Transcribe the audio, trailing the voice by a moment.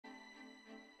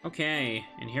Okay,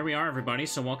 and here we are, everybody,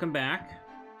 so welcome back.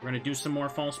 We're gonna do some more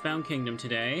Falsebound Kingdom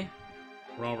today.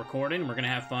 We're all recording, we're gonna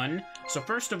have fun. So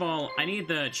first of all, I need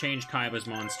to change Kaiba's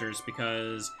monsters,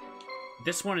 because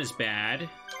this one is bad.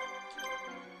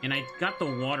 And I got the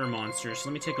water monsters, so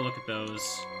let me take a look at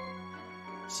those.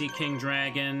 Sea King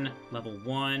Dragon, level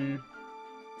 1.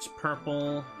 It's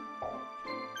purple.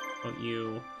 About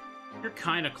you. You're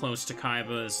kind of close to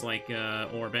Kaiba's, like,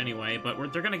 orb anyway,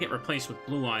 but they're gonna get replaced with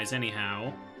Blue Eyes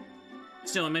anyhow.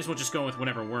 Still, I may as well just go with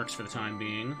whatever works for the time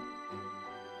being.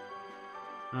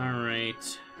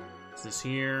 Alright. What's this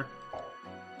here?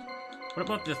 What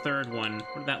about the third one?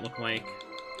 What did that look like?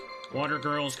 Water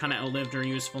Girl's kind of outlived her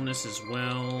usefulness as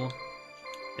well.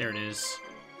 There it is.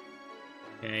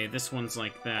 Okay, this one's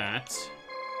like that.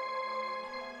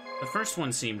 The first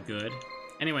one seemed good.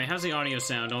 Anyway, how's the audio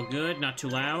sound? All good? Not too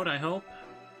loud, I hope?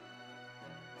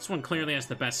 This one clearly has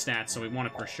the best stats, so we want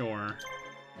it for sure.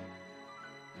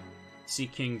 Sea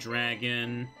King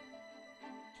Dragon.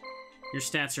 Your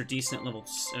stats are decent, level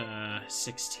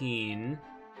 16.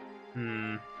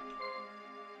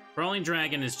 Brawling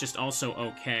Dragon is just also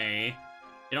okay.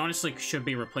 It honestly should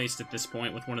be replaced at this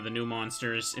point with one of the new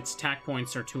monsters. Its attack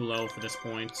points are too low for this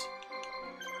point.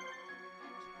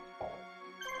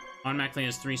 Automatically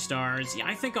has 3 stars. Yeah,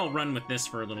 I think I'll run with this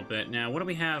for a little bit. Now, what do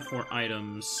we have for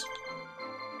items?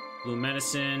 Blue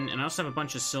Medicine, and I also have a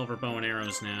bunch of silver bow and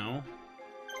arrows now.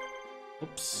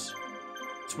 Oops.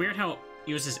 It's weird how it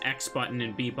uses X button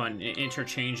and B button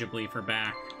interchangeably for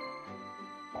back.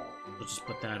 We'll just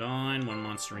put that on. One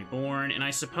Monster Reborn. And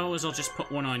I suppose I'll just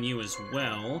put one on you as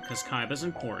well, because Kaiba's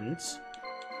important.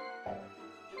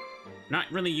 Not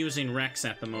really using Rex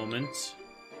at the moment.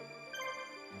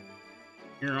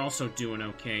 You're also doing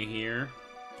okay here.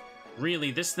 Really,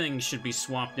 this thing should be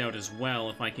swapped out as well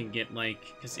if I can get, like...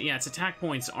 Because, yeah, its attack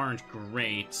points aren't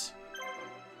great.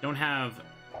 Don't have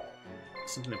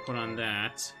something to put on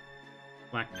that.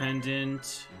 Black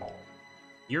Pendant.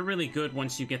 You're really good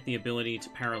once you get the ability to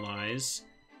paralyze.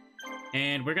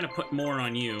 And we're gonna put more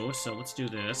on you, so let's do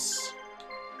this.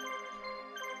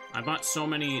 I bought so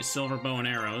many silver bow and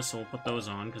arrows, so we'll put those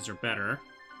on, because they're better.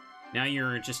 Now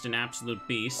you're just an absolute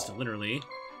beast, literally.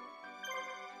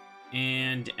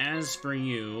 And as for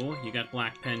you, you got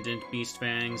Black Pendant, Beast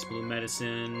Fangs, Blue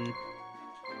Medicine.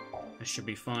 I should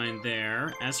be fine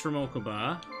there. As for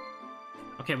Mokuba...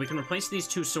 Okay, we can replace these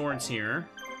 2 swords here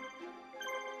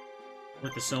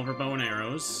with the silver bow and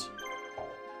arrows.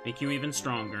 Make you even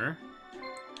stronger.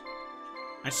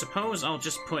 I suppose I'll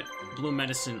just put Blue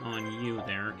Medicine on you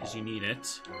there, because you need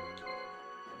it.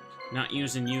 Not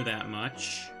using you that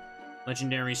much.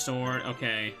 Legendary Sword,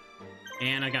 okay.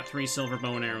 And I got 3 silver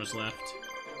bow and arrows left.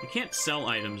 You can't sell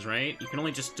items, right? You can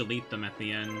only just delete them at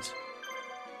the end.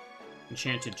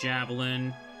 Enchanted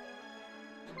Javelin.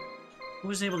 Who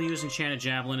was able to use Enchanted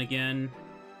Javelin again?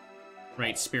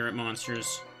 Right, Spirit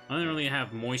Monsters. I don't really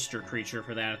have Moisture Creature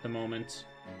for that at the moment.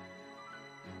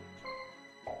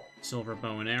 Silver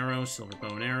bow and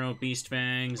arrow, Beast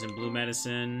Fangs, and Blue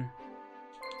Medicine.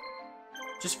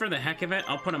 Just for the heck of it,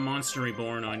 I'll put a Monster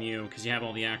Reborn on you, because you have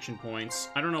all the action points.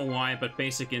 I don't know why, but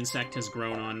Basic Insect has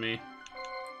grown on me.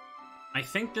 I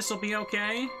think this'll be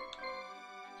okay.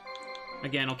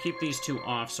 Again, I'll keep these 2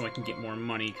 off so I can get more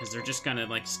money, because they're just gonna,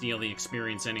 like, steal the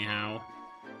experience anyhow.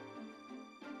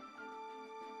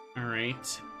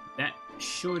 Alright. That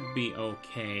should be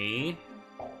okay.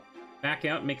 Back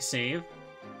out, make a save.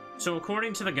 So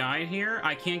according to the guide here,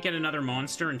 I can't get another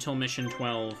monster until Mission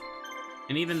 12.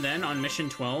 And even then, on Mission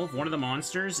 12, one of the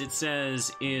monsters, it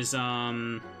says, is,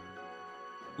 Lava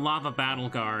Battle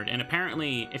Guard. And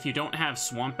apparently, if you don't have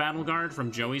Swamp Battle Guard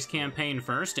from Joey's campaign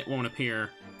first, it won't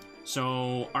appear.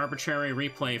 So, arbitrary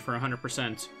replay for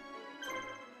 100%.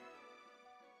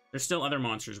 There's still other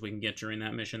monsters we can get during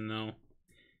that mission, though.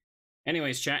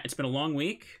 Anyways, chat, it's been a long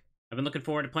week. I've been looking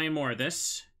forward to playing more of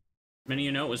this. Many of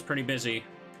you know it was pretty busy.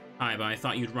 Kaiba, I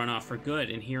thought you'd run off for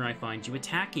good, and here I find you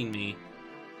attacking me.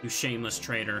 You shameless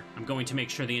traitor. I'm going to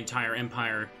make sure the entire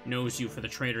Empire knows you for the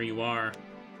traitor you are.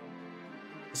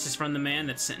 This is from the man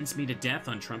that sentenced me to death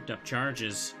on trumped-up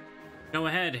charges. Go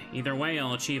ahead. Either way,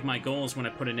 I'll achieve my goals when I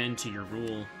put an end to your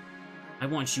rule. I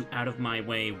want you out of my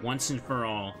way once and for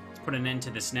all. Let's put an end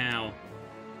to this now.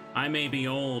 I may be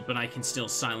old, but I can still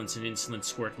silence an insolent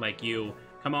squirt like you.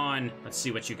 Come on, let's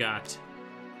see what you got.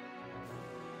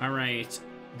 Alright.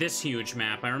 This huge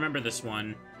map. I remember this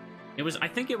one. I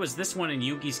think it was this one in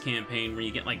Yugi's campaign where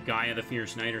you get, like, Gaia the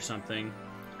Fierce Knight or something.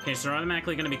 Okay, so they're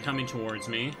automatically going to be coming towards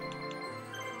me.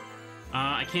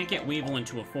 I can't get Weevil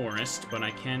into a forest, but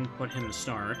I can put him to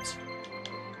start.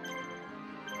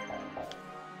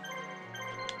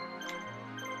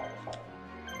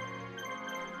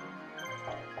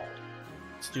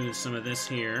 do some of this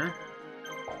here.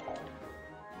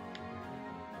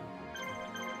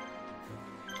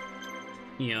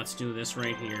 Yeah, let's do this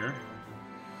right here.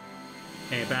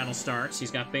 Okay, battle starts.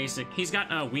 He's got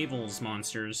Weevil's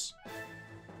monsters.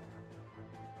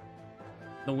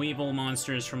 The Weevil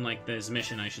monsters from, like, this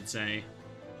mission, I should say.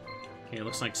 Okay, it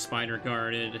looks like spider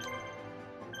guarded.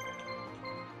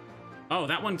 Oh,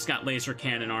 that one's got laser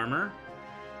cannon armor.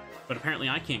 But apparently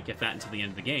I can't get that until the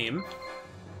end of the game.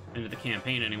 End of the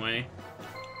campaign, anyway.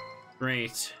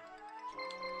 Great.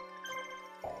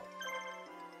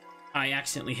 I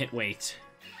accidentally hit wait.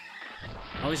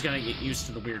 Always gotta get used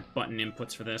to the weird button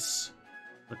inputs for this.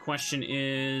 The question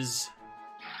is...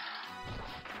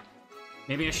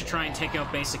 maybe I should try and take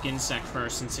out Basic Insect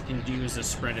first, since it can use a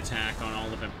spread attack on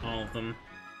all of them.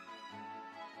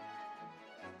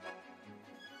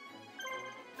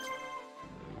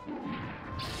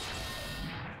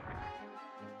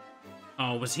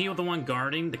 Oh, was he the one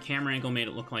guarding? The camera angle made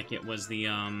it look like it was the,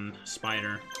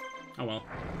 spider. Oh well.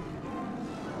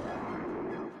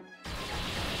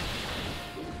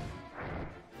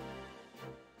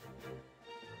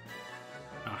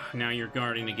 Now you're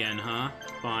guarding again, huh?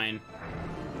 Fine.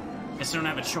 Guess I don't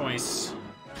have a choice.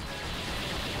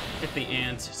 Hit the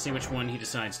ant, see which one he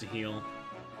decides to heal.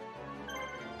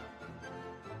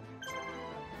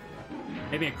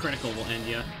 Maybe a critical will end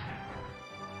ya.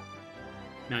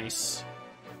 Nice.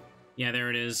 Yeah, there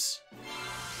it is.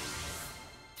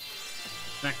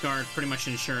 That guard pretty much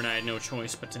ensured I had no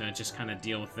choice but to just kind of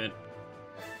deal with it.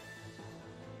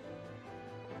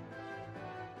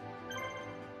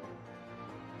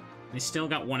 They still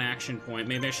got one action point.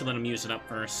 Maybe I should let him use it up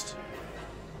first.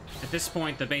 At this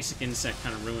point, the Basic Insect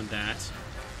kind of ruined that.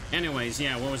 Anyways,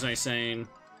 yeah, what was I saying?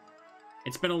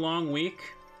 It's been a long week.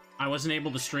 I wasn't able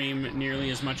to stream nearly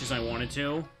as much as I wanted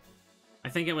to. I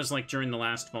think it was, like, during the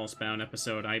last Falsebound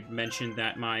episode, I mentioned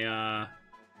that my,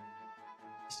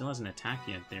 still hasn't attacked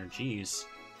yet there, jeez.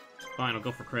 Fine, I'll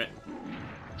go for crit.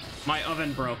 My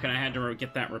oven broke, and I had to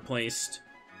get that replaced.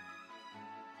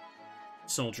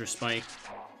 Soldier Spike.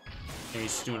 Okay,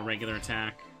 he's just doing a regular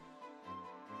attack.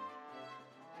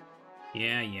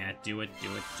 Yeah, do it.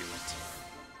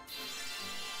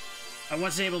 I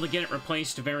was able to get it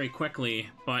replaced very quickly,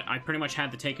 but I pretty much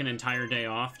had to take an entire day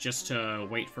off just to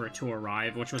wait for it to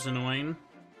arrive, which was annoying.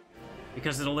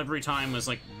 Because the delivery time was,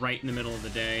 like, right in the middle of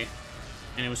the day,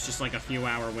 and it was just, like, a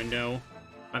few-hour window.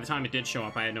 By the time it did show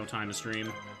up, I had no time to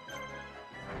stream.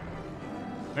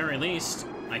 Very least,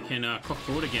 I can cook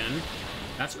food again.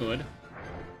 That's good.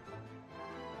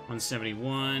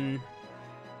 171.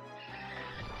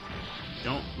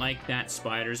 Don't like that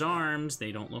spider's arms.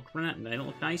 They don't look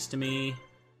nice to me.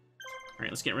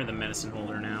 Alright, let's get rid of the medicine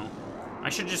holder now. I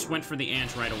should have just went for the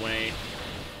ant right away.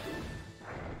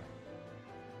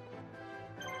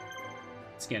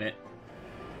 Let's get it.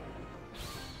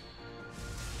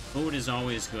 Food is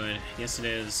always good. Yes, it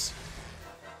is.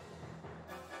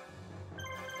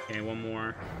 Okay, one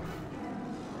more.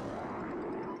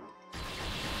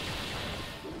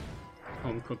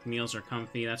 Home-cooked meals are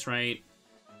comfy, that's right.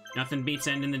 Nothing beats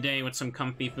ending the day with some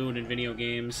comfy food and video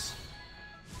games.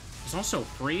 It was also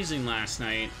freezing last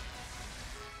night.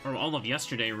 Or all of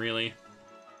yesterday, really.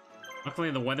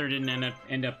 Luckily, the weather didn't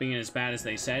end up being as bad as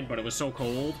they said, but it was so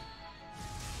cold.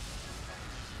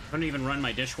 I couldn't even run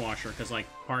my dishwasher, because, like,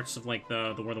 parts of, like,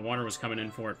 where the water was coming in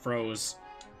for it froze.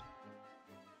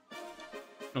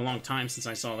 Been a long time since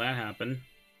I saw that happen.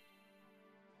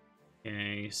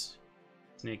 Okay,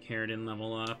 Snake Hair didn't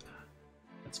level up.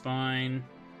 That's fine.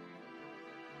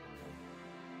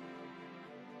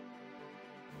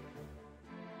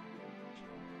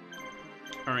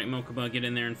 Alright, Mokuba, get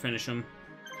in there and finish him.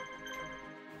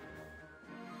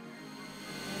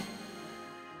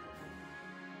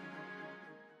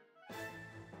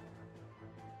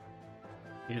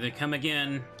 Here they come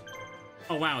again.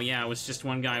 Oh wow, yeah, it was just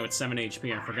one guy with 7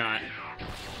 HP, I forgot.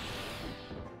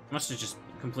 Must have just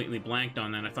completely blanked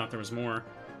on that, I thought there was more.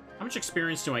 How much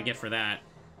experience do I get for that?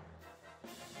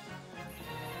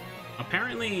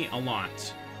 Apparently, a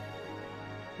lot.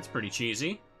 That's pretty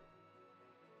cheesy.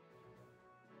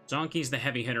 Zonky's the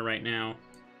heavy hitter right now.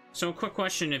 So, quick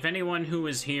question, if anyone who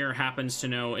is here happens to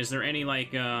know, is there any,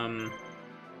 like,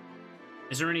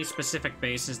 is there any specific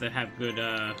bases that have good,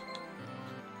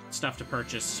 stuff to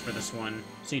purchase for this one?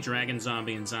 See Dragon,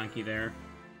 Zombie, and Zonky there.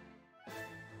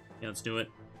 Yeah, let's do it.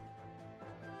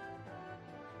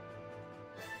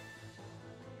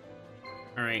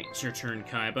 Alright, it's your turn,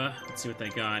 Kaiba. Let's see what they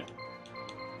got.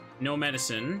 No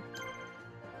medicine.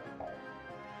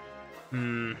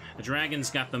 The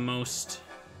dragon's got the most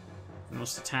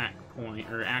attack point,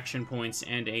 or action points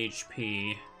and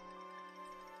HP.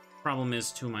 Problem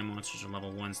is, two of my monsters are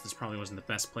level 1s. This probably wasn't the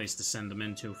best place to send them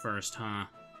into first, huh?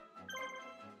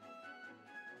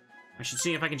 I should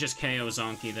see if I can just KO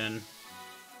Zonky, then.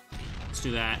 Let's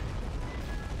do that.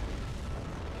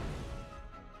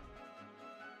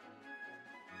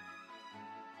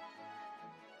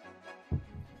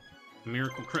 A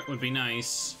miracle crit would be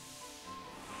nice.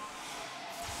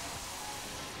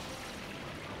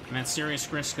 I'm at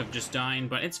serious risk of just dying,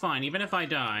 but it's fine. Even if I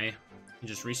die, you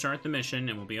just restart the mission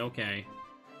and we'll be okay.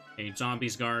 Okay,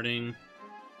 zombies guarding.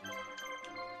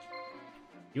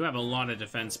 You have a lot of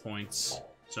defense points,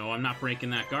 so I'm not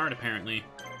breaking that guard, apparently.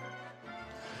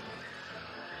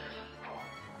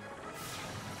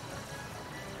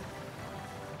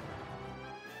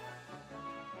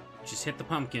 Just hit the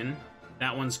pumpkin.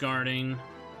 That one's guarding.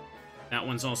 That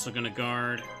one's also gonna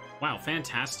guard. Wow,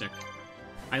 fantastic.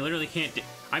 I literally can't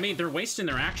I mean, they're wasting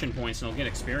their action points and I'll get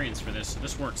experience for this, so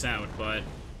this works out, but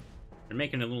they're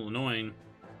making it a little annoying.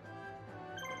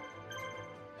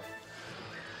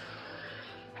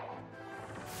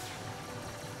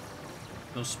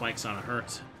 Those spikes ought to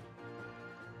hurt.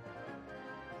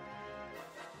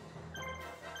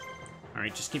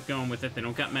 Alright, just keep going with it. They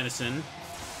don't got medicine.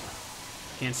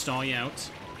 Can't stall you out.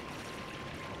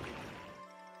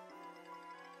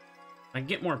 If I can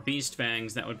get more beast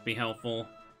fangs, that would be helpful.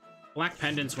 Black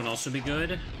pendants would also be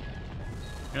good.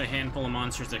 Got a handful of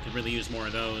monsters that could really use more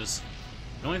of those.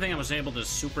 The only thing I was able to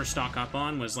super stock up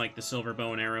on was like the silver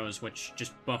bow and arrows, which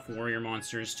just buff warrior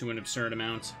monsters to an absurd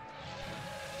amount.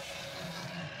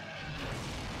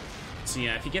 So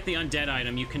yeah, if you get the undead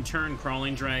item, you can turn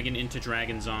crawling dragon into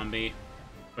dragon zombie.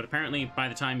 But apparently, by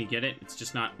the time you get it, it's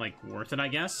just not, like, worth it, I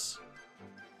guess.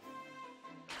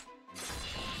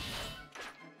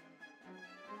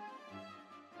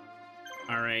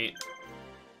 Alright.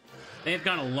 They've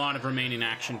got a lot of remaining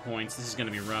action points. This is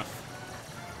gonna be rough.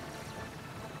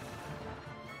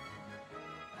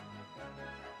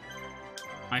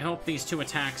 I hope these two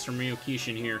attacks from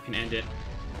Ryukishin here can end it.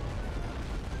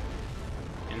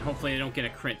 And hopefully I don't get a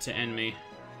crit to end me.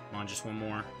 Come on, just one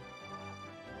more.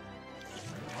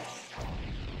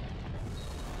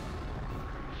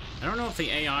 I don't know if the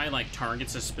AI, like,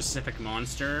 targets a specific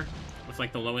monster with,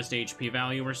 like, the lowest HP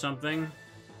value or something,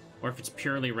 or if it's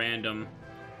purely random.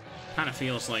 Kind of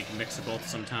feels like a mix of both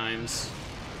sometimes.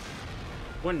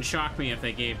 Wouldn't shock me if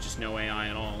they gave just no AI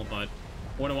at all, but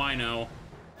what do I know?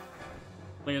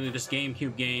 Clearly this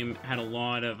GameCube game had a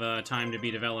lot of time to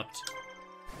be developed.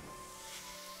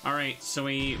 Alright, so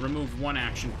we removed one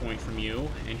action point from you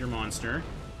and your monster.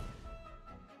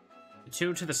 The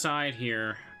two to the side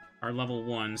here are level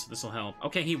 1, so this will help.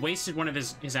 Okay, he wasted one of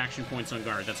his action points on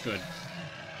guard. That's good.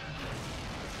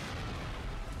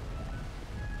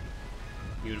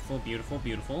 Beautiful, beautiful,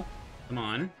 beautiful. Come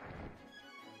on.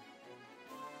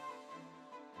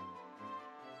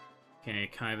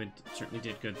 Okay, Kaiba certainly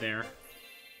did good there.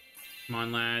 Come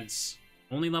on, lads.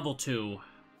 Only level 2.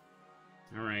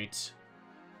 Alright.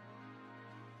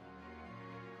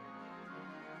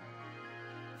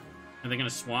 Are they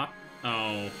gonna swap?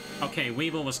 Oh. Okay,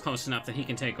 Weeble was close enough that he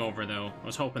can take over, though. I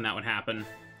was hoping that would happen.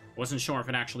 Wasn't sure if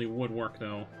it actually would work,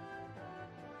 though.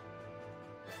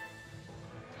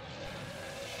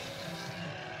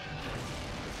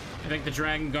 I think the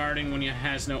dragon guarding when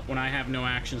I have no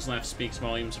actions left speaks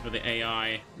volumes for the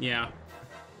AI. Yeah.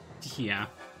 Yeah.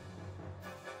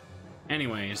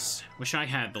 Anyways, wish I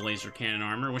had the laser cannon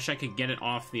armor. Wish I could get it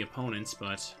off the opponents,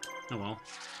 but oh well.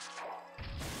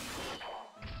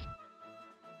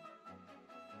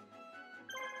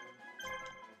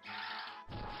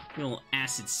 Little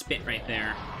acid spit right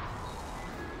there.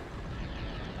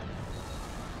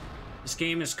 This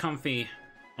game is comfy,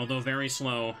 although very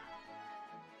slow.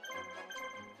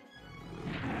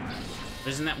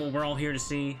 Isn't that what we're all here to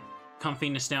see? Comfy,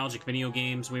 nostalgic video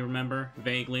games we remember,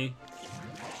 vaguely.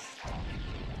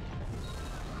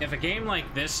 If a game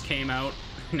like this came out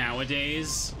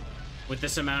nowadays, with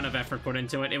this amount of effort put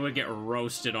into it, it would get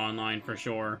roasted online for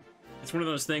sure. It's one of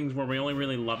those things where we only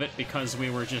really love it because we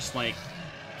were just, like,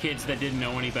 kids that didn't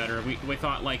know any better. We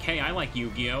thought, like, hey, I like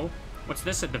Yu-Gi-Oh! What's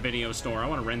this at the video store? I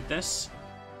want to rent this.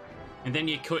 And then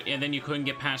you couldn't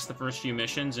get past the first few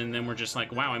missions, and then we're just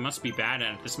like, wow, I must be bad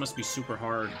at it. This must be super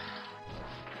hard.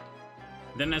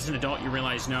 Then as an adult, you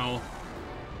realize, no,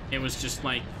 it was just,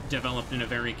 like, developed in a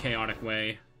very chaotic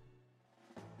way.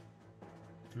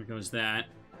 There goes that.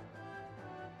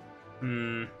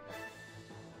 Gonna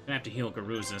have to heal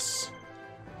Garuzis.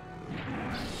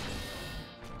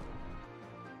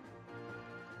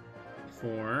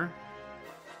 Four.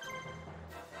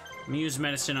 I'm gonna use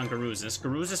medicine on Garuzis.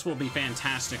 Garuzis will be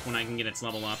fantastic when I can get its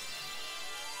level up.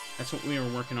 That's what we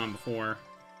were working on before.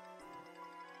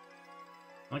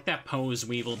 I like that pose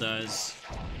Weevil does.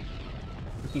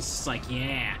 He's just like,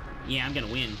 yeah, I'm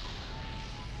gonna win.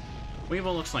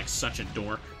 Weevil looks like such a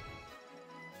dork.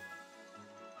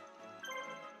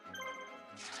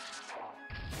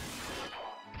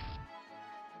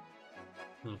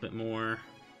 A little bit more.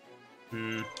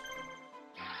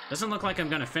 Doesn't look like I'm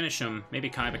gonna finish him. Maybe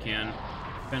Kaiba can,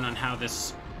 depending on how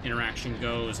this interaction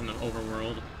goes in the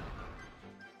overworld.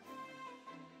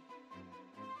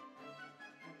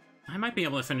 I might be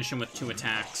able to finish him with 2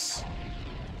 attacks.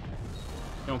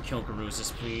 Don't kill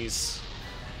Garuzas, please.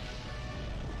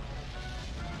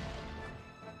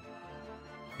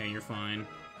 Okay, you're fine.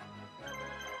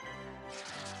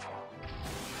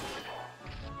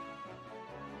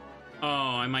 Oh,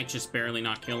 I might just barely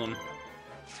not kill him.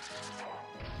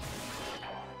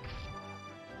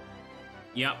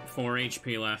 Yep, 4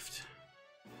 HP left.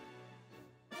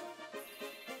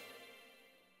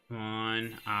 Come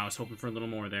on. I was hoping for a little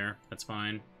more there. That's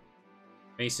fine.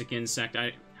 Basic insect.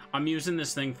 I'm using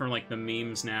this thing for, like, the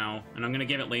memes now. And I'm gonna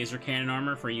give it laser cannon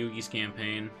armor for Yugi's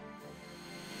campaign.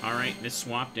 Alright, this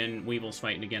swapped and Weevil's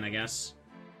fighting again, I guess.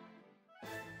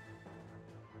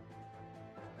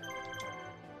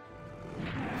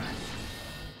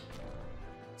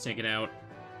 Let's take it out.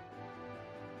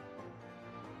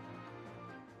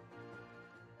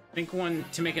 I think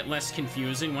to make it less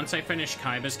confusing, once I finish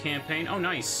Kaiba's campaign... Oh,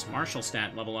 nice! Martial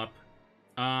stat level up.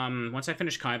 Once I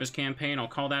finish Kaiba's campaign, I'll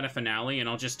call that a finale, and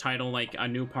I'll just title, like, a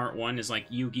new part 1 is, like,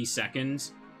 Yugi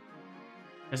Seconds.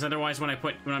 Because otherwise, when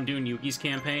I'm doing Yugi's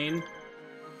campaign...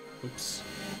 Oops.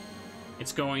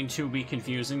 It's going to be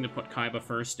confusing to put Kaiba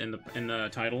first in the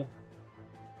title.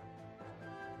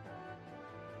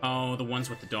 Oh, the ones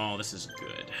with the doll. This is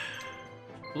good.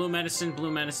 Blue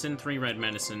medicine, 3 red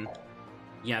medicine.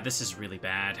 Yeah, this is really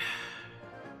bad.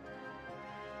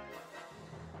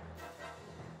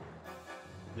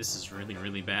 This is really,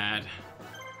 really bad.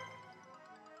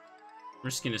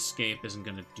 Risk and escape isn't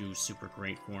gonna do super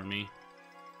great for me.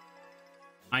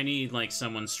 I need, like,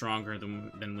 someone stronger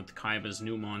than with Kaiba's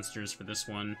new monsters for this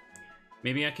one.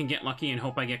 Maybe I can get lucky and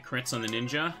hope I get crits on the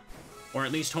ninja. Or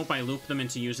at least hope I loop them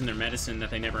into using their medicine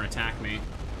that they never attack me.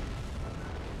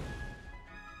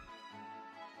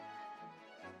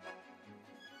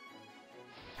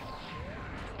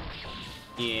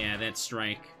 Yeah, that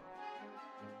strike.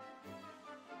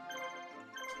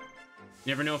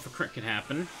 Never know if a crit could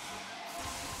happen.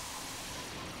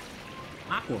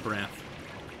 Aqua Breath.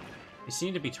 They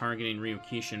seem to be targeting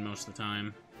Ryukishin most of the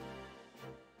time.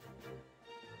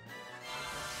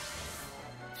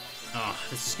 Oh,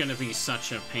 this is gonna be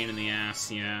such a pain in the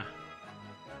ass, yeah.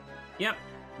 Yep,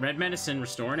 red medicine,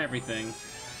 restoring everything.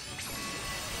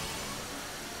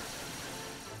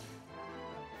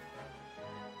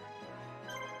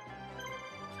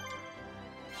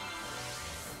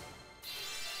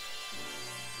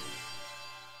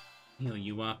 Heal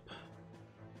you up.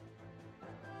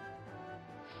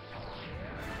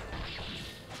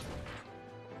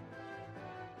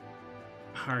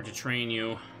 Hard to train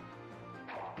you.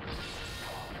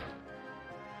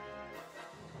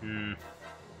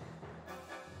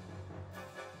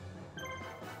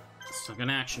 Still got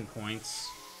action points.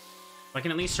 If I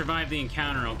can at least survive the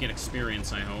encounter, I'll get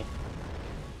experience, I hope.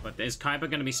 But is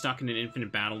Kaiba gonna be stuck in an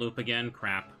infinite battle loop again?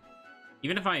 Crap.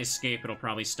 Even if I escape, it'll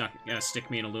probably stick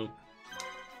me in a loop.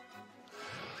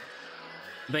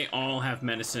 They all have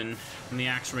medicine, and the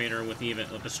Axe Raider with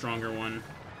the stronger one.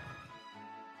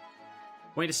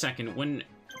 Wait a second, when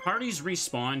parties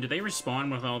respawn, do they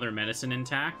respawn with all their medicine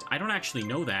intact? I don't actually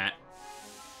know that.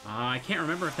 I can't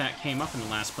remember if that came up in the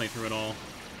last playthrough at all.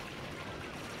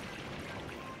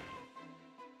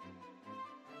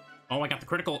 Oh, I got the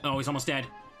critical. Oh, he's almost dead.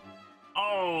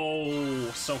 Oh,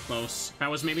 so close. If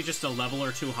that was maybe just a level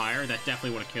or 2 higher, that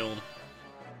definitely would have killed.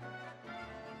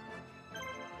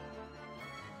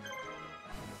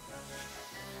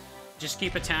 Just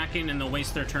keep attacking, and they'll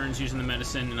waste their turns using the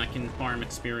medicine, and I can farm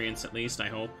experience at least, I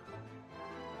hope.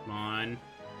 Come on.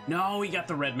 No, he got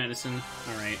the red medicine.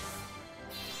 Alright.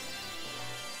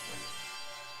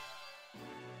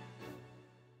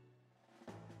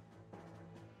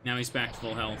 Now he's back to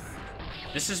full health.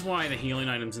 This is why the healing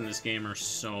items in this game are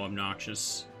so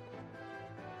obnoxious.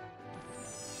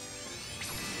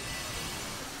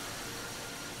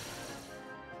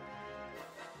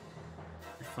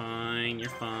 You're fine, you're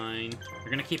fine.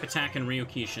 You're gonna keep attacking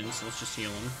Ryukishin, so let's just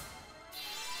heal him.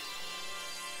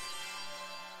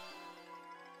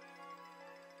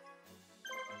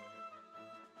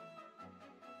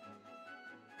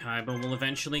 Kaiba will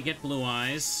eventually get blue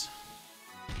eyes.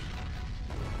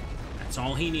 That's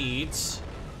all he needs.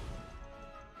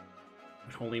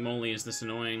 But holy moly, is this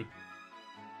annoying.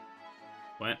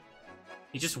 What?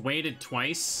 He just waited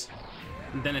twice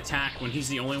and then attacked when he's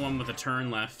the only one with a turn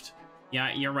left.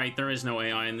 Yeah, you're right, there is no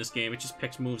AI in this game. It just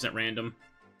picks moves at random.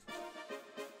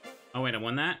 Oh wait, I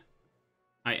won that?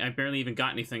 I barely even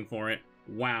got anything for it.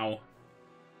 Wow.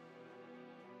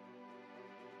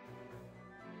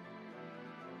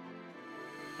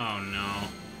 Oh no.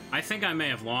 I think I may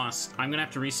have lost. I'm gonna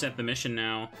have to reset the mission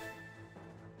now.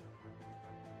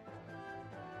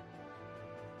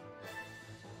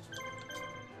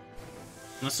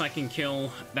 Unless I can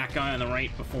kill that guy on the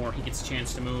right before he gets a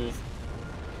chance to move.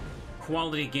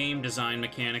 Quality game design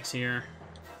mechanics here.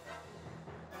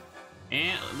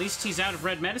 And at least he's out of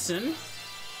red medicine.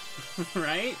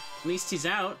 Right? At least he's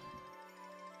out.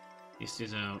 At least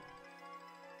he's out.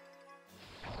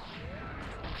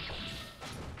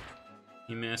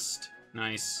 He missed.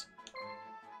 Nice.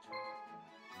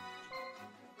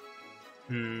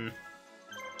 They're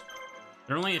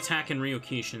only attacking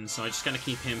Ryukishin, so I just gotta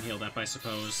keep him healed up, I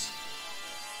suppose.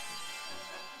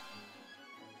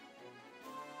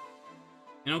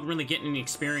 I don't really get any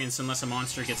experience unless a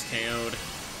monster gets KO'd.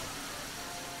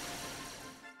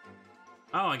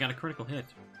 Oh, I got a critical hit.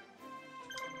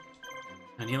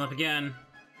 And heal up again.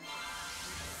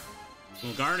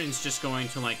 Well, Garden's just going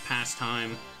to, like, pass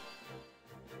time.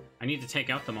 I need to take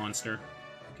out the monster.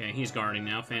 Okay, he's guarding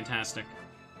now. Fantastic.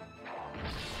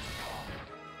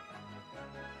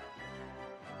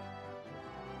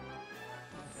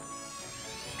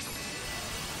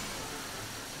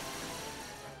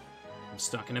 I'm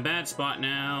stuck in a bad spot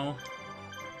now.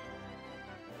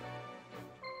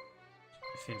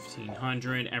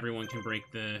 1500. Everyone can break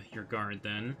your guard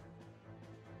then.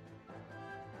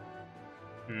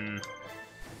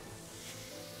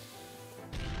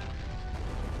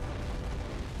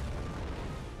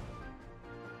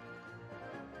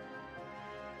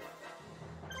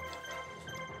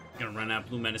 Gonna run out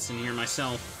blue medicine here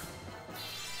myself.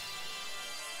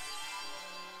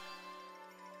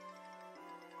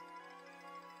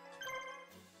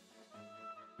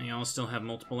 They all still have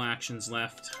multiple actions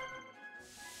left.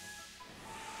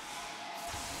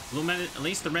 At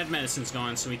least the red medicine's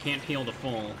gone, so we can't heal to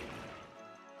full.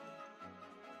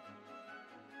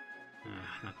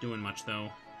 Not doing much, though.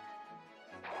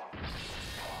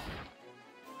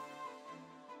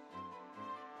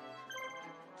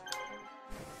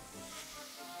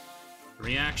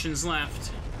 Three actions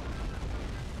left.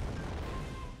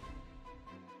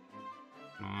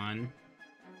 Come on.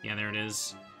 Yeah, there it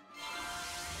is.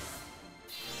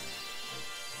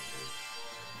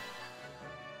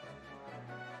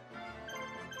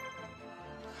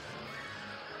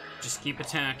 Just keep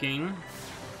attacking.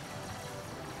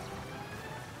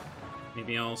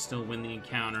 Maybe I'll still win the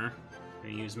encounter.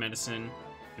 Gonna use medicine.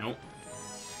 Nope.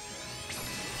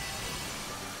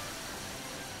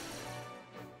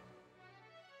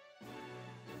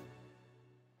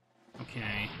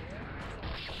 Okay.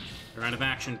 They're out of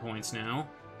action points now.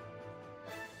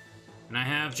 And I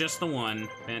have just the one.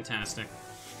 Fantastic.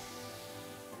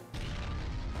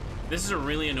 This is a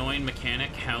really annoying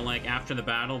mechanic, how, like, after the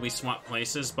battle we swap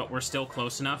places, but we're still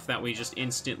close enough that we just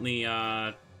instantly,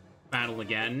 battle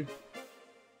again.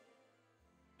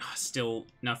 Still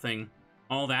nothing.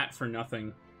 All that for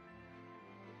nothing.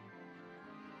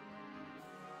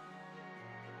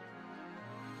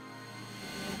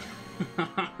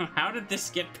 How did this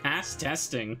get past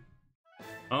testing?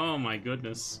 Oh my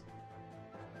goodness.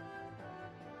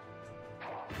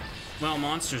 Well,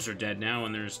 monsters are dead now,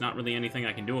 and there's not really anything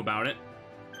I can do about it.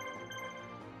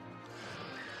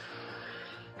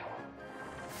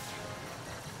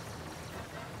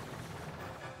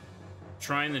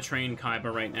 Trying to train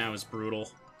Kaiba right now is brutal.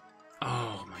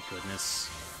 Oh my goodness.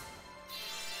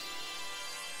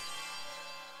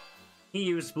 He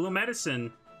used blue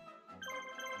medicine.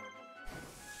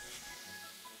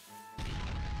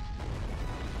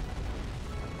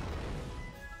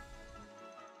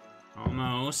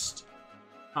 Almost.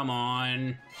 Come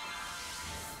on.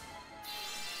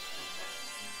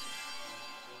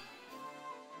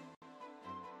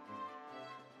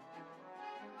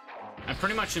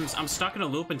 I'm stuck in a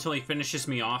loop until he finishes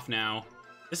me off now.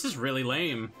 This is really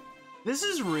lame. This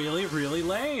is really, really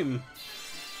lame.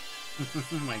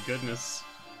 Oh my goodness.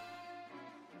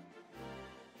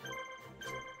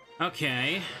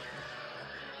 Okay.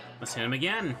 Let's hit him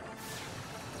again.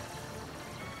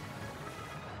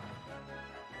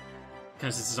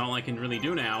 Because this is all I can really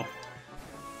do now.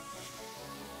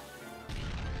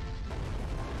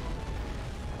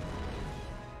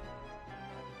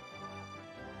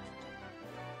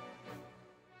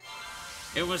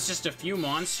 It was just a few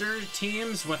monster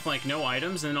teams with, like, no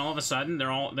items, and then all of a sudden,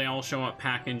 they all show up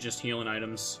packing just healing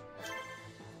items.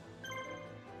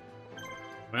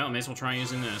 Well, may as well try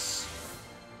using this.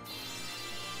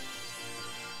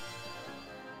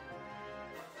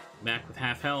 Back with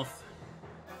half health.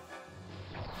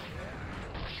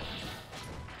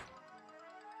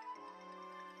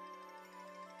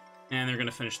 And they're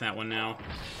gonna finish that one now.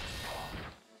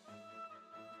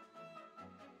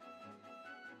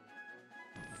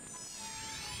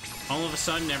 All of a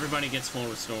sudden, everybody gets full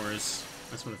restores.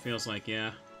 That's what it feels like,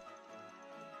 yeah.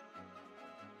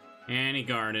 And he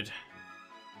guarded.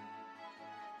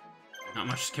 Not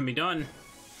much can be done.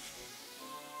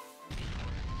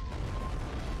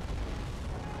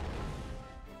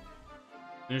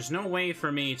 There's no way for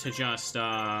me to just,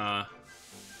 pause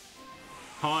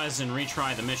and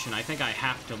retry the mission. I think I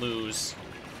have to lose.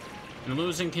 And the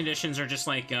losing conditions are just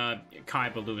like,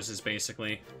 Kaiba loses,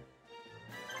 basically.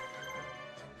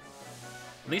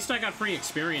 At least I got free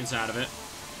experience out of it.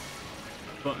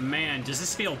 But man, does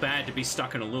this feel bad to be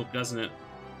stuck in a loop, doesn't it?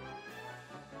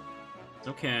 It's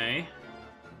okay.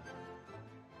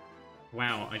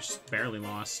 Wow, I just barely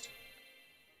lost.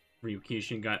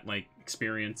 Ryukishin got, like,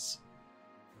 experience.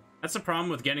 That's the problem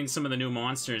with getting some of the new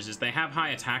monsters, is they have high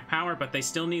attack power, but they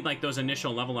still need, like, those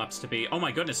initial level ups to be... Oh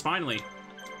my goodness, finally!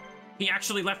 He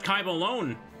actually left Kaiba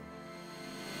alone!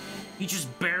 He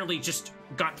just barely just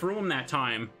got through him that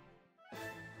time.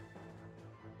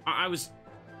 I was...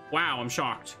 Wow, I'm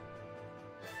shocked.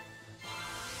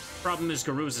 Problem is,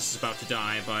 Garuzus is about to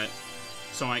die, but...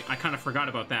 So I kind of forgot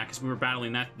about that, because we were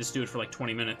battling this dude for like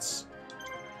 20 minutes.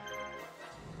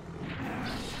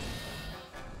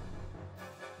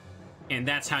 And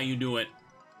that's how you do it.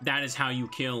 That is how you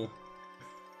kill.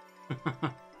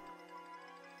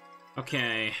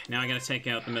 Okay, now I gotta take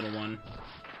out the middle one.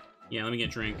 Yeah, let me get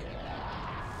a drink.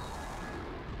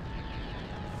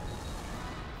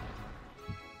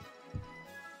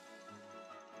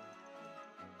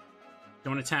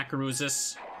 Don't attack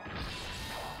Garuzus.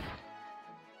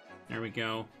 There we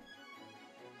go.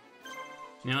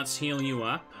 Now let's heal you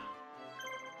up.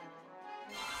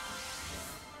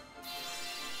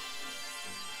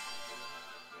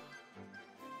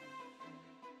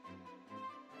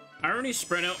 I already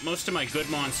spread out most of my good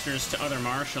monsters to other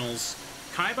marshals.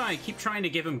 Kaiba, I keep trying to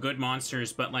give him good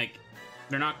monsters, but, like,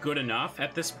 they're not good enough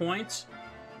at this point.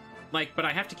 Like, but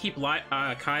I have to keep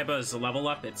Kaiba's level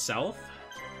up itself.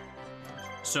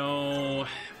 So...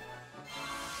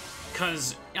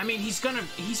 Because, I mean, he's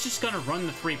just gonna run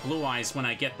the 3 blue eyes when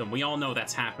I get them. We all know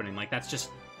that's happening. Like, that's just...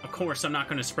 Of course, I'm not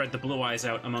gonna spread the blue eyes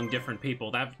out among different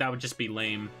people. That would just be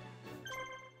lame.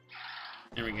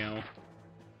 There we go.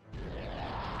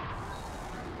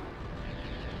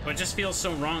 But it just feels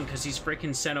so wrong, because he's freaking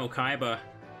Seto Kaiba.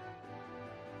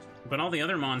 But all the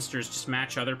other monsters just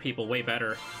match other people way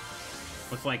better.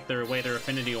 With, like, the way their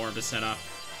affinity orb is set up.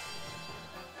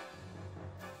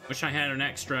 Wish I had an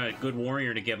extra good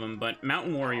warrior to give him, but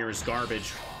Mountain Warrior is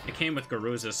garbage. It came with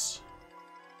Garuzus.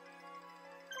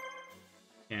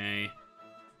 Okay.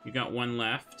 You got one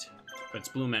left, but it's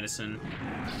blue medicine.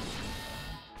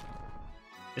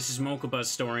 This is Mokuba's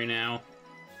story now.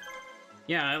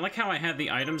 Yeah, I like how I had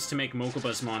the items to make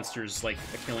Mokuba's monsters, like,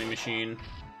 a killing machine.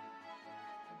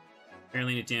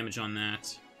 Barely any damage on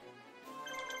that.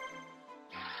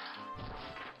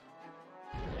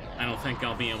 I don't think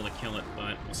I'll be able to kill it,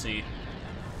 but we'll see.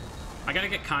 I gotta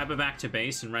get Kaiba back to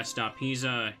base and rest up. He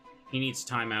needs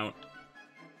time out.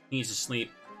 He needs to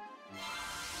sleep.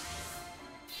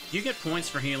 Do you get points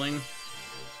for healing?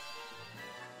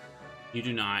 You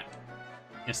do not.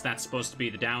 Guess that's supposed to be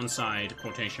the downside,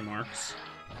 quotation marks.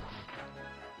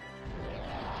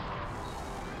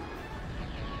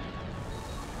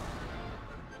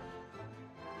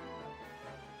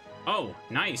 Oh,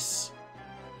 nice!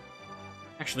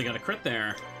 Actually got a crit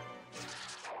there.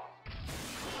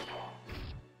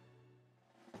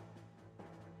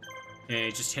 Okay,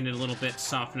 just hit it a little bit,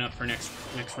 soften up for next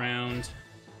round.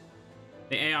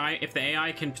 The AI, if the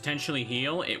AI can potentially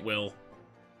heal, it will.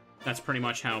 That's pretty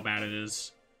much how bad it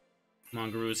is.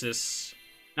 Mongaruzus.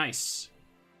 Nice.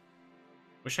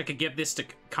 Wish I could give this to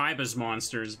Kaiba's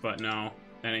monsters, but no,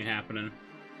 that ain't happening.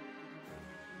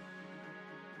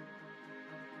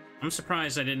 I'm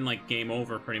surprised I didn't, like, game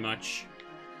over, pretty much.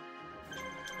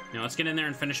 Now let's get in there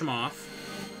and finish him off.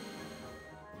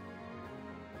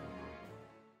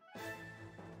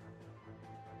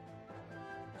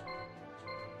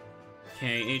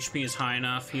 Okay, HP is high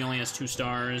enough. He only has 2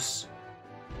 stars.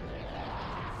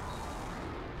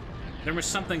 There was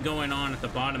something going on at the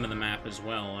bottom of the map as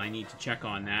well. I need to check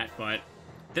on that, but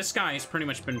this guy has pretty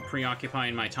much been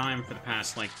preoccupying my time for the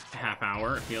past, like, half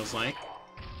hour, it feels like.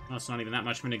 Well, it's not even that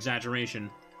much of an exaggeration.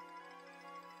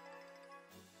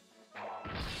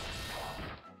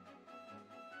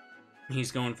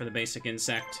 He's going for the basic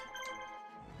insect.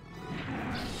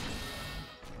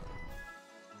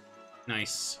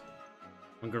 Nice.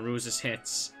 When Garuza's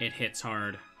hits, it hits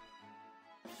hard.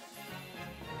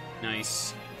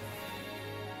 Nice.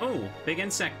 Oh, big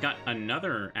insect got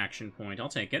another action point. I'll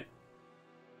take it.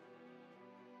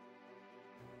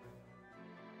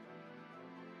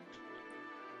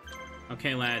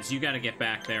 Okay, lads, you gotta get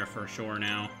back there for sure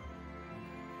now.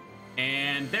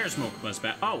 And there's Mokuba's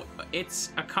back. Oh,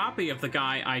 it's a copy of the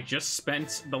guy I just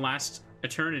spent the last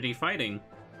eternity fighting.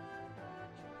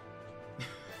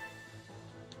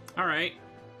 Alright.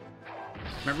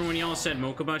 Remember when y'all said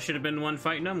Mokuba should have been the one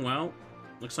fighting him? Well,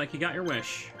 looks like you got your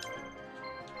wish.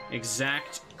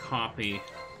 Exact copy.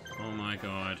 Oh my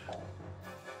god.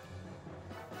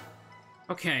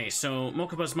 Okay, so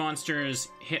Mokuba's monsters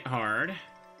hit hard.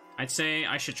 I'd say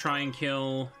I should try and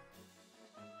kill...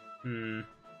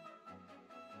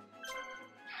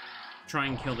 Try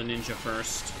and kill the ninja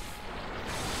first.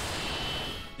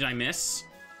 Did I miss?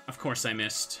 Of course I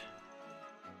missed.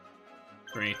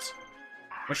 Great.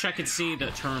 Wish I could see the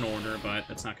turn order, but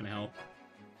that's not gonna help.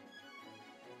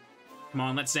 Come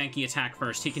on, let Zanki attack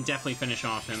first. He can definitely finish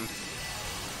off him.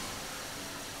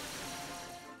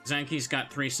 Zanki's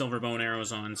got 3 silver bone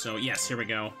arrows on, so yes, here we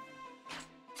go.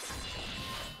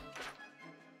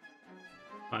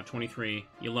 523.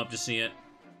 You'll love to see it.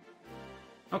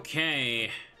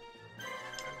 Okay.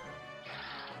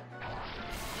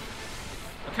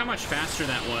 Look how much faster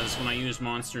that was when I used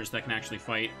monsters that can actually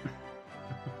fight.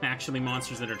 Actually,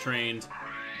 monsters that are trained.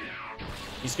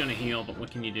 He's gonna heal, but what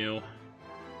can you do?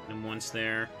 Put him once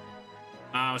there.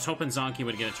 I was hoping Zonky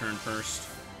would get a turn first.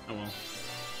 Oh well.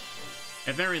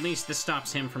 At very least, this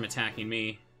stops him from attacking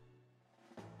me.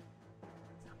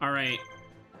 Alright.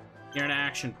 You're at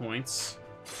action points.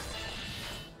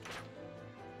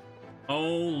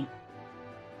 Oh.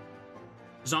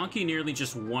 Zonky nearly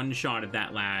just one-shotted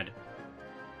that lad.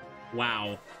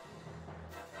 Wow.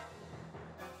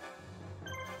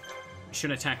 I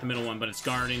should attack the middle one, but it's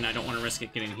guarding. I don't want to risk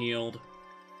it getting healed.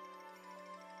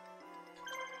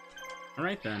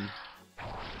 Alright then.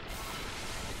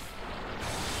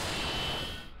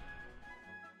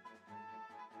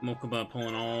 Mokuba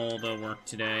pulling all the work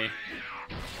today.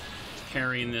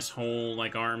 Carrying this whole,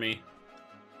 like, army.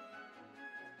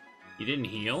 You didn't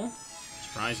heal?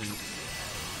 Surprising.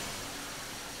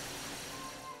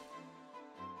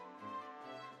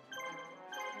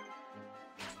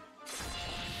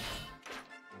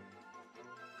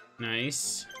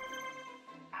 Nice.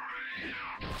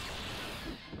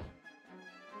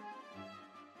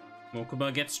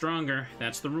 Mokuba gets stronger.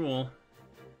 That's the rule.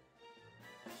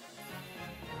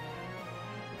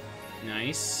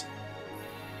 Nice.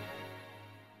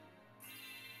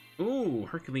 Ooh,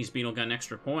 Hercules Beetle got an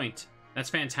extra point. That's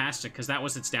fantastic, because that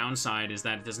was its downside, is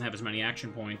that it doesn't have as many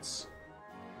action points.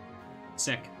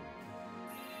 Sick.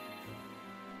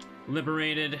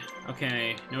 Liberated.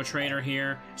 Okay, no trader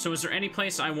here. So is there any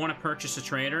place I want to purchase a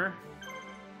trader?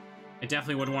 I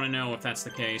definitely would want to know if that's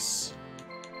the case.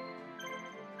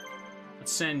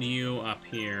 Let's send you up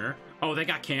here. Oh, they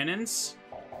got cannons?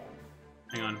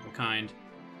 Hang on, what kind?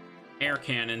 Air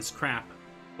cannons, crap.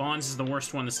 Bonds is the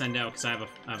worst one to send out, because I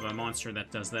have a monster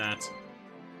that does that.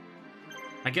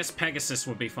 I guess Pegasus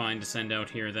would be fine to send out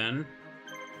here, then.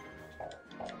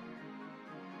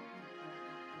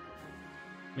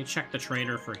 Let me check the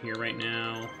trader for here right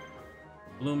now.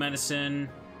 Blue medicine.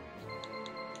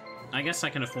 I guess I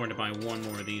can afford to buy one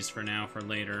more of these for now, for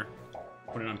later.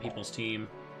 Put it on people's team.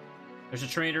 There's a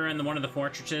trader in one of the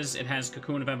fortresses. It has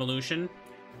Cocoon of Evolution.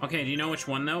 Okay, do you know which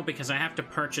one, though? Because I have to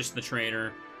purchase the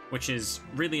trader, which is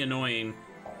really annoying,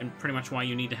 and pretty much why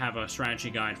you need to have a strategy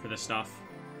guide for this stuff.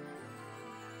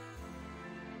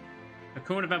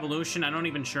 Cocoon of Evolution, I'm not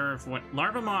even sure if what...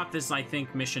 Larva Moth is, I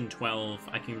think, mission 12.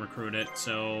 I can recruit it,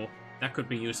 so that could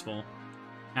be useful.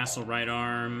 Castle right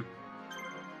arm.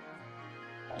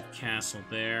 Castle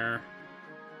there.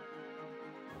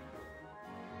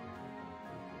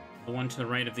 The one to the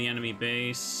right of the enemy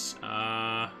base.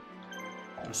 I'm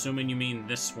assuming you mean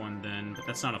this one, then, but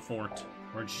that's not a fort.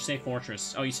 Or did you say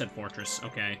fortress? Oh, you said fortress.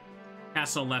 Okay.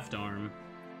 Castle left arm.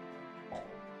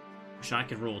 Wish I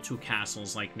could rule 2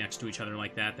 castles, like, next to each other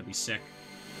like that. That'd be sick.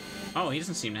 Oh, he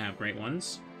doesn't seem to have great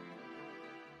ones.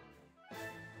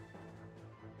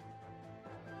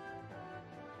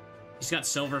 He's got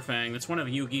Silver Fang. That's one of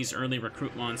Yugi's early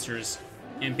recruit monsters.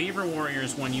 And Beaver Warrior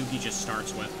is one Yugi just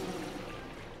starts with.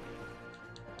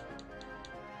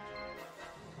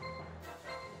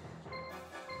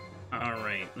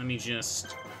 Alright, let me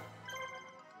just...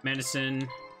 Medicine...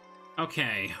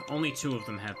 Okay, only 2 of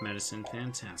them have medicine.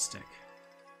 Fantastic.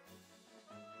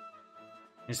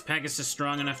 Is Pegasus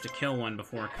strong enough to kill one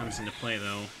before it comes into play,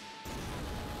 though?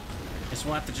 Guess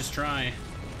we'll have to just try.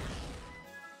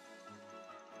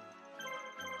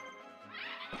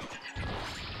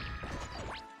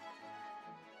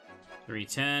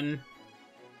 $310.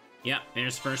 Yep,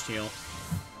 there's first heal.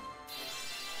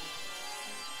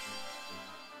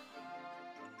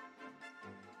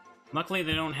 Luckily,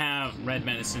 they don't have red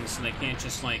medicine, so they can't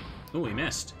just, like... Ooh, he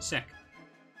missed. Sick.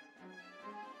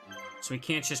 So we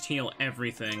can't just heal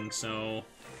everything, so...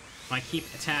 If I keep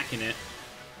attacking it...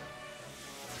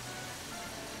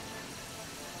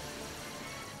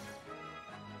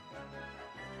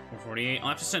 448. I'll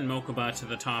have to send Mokuba to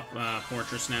the top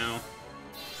fortress now.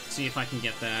 See if I can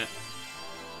get that.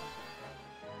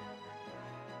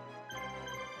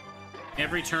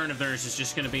 Every turn of theirs is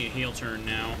just going to be a heal turn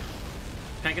now.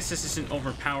 Pegasus isn't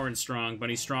overpowered strong, but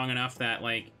he's strong enough that,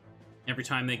 like, every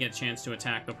time they get a chance to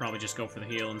attack, they'll probably just go for the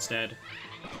heal instead.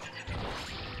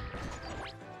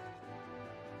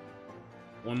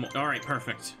 One more. Alright,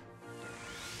 perfect.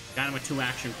 Got him with 2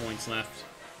 action points left.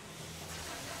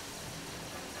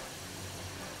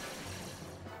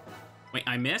 Wait,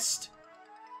 I missed?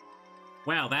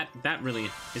 Wow, that really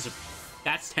is a...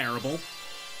 That's terrible.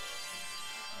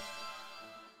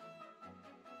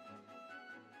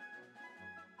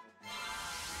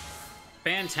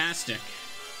 Fantastic.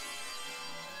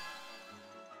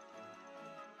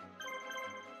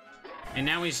 And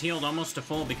now he's healed almost to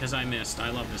full because I missed. I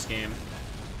love this game.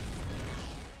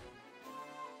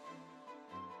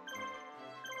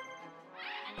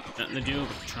 Nothing to do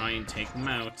but try and take him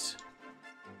out.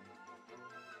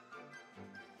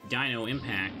 Dino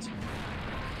Impact.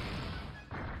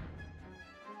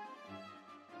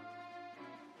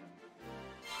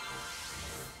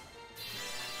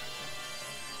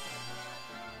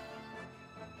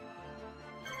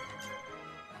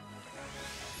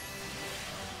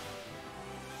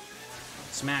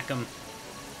 Smack him.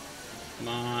 Come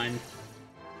on.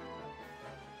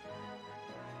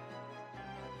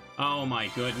 Oh my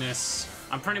goodness.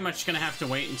 I'm pretty much gonna have to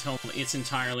wait until it's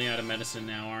entirely out of medicine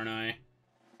now, aren't I?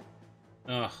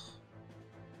 Ugh.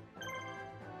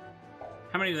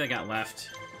 How many do they got left?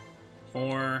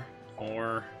 4.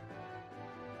 I'm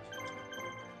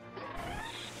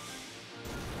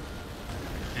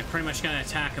pretty much gonna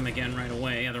attack him again right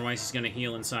away, otherwise he's gonna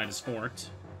heal inside his fort.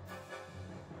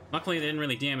 Luckily, they didn't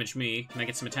really damage me. Can I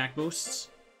get some attack boosts?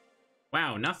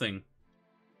 Wow, nothing.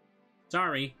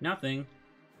 Sorry, nothing.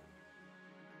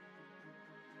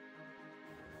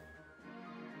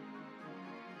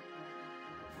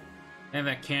 I have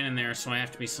that cannon there, so I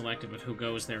have to be selective with who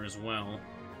goes there as well.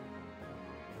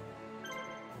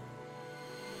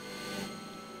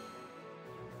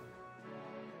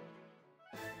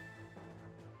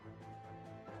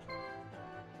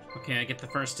 Okay, I get the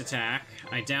first attack.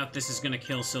 I doubt this is gonna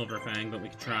kill Silverfang, but we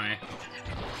can try.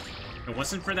 It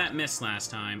wasn't for that miss last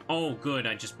time. Oh, good,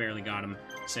 I just barely got him.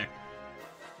 Sick.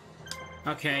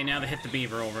 Okay, now they hit the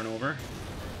beaver over and over.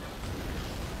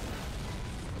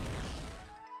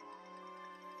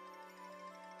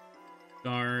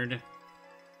 Guard.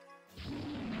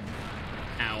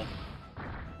 Ow.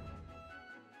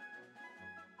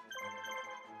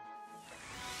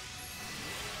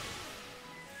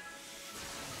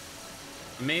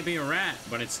 It may be a rat,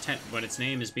 but its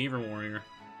name is Beaver Warrior.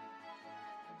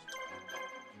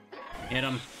 Hit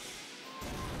him.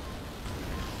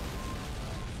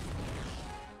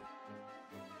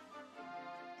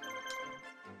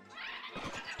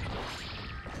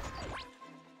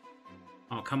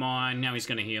 Oh, come on. Now he's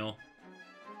gonna heal.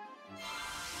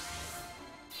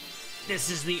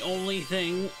 This is the only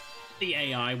thing the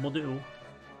AI will do.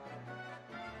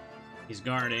 He's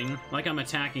guarding. Like I'm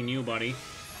attacking you, buddy.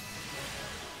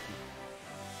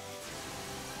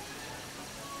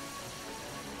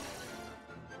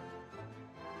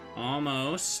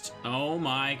 Almost. Oh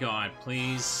my god,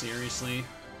 please, seriously.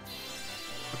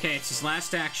 Okay, it's his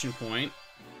last action point.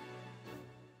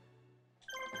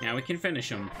 Now we can finish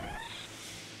him.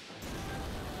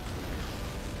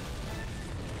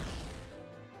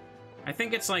 I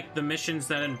think it's like the missions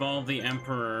that involve the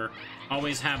Emperor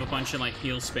always have a bunch of like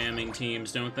heal spamming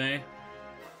teams, don't they?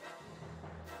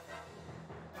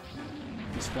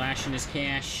 He's flashing his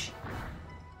cash.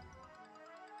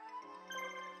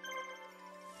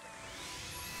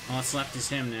 All that's left is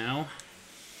him now.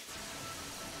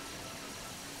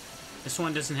 This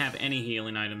one doesn't have any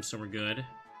healing items, so we're good.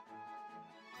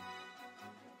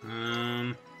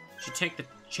 Should take the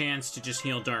chance to just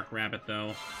heal Dark Rabbit,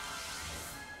 though.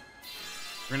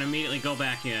 We're gonna immediately go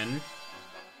back in.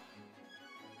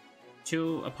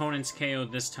 2 opponents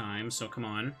KO'd this time, so come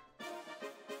on.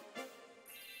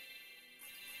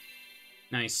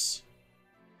 Nice.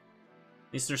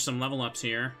 At least there's some level ups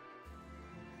here.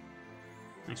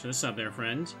 Thanks for the sub there,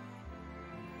 friend.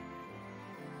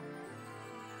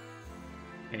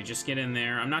 Okay, just get in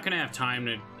there. I'm not gonna have time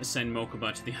to send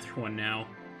Mokuba to the other one now.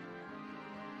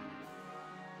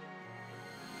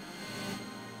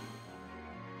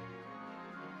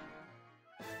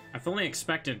 I fully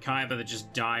expected Kaiba to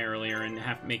just die earlier and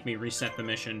have to make me reset the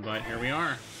mission, but here we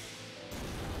are.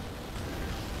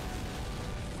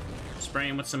 Spray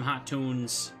him with some hot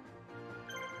tunes.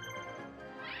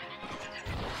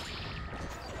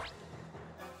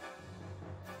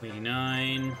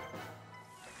 $89.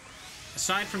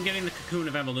 Aside from getting the Cocoon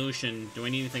of Evolution, do I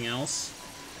need anything else?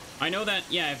 I know that,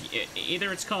 yeah,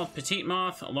 either it's called Petite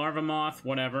Moth, Larva Moth,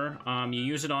 whatever. You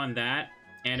use it on that,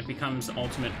 and it becomes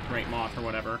Ultimate Great Moth or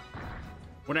whatever.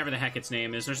 Whatever the heck its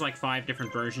name is. There's like 5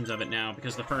 different versions of it now,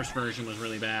 because the first version was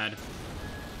really bad.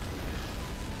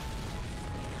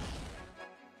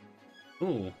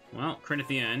 Ooh, well, crit at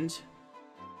the end.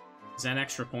 Is that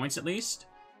extra points at least?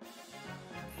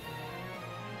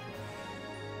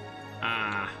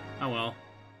 Ah, oh well.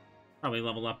 Probably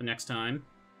level up next time.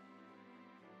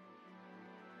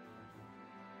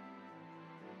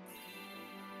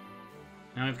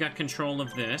 Now I've got control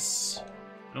of this.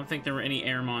 I don't think there were any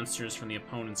air monsters from the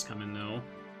opponents coming, though.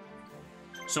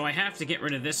 So I have to get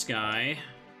rid of this guy.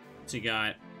 So you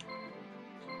got...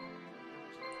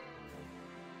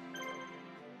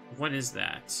 What is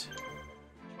that?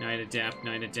 Night Adapt,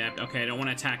 Night Adapt. Okay, I don't want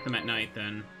to attack them at night,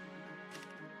 then.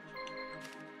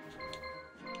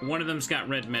 One of them's got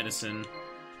red medicine.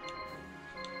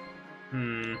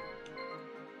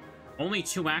 Only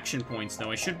 2 action points,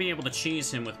 though. I should be able to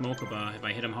cheese him with Mokuba if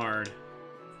I hit him hard.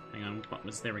 Hang on, button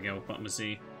was... There we go, button was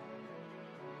Z.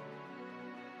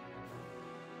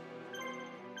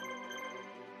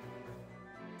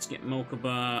 Let's get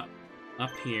Mokuba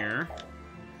up here.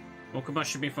 Mokuba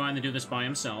should be fine to do this by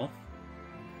himself.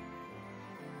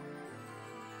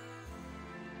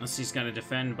 Unless he's got to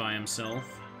defend by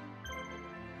himself.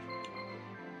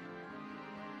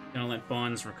 Gonna let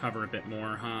Bonds recover a bit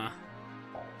more, huh?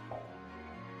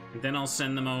 And then I'll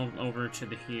send them over to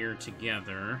the here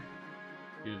together.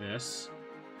 Do this.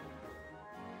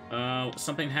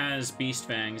 Something has Beast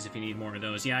Fangs if you need more of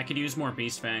those. Yeah, I could use more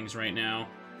Beast Fangs right now.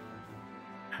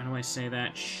 How do I say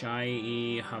that?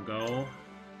 Shai Hago?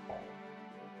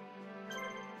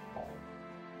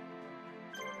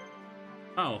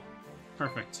 Oh,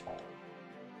 perfect.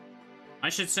 I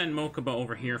should send Mokuba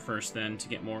over here first, then, to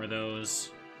get more of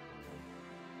those.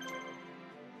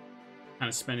 Kind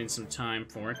of spending some time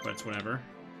for it, but it's whatever.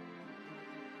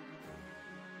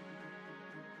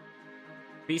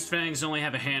 Beast Fangs only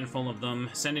have a handful of them.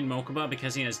 Sending Mokuba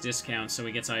because he has discounts, so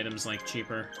he gets items, like,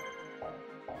 cheaper.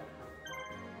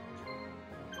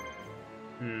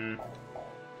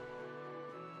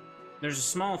 There's a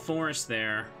small forest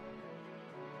there.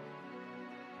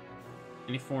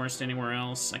 Any forest anywhere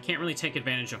else? I can't really take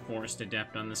advantage of Forest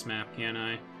Adept on this map, can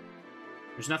I?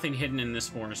 There's nothing hidden in this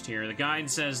forest here. The guide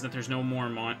says that there's no more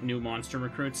new monster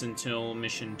recruits until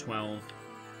mission 12.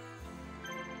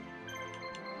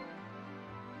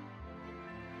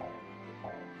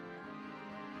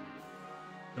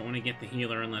 Don't want to get the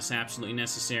healer unless absolutely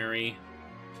necessary.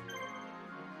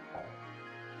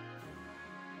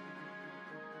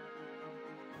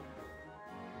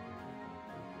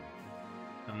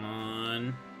 Come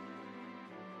on.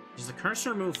 Does the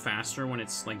cursor move faster when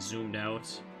it's, like, zoomed out?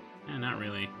 Eh, not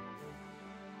really.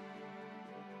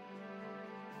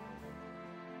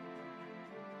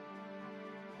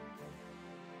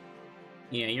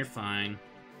 Yeah, you're fine.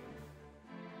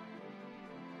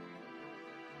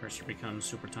 Cursor becomes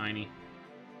super tiny.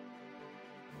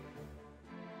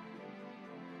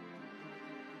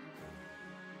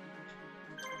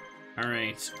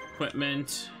 Alright,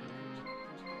 equipment.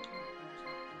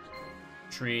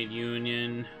 Trade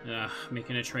union.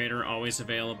 Making a trader always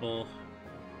available.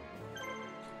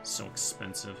 So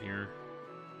expensive here.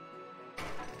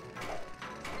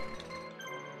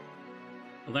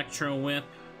 Electro Whip.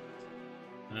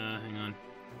 Hang on.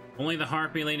 Only the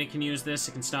Harpy Lady can use this.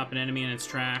 It can stop an enemy in its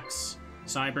tracks.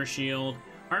 Cyber Shield.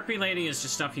 Harpy Lady is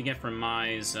just stuff you get from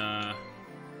Mai's,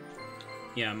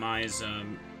 yeah, Mai's,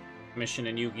 mission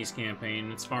in Yugi's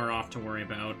campaign. It's far off to worry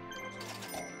about.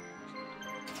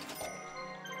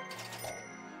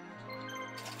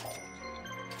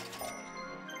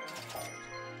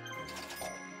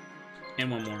 And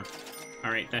one more.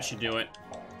 Alright, that should do it.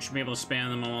 Should be able to spam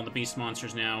them on all the beast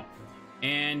monsters now.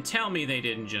 And tell me they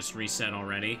didn't just reset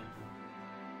already.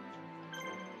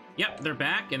 Yep, they're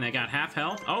back, and they got half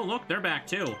health. Oh, look, they're back,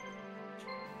 too.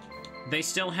 They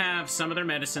still have some of their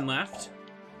medicine left.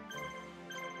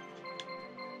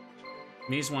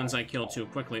 These ones I killed too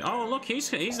quickly. Oh, look, he's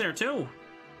there too.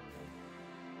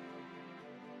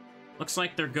 Looks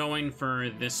like they're going for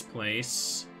this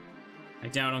place. I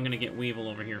doubt I'm gonna get Weevil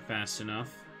over here fast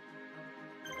enough.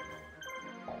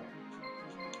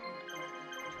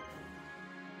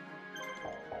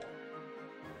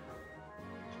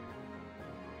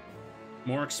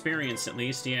 More experience, at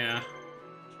least, yeah.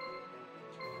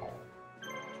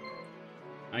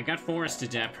 I got Forest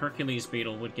Adept. Hercules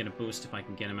Beetle would get a boost if I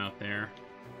can get him out there.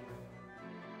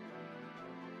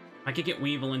 If I could get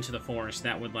Weevil into the forest,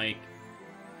 that would, like,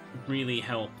 really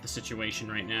help the situation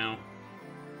right now.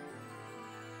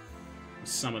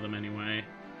 Some of them, anyway.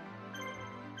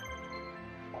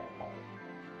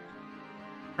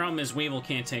 Problem is, Weevil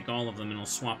can't take all of them, and he'll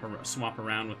swap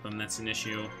around with them. That's an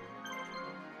issue.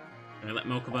 I let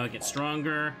Mokuba get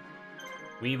stronger.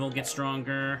 Weevil get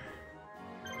stronger.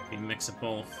 Be a mix of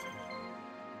both.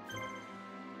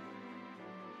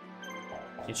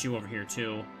 Get you over here,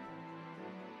 too.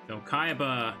 So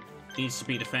Kaiba needs to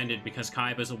be defended because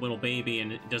Kaiba's a little baby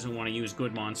and doesn't want to use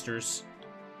good monsters.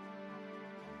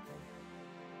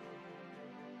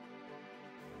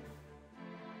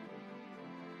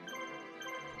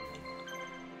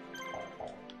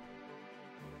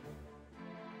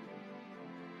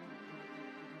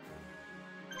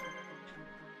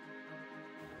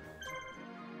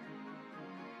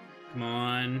 Come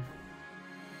on.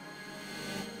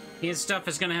 His stuff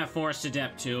is gonna have Forest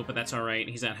Adept too, but that's alright.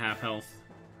 He's at half health.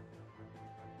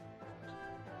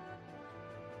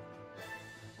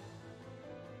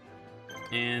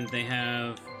 And they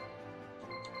have...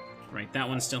 Right, that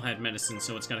one still had medicine,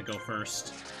 so it's gotta go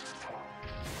first.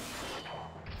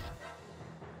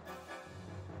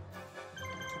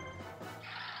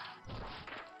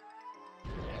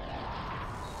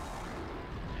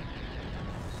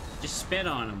 Just spit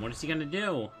on him. What is he gonna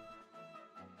do?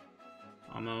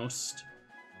 Almost.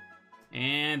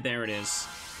 And there it is.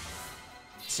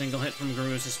 Single hit from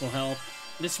Garuzis will help.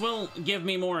 This will give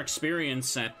me more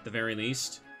experience at the very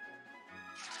least.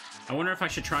 I wonder if I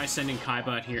should try sending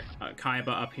Kaiba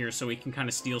up here so we can kind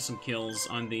of steal some kills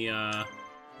on the,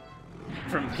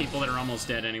 from people that are almost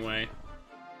dead anyway.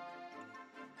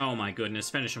 Oh my goodness,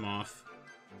 finish him off.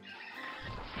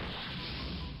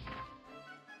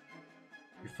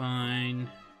 You're fine.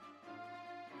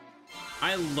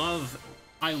 I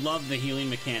love the healing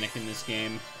mechanic in this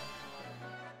game.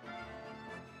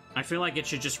 I feel like it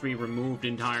should just be removed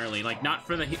entirely. Like, not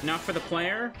for the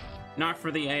player, not for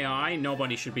the AI.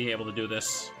 Nobody should be able to do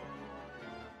this.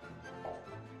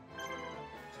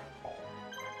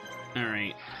 All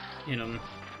right, hit him.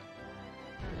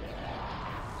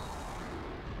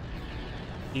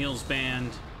 Heals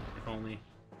banned, if only.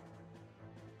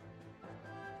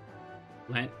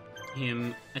 Let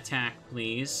him attack,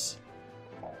 please.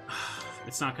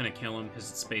 It's not gonna kill him because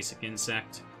it's basic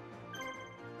insect.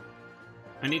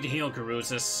 I need to heal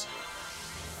Garuzis.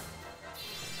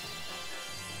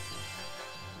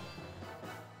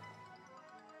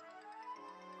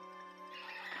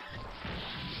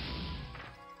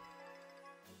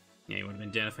 Yeah, he would have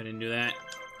been dead if I didn't do that.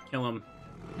 Kill him.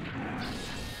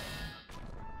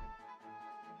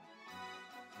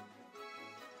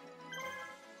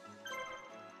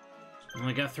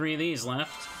 Only got 3 of these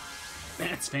left.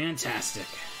 That's fantastic.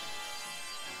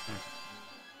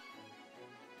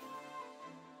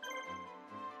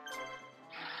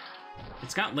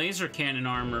 It's got laser cannon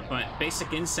armor, but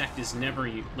basic insect is never,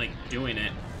 like, doing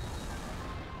it.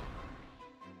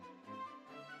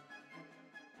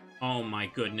 Oh my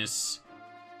goodness.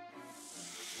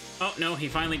 Oh, no, he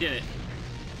finally did it.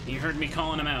 He heard me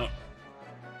calling him out.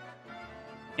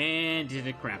 And did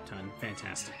a crap ton.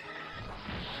 Fantastic.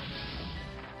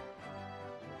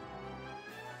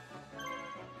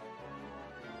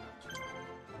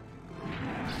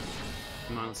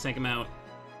 Come on, let's take him out.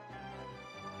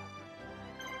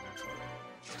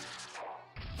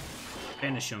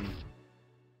 Finish him.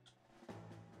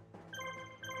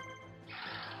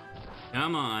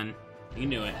 Come on. You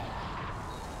knew it.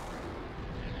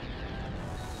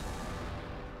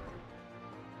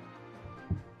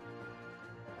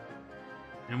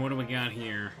 And what do we got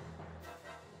here?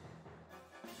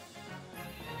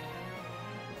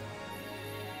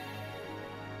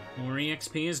 More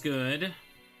EXP is good.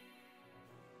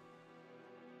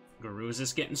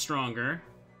 Garuzis getting stronger.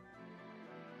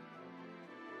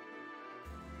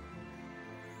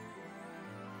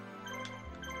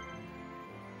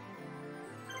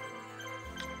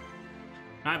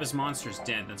 Kaiba's monster's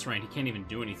dead, that's right, he can't even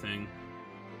do anything.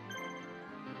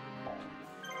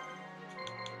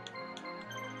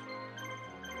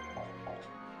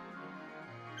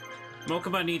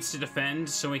 Mokuba needs to defend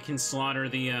so we can slaughter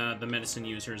the medicine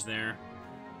users there.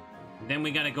 Then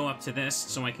we gotta go up to this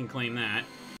so I can claim that.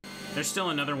 There's still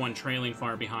another one trailing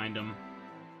far behind him.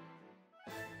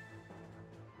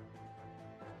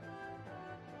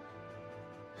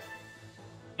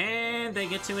 And they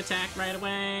get to attack right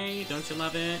away. Don't you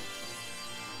love it?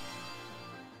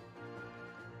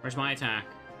 Where's my attack?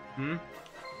 Hmm?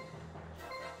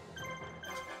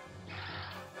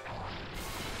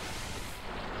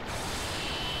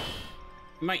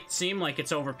 It might seem like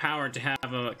it's overpowered to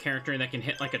have a character that can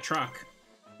hit like a truck,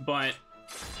 but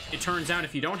it turns out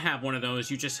if you don't have one of those,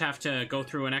 you just have to go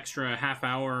through an extra half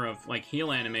hour of, like,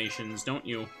 heal animations, don't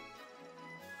you?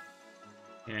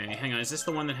 Okay, hang on, is this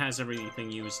the one that has everything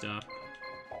used up?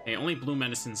 Okay, only blue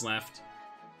medicines left.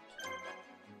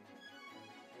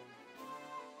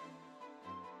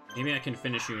 Maybe I can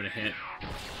finish you with a hit.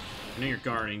 I know you're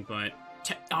guarding, but...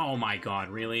 oh my god,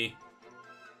 really?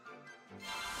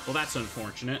 Well, that's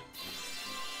unfortunate.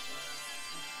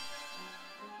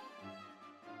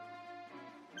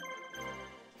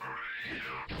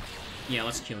 Yeah,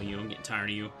 let's kill you. I'm getting tired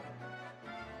of you.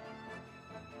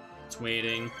 It's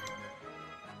waiting.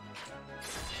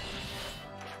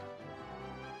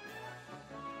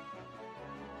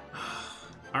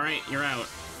 Alright, you're out.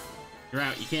 You're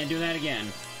out. You can't do that again.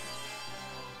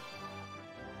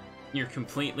 You're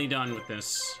completely done with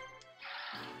this.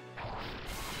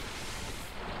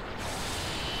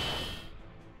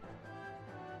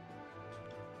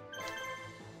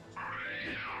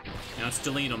 Now let's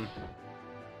delete them.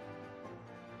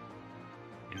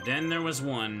 And then there was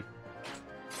one.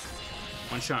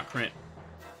 One-shot crit.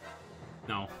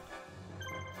 No.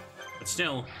 But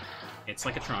still, it's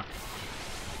like a truck.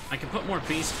 I can put more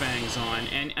beast fangs on,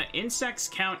 and insects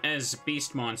count as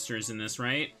beast monsters in this,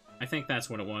 right? I think that's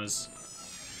what it was.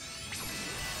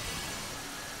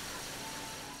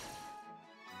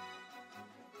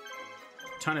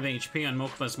 Ton of HP on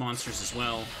Mokuba's monsters as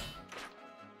well.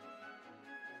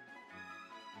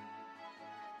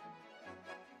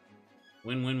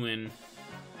 Win, win, win.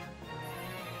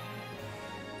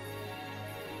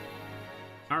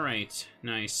 Alright,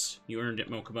 nice. You earned it,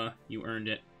 Mokuba. You earned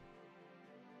it.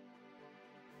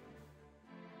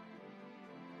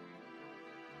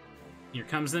 Here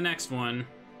comes the next one.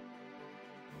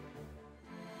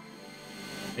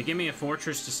 They give me a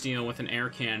fortress to steal with an air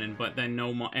cannon, but then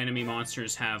no enemy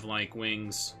monsters have, like,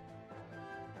 wings.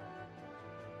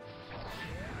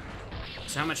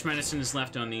 So how much medicine is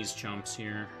left on these chumps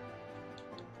here?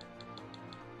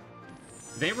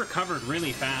 They recovered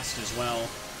really fast as well.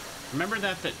 Remember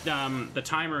that the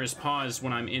timer is paused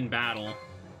when I'm in battle.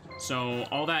 So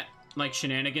all that, like,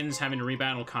 shenanigans, having to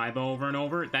rebattle Kaiba over and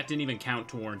over, that didn't even count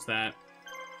towards that.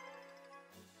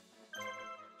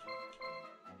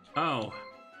 Oh.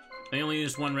 They only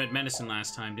used one red medicine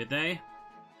last time, did they?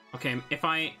 Okay, if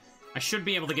I should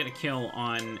be able to get a kill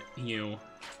on you.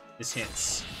 This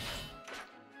hits.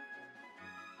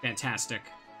 Fantastic.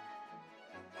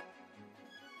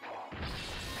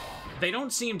 They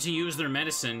don't seem to use their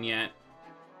medicine yet.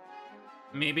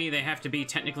 Maybe they have to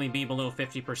technically be below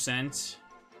 50%.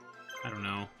 I don't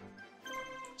know.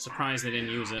 Surprised they didn't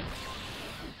use it.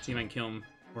 See if I can kill him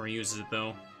before he uses it,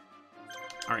 though.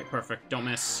 Alright, perfect. Don't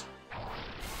miss.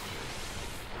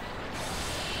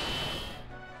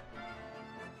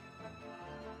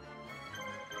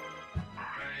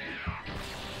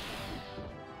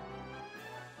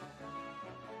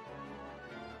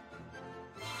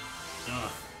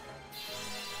 Ugh.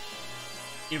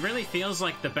 It really feels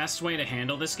like the best way to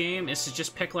handle this game is to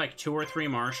just pick, like, 2 or 3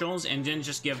 marshals and then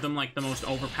just give them, like, the most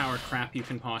overpowered crap you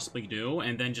can possibly do,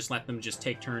 and then just let them just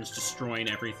take turns destroying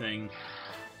everything.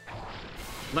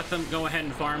 Let them go ahead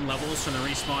and farm levels from the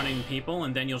respawning people,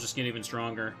 and then you'll just get even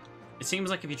stronger. It seems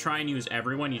like if you try and use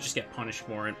everyone, you just get punished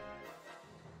for it.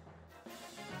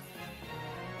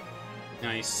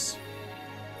 Nice.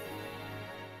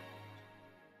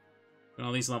 Got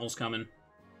all these levels coming.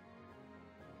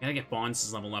 Gotta get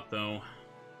Bonds' level up, though.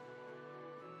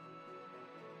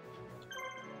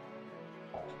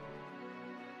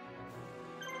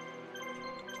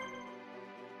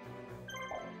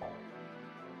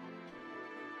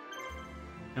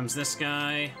 Comes this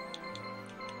guy.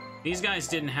 These guys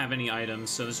didn't have any items,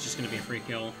 so this is just gonna be a free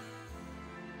kill.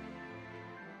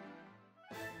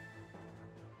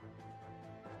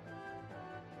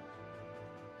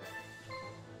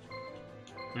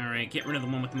 Alright, get rid of the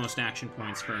one with the most action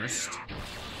points first.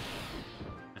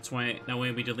 That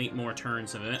way we delete more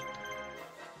turns of it.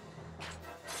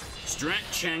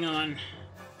 Stretch, hang on.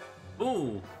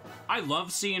 Ooh, I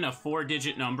love seeing a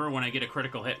 4-digit number when I get a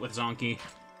critical hit with Zonky.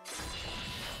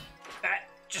 That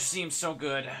just seems so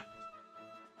good.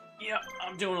 Yeah,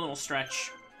 I'm doing a little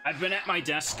stretch. I've been at my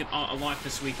desk a lot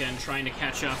this weekend trying to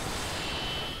catch up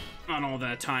on all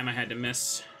the time I had to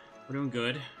miss. We're doing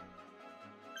good.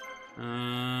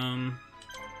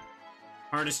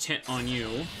 Hardest hit on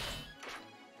you.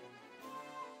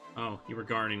 Oh, you were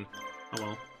guarding. Oh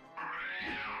well.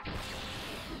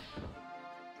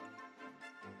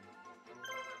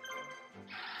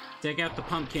 Take out the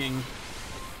pumpkin.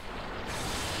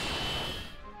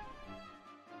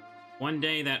 One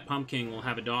day that pumpkin will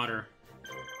have a daughter.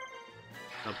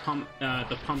 The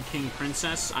pumpkin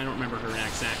princess. I don't remember her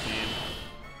exact name.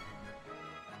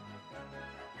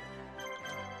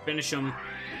 Finish him.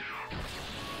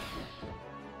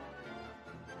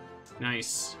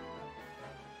 Nice.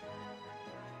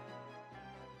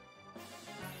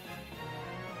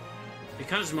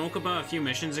 Because Mokuba a few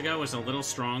missions ago was a little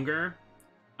stronger,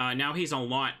 now he's a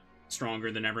lot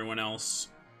stronger than everyone else.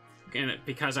 And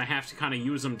because I have to kind of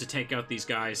use him to take out these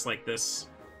guys like this.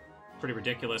 Pretty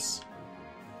ridiculous.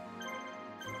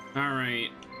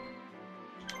 Alright.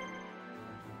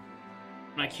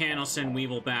 When I can, I'll send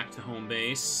Weevil back to home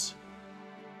base.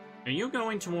 Are you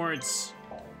going towards...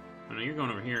 Oh no, you're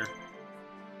going over here.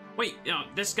 Wait, oh,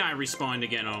 this guy respawned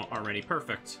again already.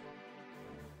 Perfect.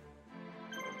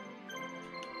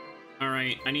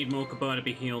 Alright, I need Mokuba to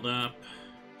be healed up.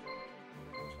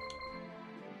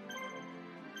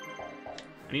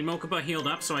 I need Mokuba healed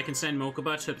up so I can send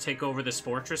Mokuba to take over this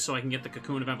fortress so I can get the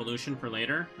Cocoon of Evolution for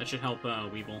later. That should help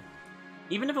Weevil.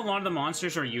 Even if a lot of the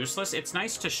monsters are useless, it's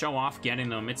nice to show off getting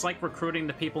them. It's like recruiting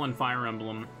the people in Fire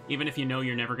Emblem. Even if you know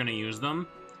you're never going to use them,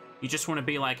 you just want to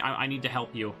be like, I need to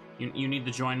help you. You need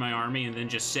to join my army and then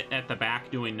just sit at the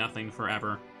back doing nothing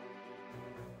forever.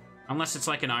 Unless it's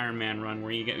like an Iron Man run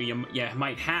where you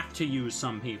might have to use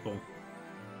some people.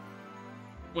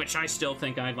 Which I still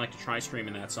think I'd like to try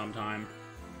streaming that sometime.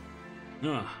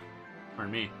 Ugh,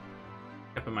 pardon me.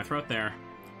 Up in my throat there.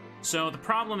 So the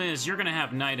problem is you're gonna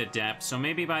have Night Adept, so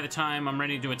maybe by the time I'm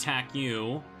ready to attack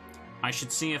you, I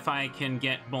should see if I can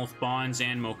get both Bonds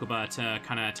and Mokuba to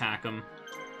kind of attack him.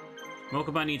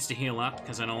 Mokuba needs to heal up,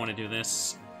 because I don't want to do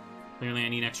this. Clearly I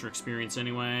need extra experience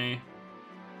anyway.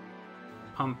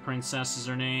 Pump Princess is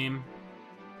her name.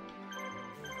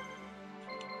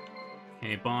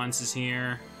 Okay, Bonds is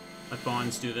here. Let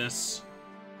Bonds do this.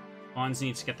 Bonds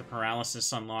needs to get the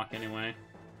paralysis unlock anyway.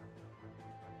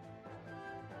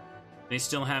 They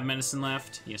still have medicine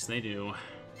left? Yes, they do.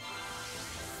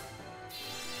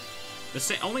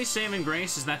 The only saving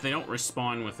grace is that they don't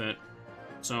respawn with it.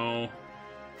 So...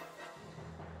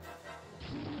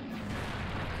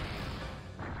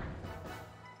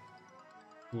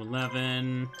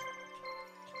 11.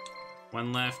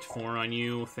 1 left, 4 on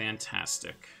you.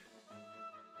 Fantastic.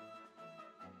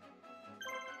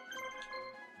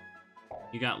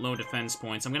 You got low defense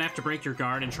points. I'm gonna have to break your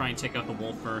guard and try and take out the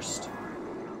wolf first.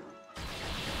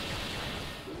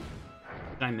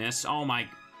 Did I miss? Oh my...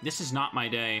 This is not my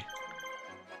day.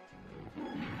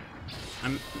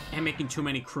 I'm making too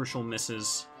many crucial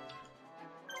misses.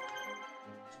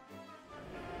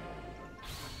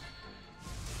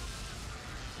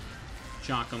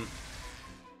 Shock him.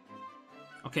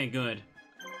 Okay, good.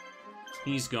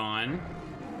 He's gone.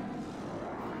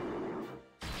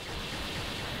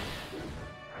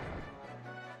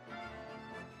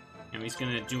 And he's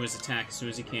gonna do his attack as soon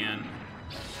as he can.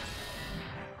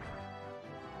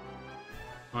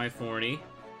 540.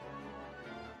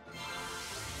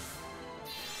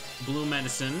 Blue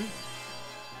medicine.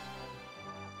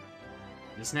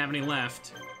 Doesn't have any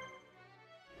left.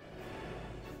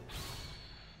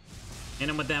 Hit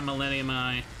him with that Millennium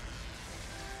Eye.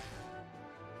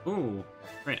 Ooh,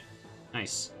 crit.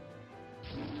 Nice.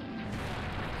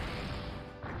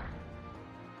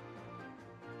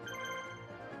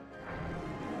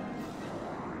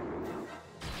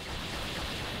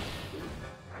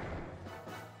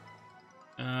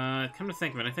 Come to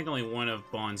think of it, I think only one of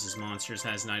Bonds' monsters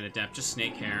has Night Adept, just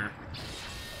Snake Hair.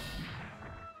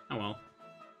 Oh well.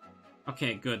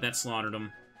 Okay, good, that slaughtered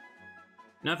him.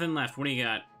 Nothing left, what do you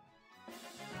got?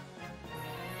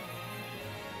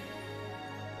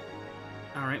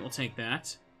 Alright, we'll take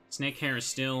that. Snake Hair is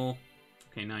still...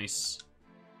 Okay, nice.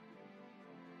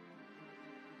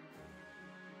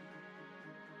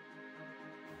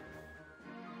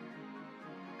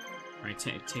 Alright,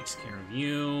 takes care of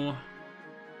you.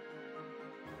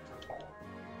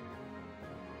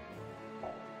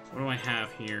 What do I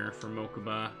have here for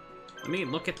Mokuba? Let me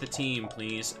look at the team,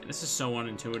 please. This is so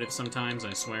unintuitive sometimes,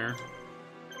 I swear.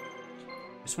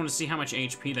 I just want to see how much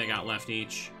HP they got left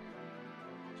each.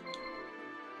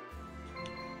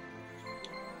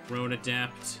 Road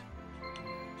Adept.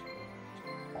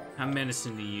 Have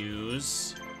medicine to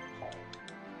use.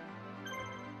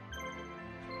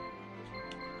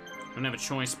 Don't have a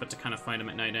choice but to kind of fight him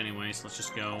at night anyway, so let's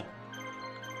just go.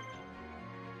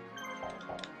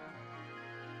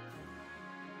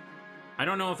 I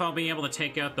don't know if I'll be able to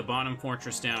take out the bottom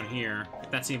fortress down here, if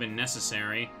that's even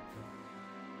necessary.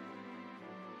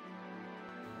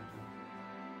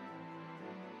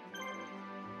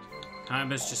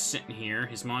 Kaiba's just sitting here.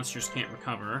 His monsters can't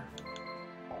recover.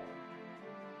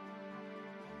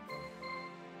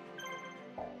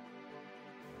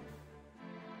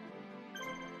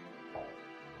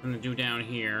 I'm gonna do down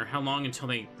here. How long until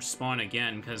they respawn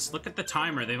again? Because look at the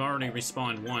timer. They've already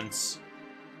respawned once.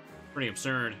 Pretty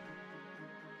absurd.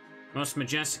 Most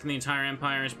majestic in the entire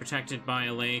empire is protected by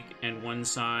a lake and one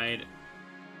side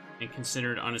and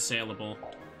considered unassailable.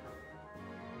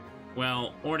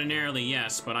 Well, ordinarily,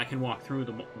 yes, but I can walk through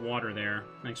the water there.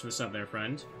 Thanks for the sub there,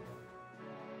 friend.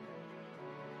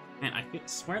 Man, I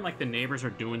swear like the neighbors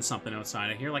are doing something outside.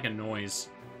 I hear like a noise.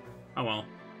 Oh well.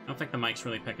 I don't think the mic's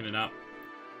really picking it up.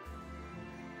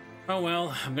 Oh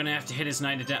well, I'm gonna have to hit his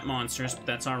Knight Adept monsters, but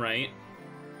that's alright.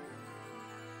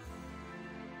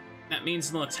 That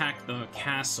means they'll attack the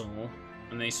castle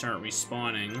when they start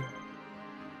respawning.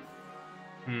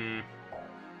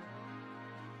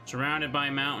 Surrounded by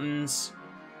mountains,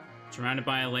 surrounded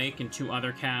by a lake and 2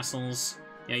 other castles.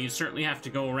 Yeah, you certainly have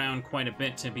to go around quite a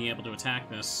bit to be able to attack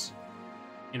this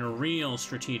in a real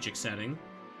strategic setting.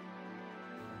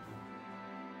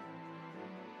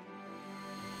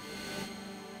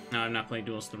 No, I've not played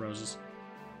Duels of the Roses.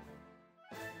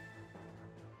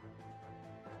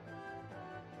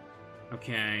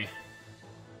 Okay.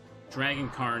 Dragon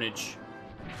Carnage.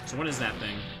 So what is that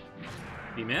thing?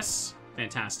 Did he miss?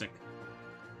 Fantastic.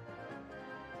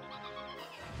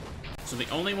 So the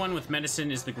only one with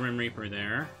medicine is the Grim Reaper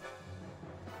there.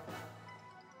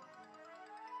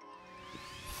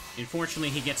 Unfortunately,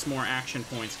 he gets more action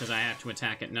points because I have to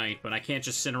attack at night, but I can't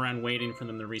just sit around waiting for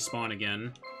them to respawn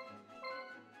again.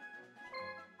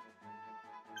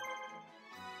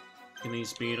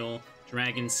 Achilles Beetle.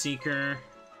 Dragon Seeker.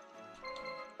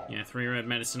 Yeah, 3 red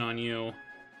medicine on you.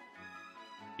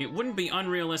 It wouldn't be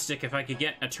unrealistic if I could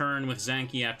get a turn with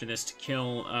Zanki after this to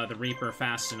kill the Reaper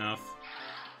fast enough.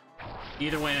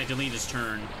 Either way, I delete his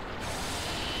turn.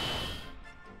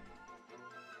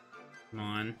 Come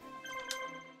on.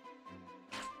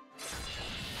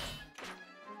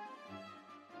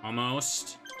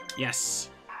 Almost. Yes.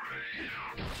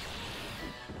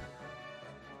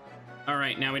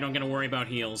 Alright, now we don't get to worry about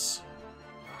heals.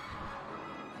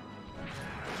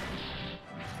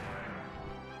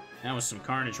 That was some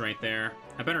carnage right there.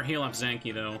 I better heal up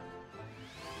Zanki, though.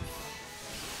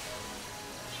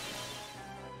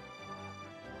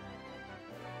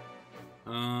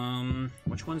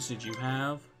 Which ones did you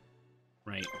have?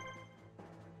 Right.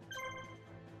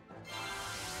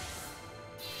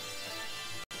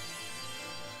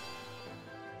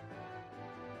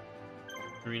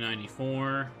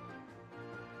 $394.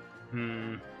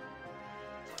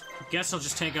 Guess I'll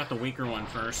just take out the weaker one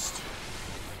first.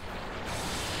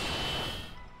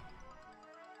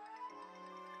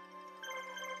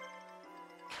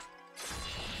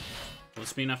 Will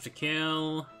this be enough to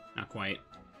kill? Not quite.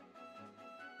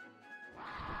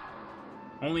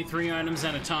 Only 3 items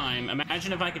at a time.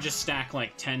 Imagine if I could just stack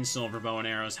like 10 silver bow and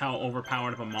arrows, how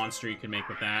overpowered of a monster you could make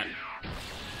with that.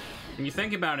 When you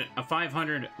think about it, a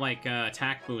 500 like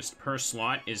attack boost per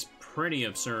slot is pretty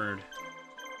absurd.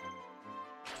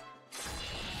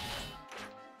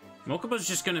 Mokuba's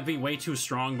just gonna be way too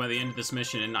strong by the end of this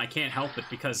mission, and I can't help it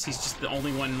because he's just the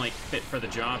only one like fit for the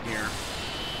job here.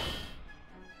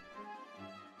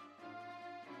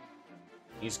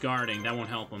 He's guarding, that won't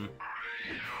help him.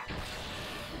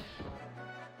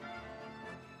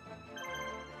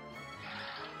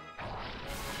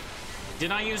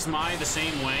 Did I use Mai the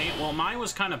same way? Well, Mai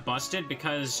was kind of busted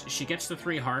because she gets the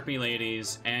 3 Harpy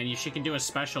Ladies, and she can do a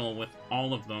special with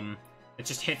all of them. It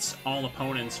just hits all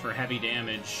opponents for heavy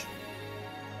damage.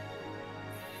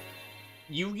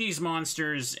 Yugi's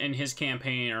monsters in his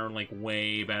campaign are, like,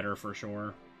 way better for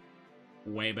sure.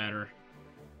 Way better.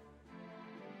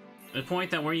 The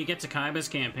point that where you get to Kaiba's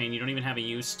campaign, you don't even have a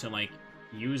use to, like,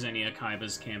 use any of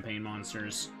Kaiba's campaign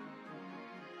monsters.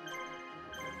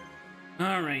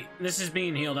 Alright, this is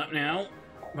being healed up now.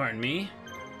 Pardon me.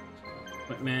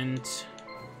 Equipment.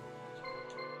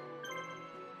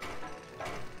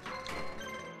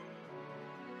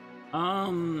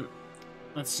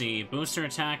 Let's see. Booster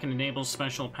attack and enables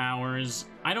special powers.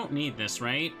 I don't need this,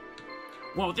 right?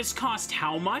 Whoa, this cost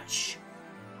how much?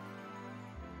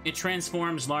 It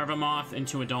transforms Larva Moth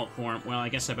into adult form. Well, I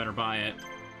guess I better buy it.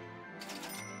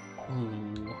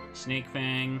 Ooh. Snake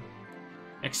Fang.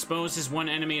 Exposes 1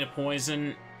 enemy to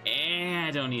poison. I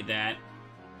don't need that.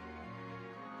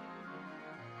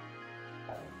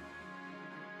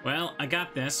 Well, I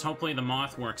got this. Hopefully the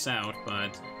moth works out,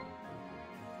 but...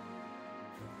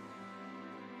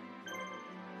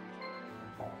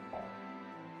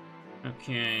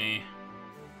 Okay.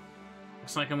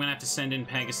 Looks like I'm gonna have to send in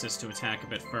Pegasus to attack a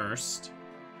bit first.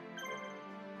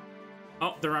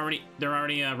 Oh, they're already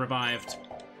revived.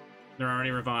 They're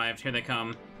already revived. Here they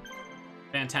come.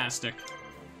 Fantastic.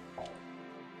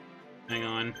 Hang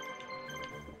on.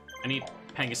 I need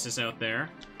Pegasus out there.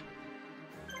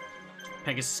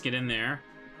 Pegasus, get in there.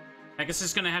 Pegasus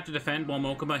is gonna have to defend while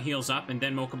Mokuba heals up, and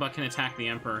then Mokuba can attack the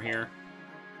Emperor here.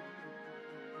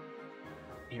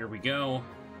 Here we go.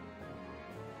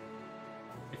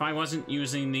 If I wasn't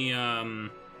using the,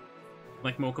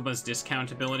 like Mokuba's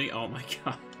discount ability... Oh my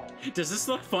god. Does this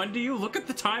look fun to you? Look at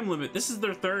the time limit. This is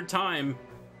their third time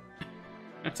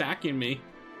attacking me.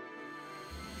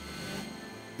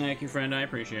 Thank you, friend. I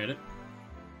appreciate it.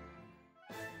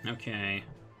 Okay.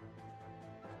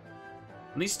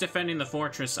 At least defending the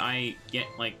fortress, I get,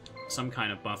 like, some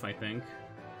kind of buff, I think.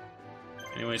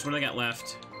 Anyways, what do I got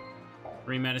left?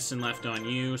 3 medicine left on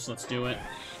you, so let's do it.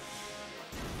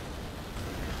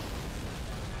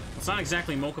 It's not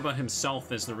exactly Mokuba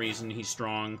himself is the reason he's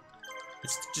strong.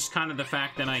 It's just kind of the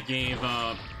fact that I gave,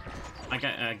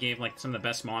 gave, like, some of the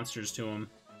best monsters to him.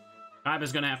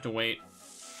 Kaiba's gonna have to wait.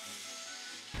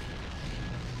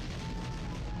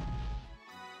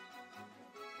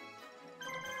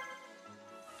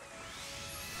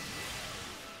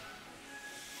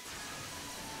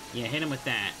 Yeah, hit him with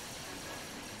that.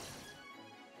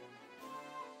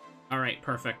 Alright,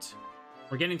 perfect.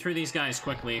 We're getting through these guys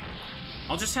quickly.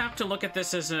 I'll just have to look at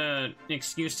this as an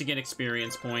excuse to get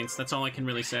experience points. That's all I can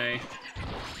really say.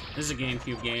 This is a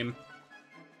GameCube game.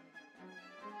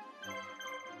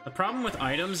 The problem with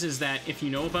items is that if you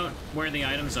know about where the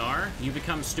items are, you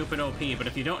become stupid OP, but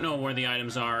if you don't know where the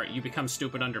items are, you become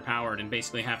stupid underpowered and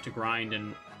basically have to grind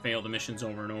and fail the missions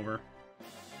over and over.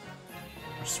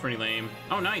 Which is pretty lame.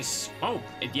 Oh, nice! Oh,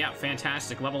 yeah,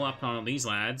 fantastic. Level up on these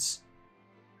lads.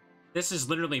 This is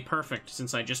literally perfect,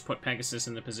 since I just put Pegasus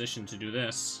in the position to do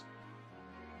this.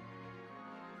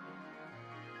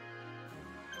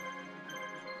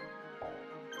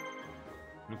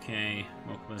 Okay,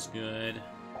 Mokuba's good.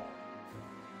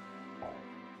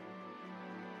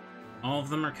 All of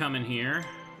them are coming here.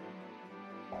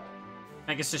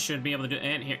 Pegasus should be able to do...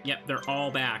 And here, yep, they're all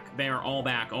back. They are all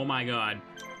back. Oh my god.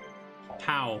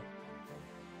 How?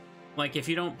 Like, if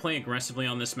you don't play aggressively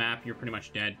on this map, you're pretty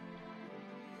much dead.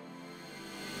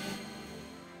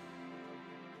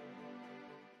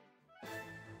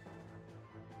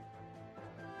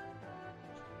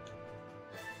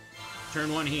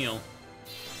 Turn 1 heal.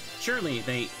 Surely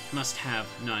they must have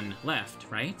none left,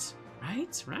 right?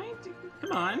 Right?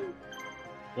 Come on.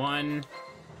 One.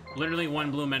 Literally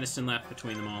 1 blue medicine left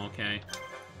between them all, okay.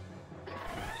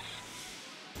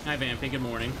 Hi, Vampy, good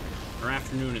morning. Or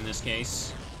afternoon in this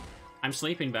case. I'm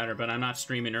sleeping better, but I'm not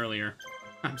streaming earlier.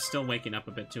 I'm still waking up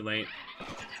a bit too late.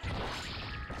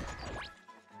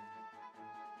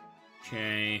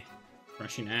 Okay.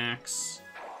 Crushing axe.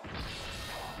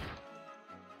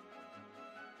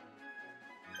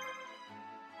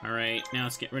 Alright, now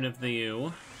let's get rid of the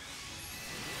U.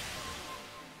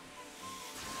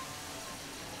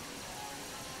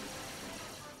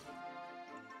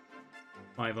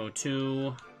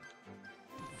 .502.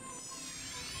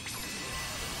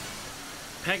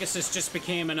 Pegasus just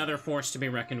became another force to be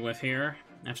reckoned with here.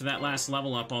 After that last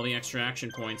level up, all the extra action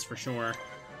points for sure.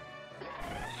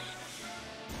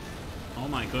 Oh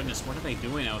my goodness, what are they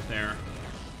doing out there?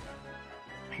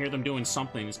 I hear them doing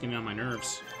something, it's getting on my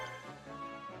nerves.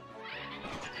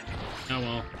 Oh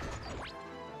well.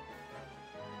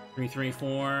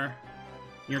 334.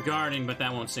 You're guarding, but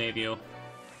that won't save you.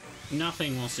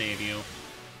 Nothing will save you.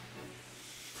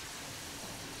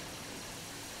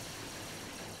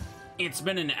 It's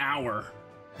been an hour,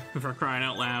 for crying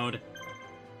out loud.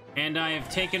 And I've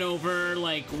taken over,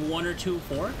 like, 1 or 2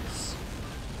 forts?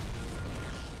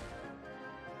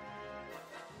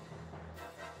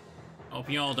 Hope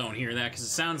y'all don't hear that, because it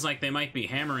sounds like they might be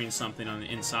hammering something on the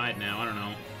inside now. I don't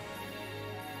know.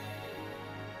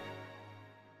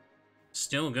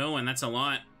 Still going, that's a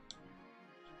lot.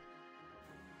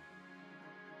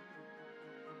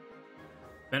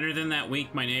 Better than that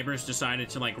week, my neighbors decided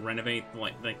to, like, renovate,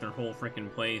 like their whole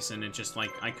freaking place, and it just, like,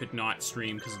 I could not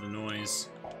stream because of the noise.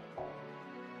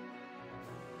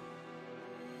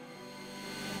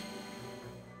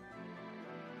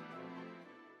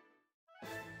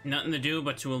 Nothing to do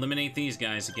but to eliminate these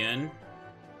guys again.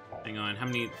 Hang on, how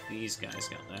many of these guys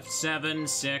got left? 7,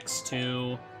 6,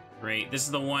 2... Great. This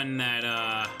is the one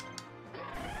that,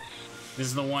 This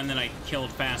is the one that I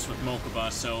killed fast with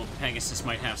Mokuba, so Pegasus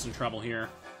might have some trouble here.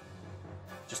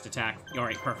 Just attack.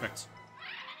 Alright, perfect.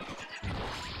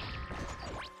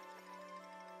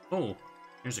 Oh,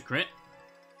 here's a crit.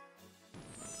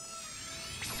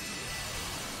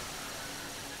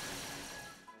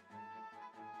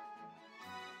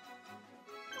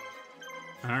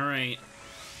 Alright.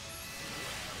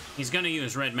 He's gonna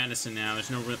use red medicine now.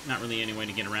 There's not really any way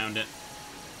to get around it.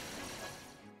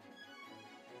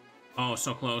 Oh,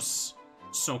 so close.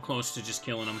 So close to just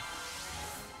killing him.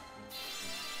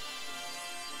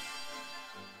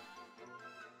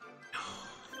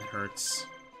 That hurts.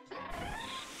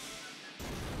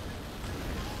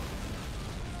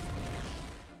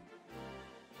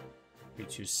 Three,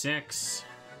 2, 6.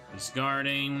 He's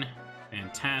guarding.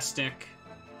 Fantastic.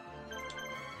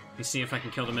 Let me see if I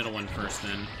can kill the middle one first,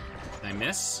 then. Did I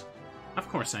miss? Of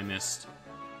course I missed.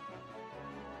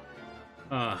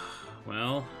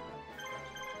 Well...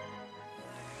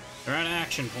 They're out of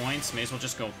action points. May as well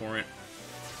just go for it.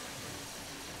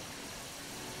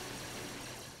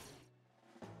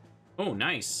 Oh,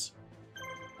 nice.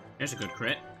 There's a good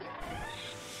crit.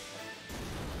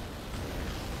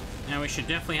 Now we should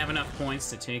definitely have enough points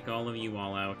to take all of you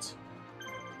all out.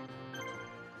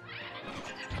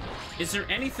 Is there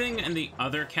anything in the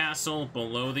other castle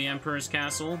below the Emperor's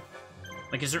castle?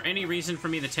 Like, is there any reason for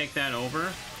me to take that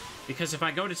over? Because if I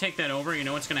go to take that over, you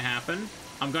know what's going to happen?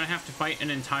 I'm going to have to fight an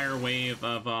entire wave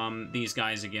of these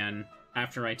guys again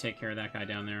after I take care of that guy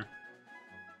down there.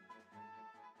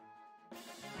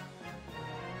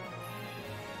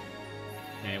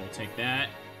 Okay, we'll take that.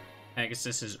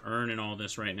 Pegasus is earning all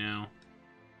this right now.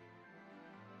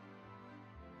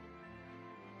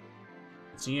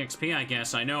 It's EXP, I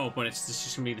guess. I know, but it's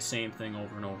just going to be the same thing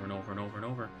over and over and over and over and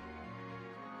over.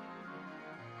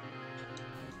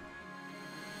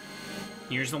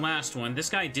 Here's the last one. This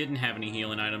guy didn't have any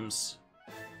healing items.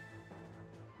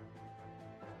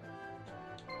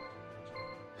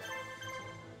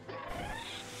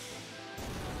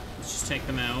 Let's just take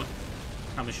them out.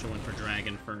 Probably should have went for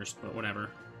Dragon first, but whatever.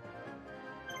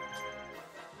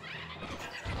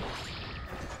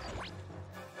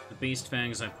 The Beast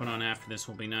Fangs I put on after this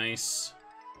will be nice.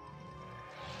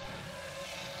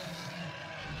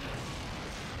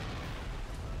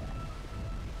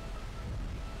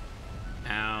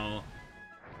 Ow.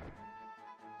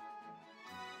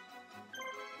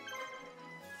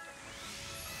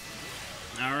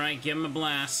 Alright, give him a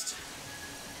blast.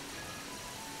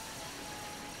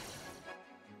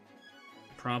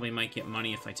 Probably might get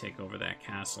money if I take over that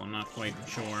castle. I'm not quite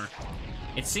sure.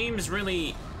 It seems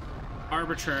really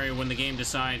arbitrary when the game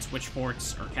decides which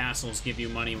forts or castles give you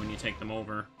money when you take them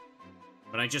over.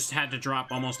 But I just had to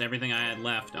drop almost everything I had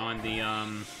left on the,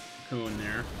 cocoon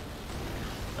there.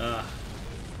 Ugh.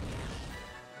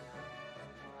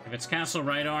 If it's Castle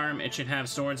Right Arm, it should have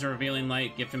Swords of Revealing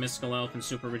Light, Gift of Mystical Elf, and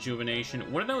Super Rejuvenation.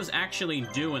 What do those actually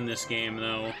do in this game,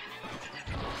 though?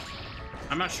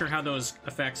 I'm not sure how those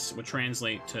effects would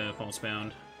translate to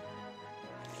Falsebound.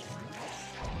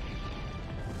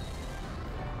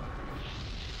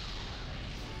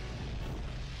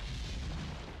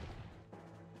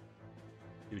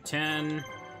 Do 10.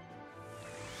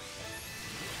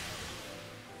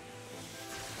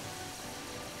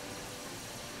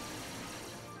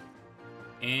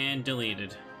 And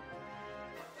deleted.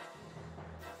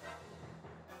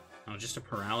 Oh, just a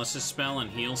paralysis spell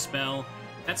and heal spell.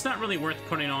 That's not really worth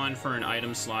putting on for an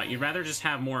item slot. You'd rather just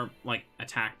have more, like,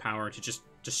 attack power to just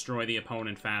destroy the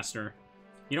opponent faster.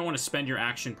 You don't want to spend your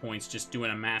action points just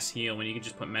doing a mass heal when you can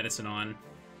just put medicine on.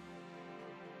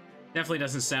 Definitely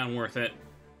doesn't sound worth it.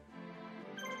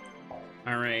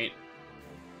 Alright.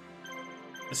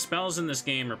 The spells in this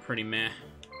game are pretty meh.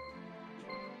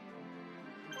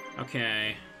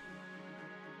 Okay.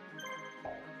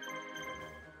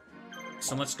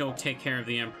 So let's go take care of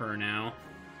the Emperor now.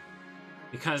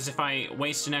 Because if I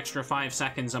waste an extra 5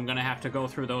 seconds, I'm gonna have to go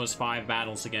through those 5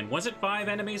 battles again. Was it 5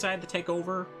 enemies I had to take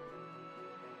over?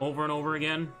 Over and over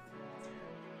again?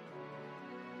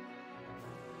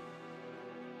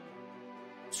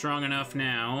 Strong enough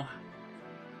now.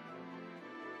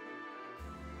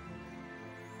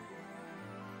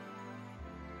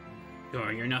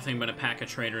 Sure, you're nothing but a pack of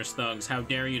traitorous thugs. How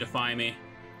dare you defy me?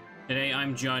 Today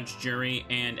I'm judge, jury,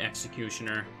 and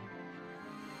executioner.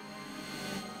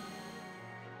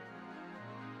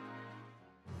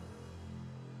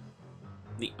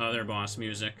 The other boss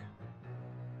music.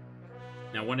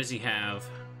 Now, what does he have?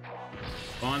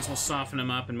 Bonds will soften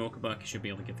him up, and Mokuba should be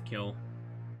able to get the kill.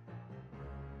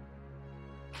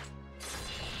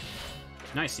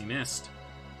 Nice, he missed.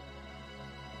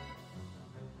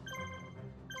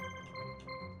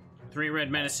 3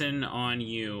 red medicine on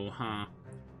you, huh?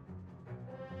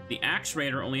 The Axe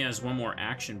Raider only has 1 more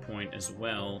action point as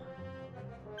well.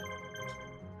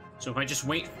 So if I just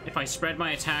wait, if I spread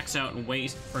my attacks out and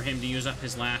wait for him to use up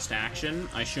his last action,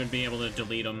 I should be able to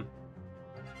delete him.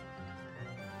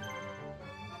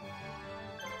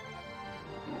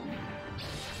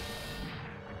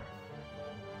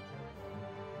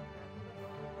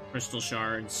 Crystal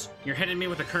shards. You're hitting me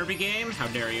with a Kirby game? How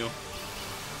dare you?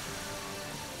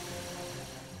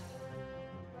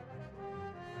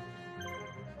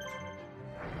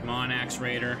 Come on, Axe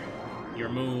Raider. Your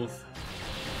move.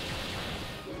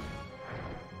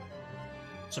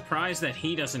 Surprised that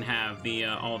he doesn't have the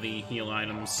all the heal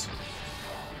items.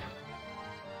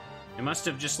 They must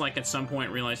have just, like, at some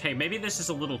point realized, hey, maybe this is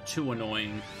a little too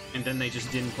annoying, and then they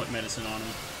just didn't put medicine on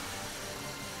him.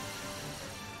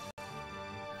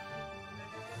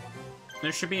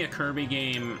 There should be a Kirby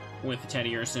game with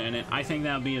Teddy Ursa in it. I think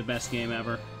that would be the best game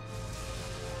ever.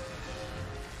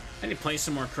 I need to play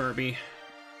some more Kirby.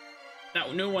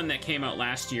 That new one that came out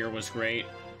last year was great.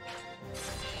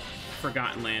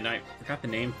 Forgotten Land. I forgot the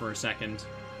name for a second.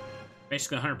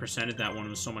 Basically 100%ed that one. It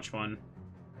was so much fun.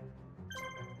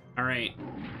 Alright.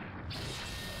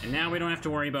 And now we don't have to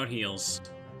worry about heals.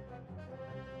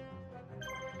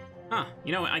 Huh.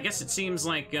 You know, I guess it seems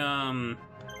like,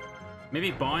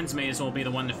 maybe Bonds may as well be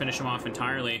the one to finish him off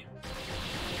entirely.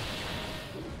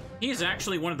 He is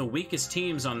actually one of the weakest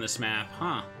teams on this map,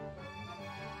 huh?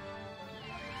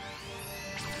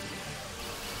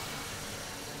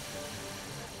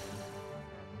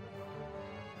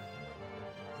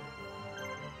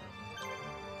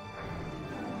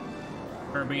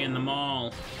 Kirby in the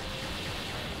mall.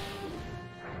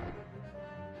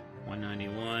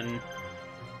 191.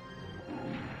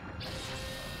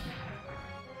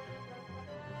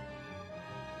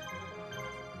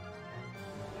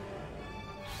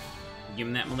 Give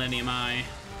him that Millennium Eye.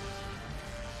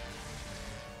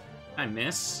 I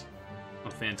miss. Oh,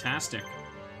 fantastic.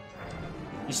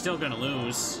 He's still gonna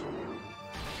lose.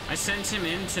 I sent him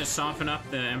in to soften up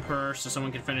the Emperor so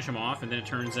someone could finish him off, and then it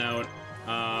turns out,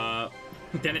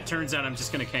 I'm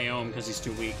just gonna KO him because he's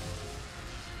too weak.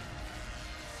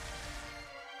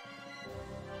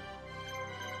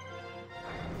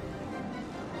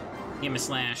 Give him a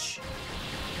slash.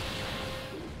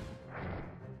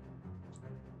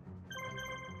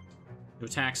 Two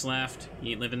attacks left.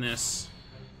 You ain't living this.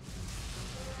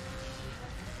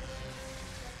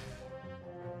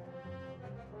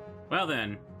 Well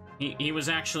then, he was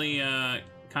actually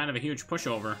kind of a huge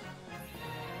pushover.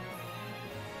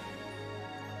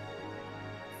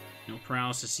 No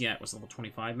paralysis yet. Was level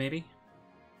 25 maybe?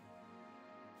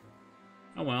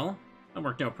 Oh well, that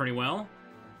worked out pretty well.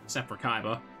 Except for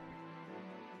Kaiba.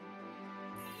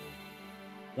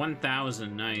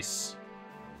 1,000, nice.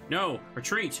 No!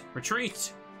 Retreat!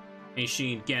 Retreat! Hey,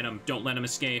 Sheen, get him. Don't let him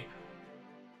escape.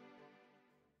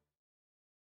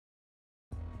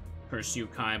 Curse you,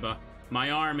 Kaiba.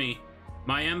 My army.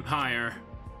 My empire.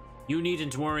 You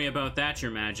needn't worry about that,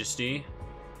 Your Majesty.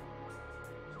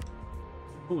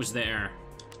 Who's there?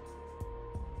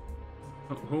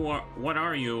 What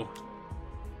are you?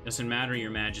 Doesn't matter,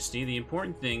 Your Majesty. The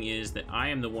important thing is that I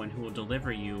am the one who will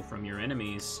deliver you from your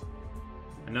enemies.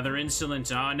 Another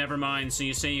insolent. Ah, never mind. So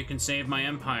you say you can save my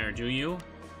empire, do you?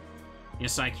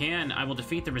 Yes, I can. I will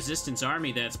defeat the resistance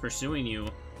army that's pursuing you.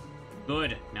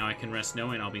 Good. Now I can rest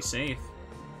knowing I'll be safe.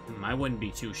 I wouldn't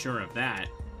be too sure of that.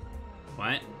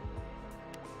 What?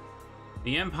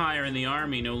 The empire and the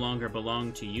army no longer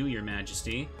belong to you, Your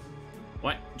Majesty.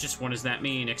 What? Just what does that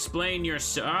mean? Explain your...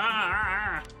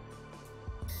 Ah!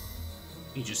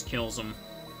 He just kills him.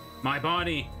 My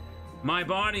body! My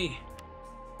body!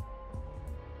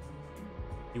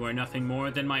 You are nothing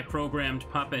more than my programmed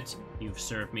puppet. You've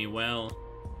served me well.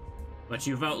 But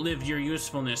you've outlived your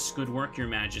usefulness. Good work, Your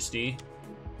Majesty.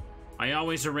 I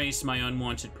always erase my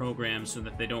unwanted programs so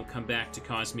that they don't come back to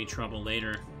cause me trouble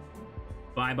later.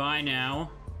 Bye-bye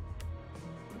now.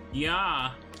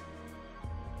 Yeah!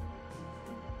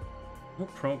 Who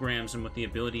programs him with the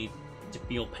ability to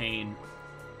feel pain?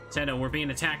 Teto, we're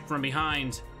being attacked from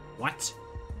behind. What?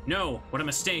 No, what a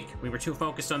mistake. We were too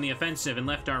focused on the offensive and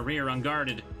left our rear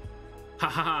unguarded. Ha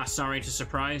ha ha, sorry to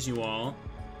surprise you all.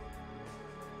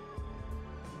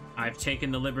 I've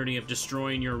taken the liberty of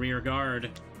destroying your rear guard.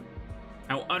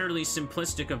 How utterly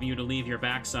simplistic of you to leave your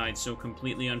backside so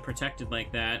completely unprotected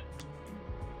like that.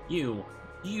 You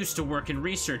used to work in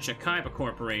research at Kaiba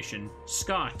Corporation.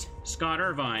 Scott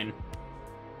Irvine.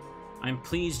 I'm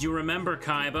pleased you remember,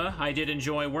 Kaiba. I did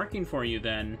enjoy working for you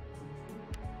then.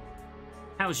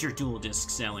 How's your dual disc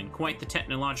selling? Quite the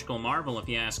technological marvel, if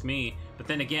you ask me. But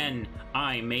then again,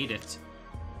 I made it.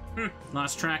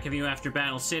 Lost track of you after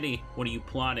Battle City. What are you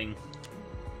plotting?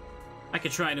 I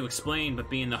could try to explain, but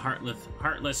being the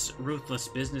heartless, ruthless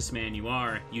businessman you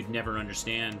are, you'd never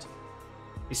understand.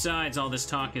 Besides, all this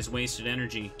talk is wasted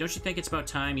energy. Don't you think it's about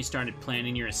time you started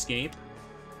planning your escape?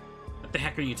 What the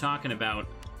heck are you talking about?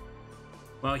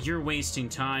 While you're wasting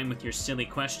time with your silly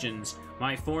questions,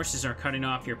 my forces are cutting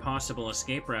off your possible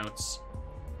escape routes.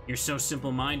 You're so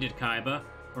simple-minded, Kaiba.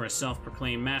 For a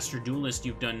self-proclaimed master duelist,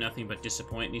 you've done nothing but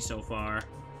disappoint me so far.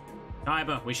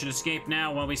 Kaiba, we should escape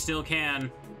now while we still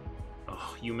can.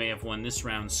 Oh, you may have won this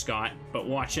round, Scott, but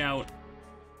watch out.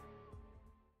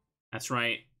 That's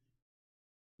right.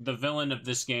 The villain of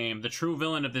this game, the true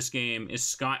villain of this game, is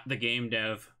Scott the game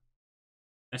dev.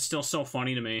 That's still so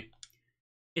funny to me.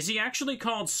 Is he actually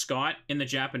called Scott in the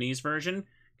Japanese version?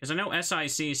 Because I know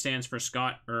SIC stands for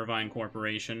Scott Irvine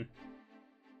Corporation.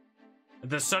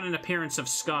 The sudden appearance of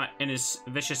Scott and his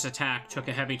vicious attack took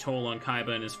a heavy toll on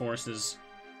Kaiba and his forces.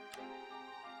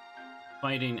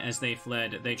 Fighting as they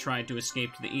fled, they tried to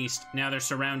escape to the east. Now they're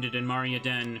surrounded in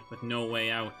Mariaden with no way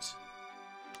out.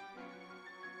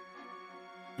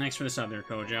 Thanks for the sub there,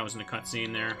 Koji. I was in a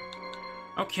cutscene there.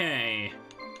 Okay.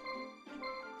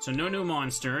 So no new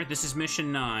monster. This is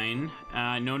mission 9.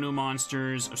 No new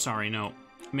monsters. Oh, sorry, no.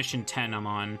 Mission 10 I'm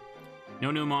on.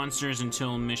 No new monsters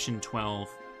until mission 12.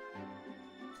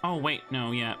 Oh, wait,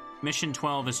 no, yeah. Mission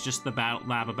 12 is just the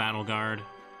Lava Battle Guard.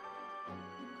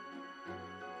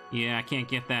 Yeah, I can't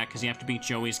get that because you have to beat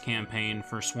Joey's campaign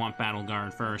for Swamp Battle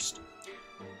Guard first.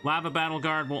 Lava Battle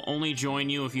Guard will only join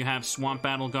you if you have Swamp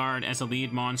Battle Guard as a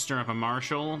lead monster of a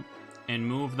marshal, and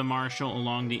move the marshal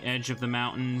along the edge of the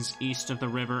mountains, east of the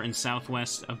river and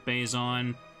southwest of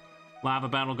Bazon. Lava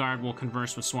Battle Guard will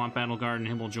converse with Swamp Battle Guard and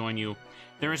he will join you.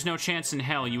 There is no chance in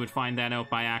hell you would find that out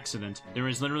by accident. There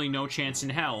is literally no chance in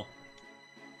hell.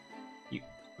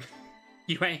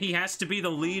 He has to be the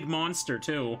lead monster,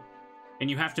 too.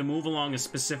 And you have to move along a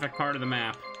specific part of the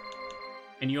map.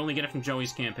 And you only get it from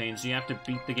Joey's campaign, so you have to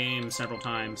beat the game several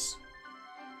times.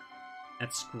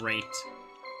 That's great.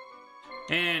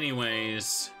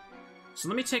 Anyways. So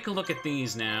let me take a look at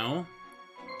these now.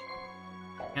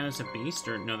 Count as a beast?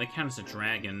 Or no, they count as a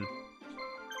dragon.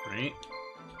 Right?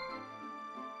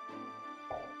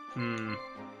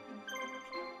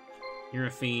 You're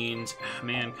a fiend.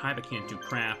 Man, Kaiba can't do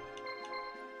crap.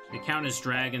 They count as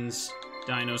dragons.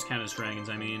 Dinos count as dragons,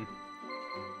 I mean.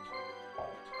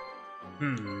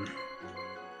 When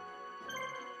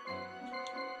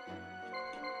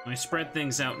I spread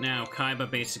things out now,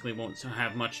 Kaiba basically won't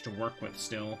have much to work with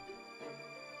still.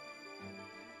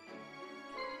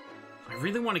 I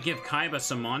really want to give Kaiba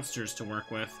some monsters to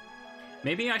work with.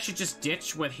 Maybe I should just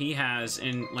ditch what he has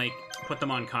and, like, put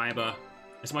them on Kaiba.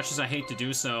 As much as I hate to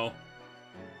do so.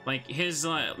 Like, his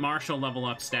martial level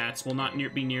up stats will not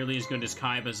be nearly as good as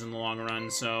Kaiba's in the long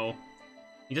run, so...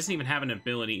 He doesn't even have an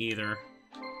ability either.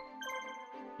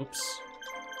 Oops.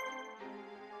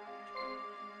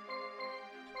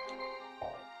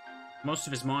 Most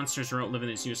of his monsters are outliving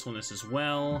its usefulness as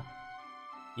well.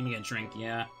 Give me a drink,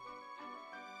 yeah.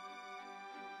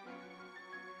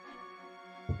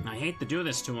 I hate to do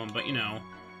this to him, but you know.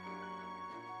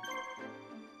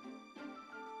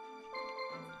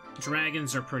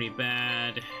 Dragons are pretty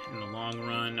bad in the long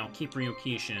run. I'll keep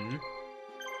Ryukishin.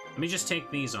 Let me just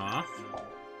take these off.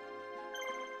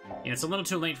 Yeah, it's a little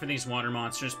too late for these water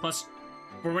monsters. Plus,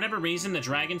 for whatever reason, the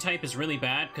dragon type is really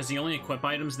bad because the only equip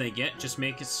items they get just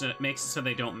makes it so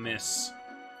they don't miss.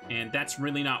 And that's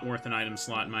really not worth an item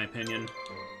slot, in my opinion.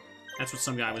 That's what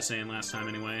some guy was saying last time,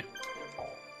 anyway.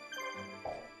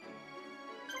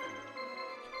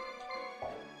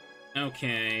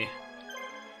 Okay.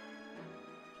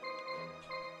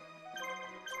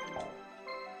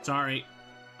 Sorry.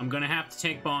 I'm gonna have to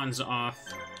take Bonds off.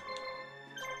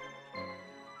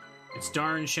 It's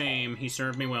darn shame. He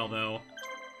served me well, though.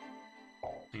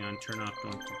 Hang on, turn off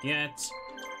Don't Forget.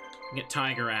 Get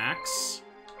Tiger Axe.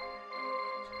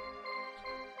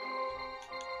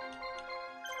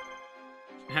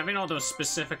 Having all those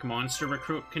specific monster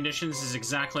recruit conditions is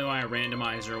exactly why a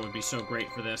randomizer would be so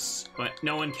great for this, but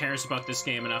no one cares about this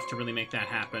game enough to really make that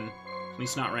happen. At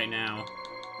least not right now.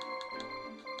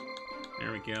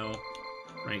 There we go.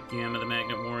 Right, Gamma the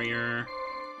Magnet Warrior.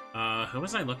 Who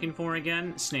was I looking for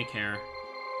again? Snakehair.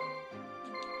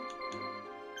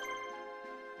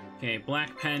 Okay,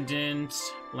 Black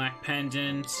Pendant. Black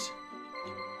Pendant.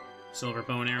 Silver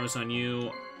Bow and Arrows on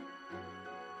you.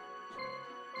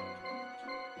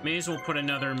 May as well put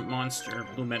another monster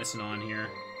blue medicine on here.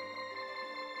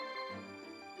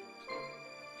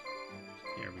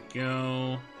 There we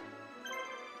go.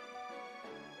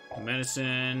 Blue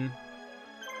medicine.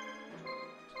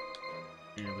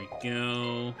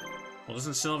 go. Well,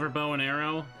 doesn't Silver Bow and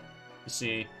Arrow... Let's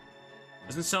see.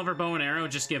 Doesn't Silver Bow and Arrow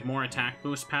just give more attack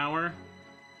boost power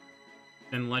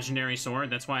than Legendary Sword?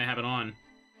 That's why I have it on.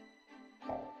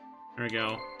 There we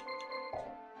go.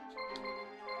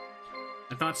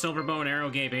 I thought Silver Bow and Arrow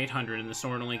gave 800 and the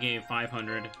sword only gave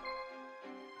 500.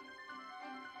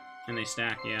 And they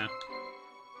stack, yeah.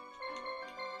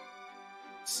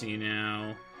 Let's see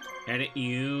now. Edit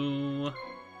you.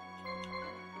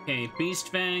 Okay, Beast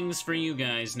Fangs for you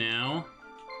guys now.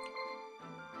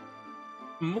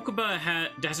 Mokuba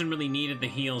doesn't really need the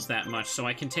heals that much, so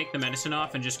I can take the medicine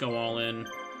off and just go all in.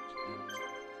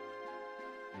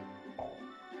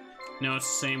 No, it's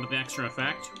the same with the extra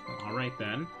effect. Alright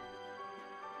then.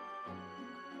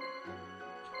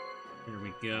 Here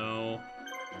we go.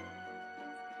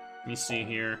 Let me see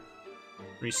here.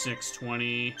 3, 6,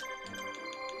 20.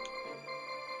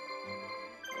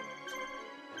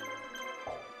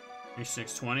 3,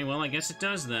 6, 20. Well, I guess it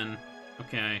does then.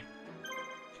 Okay.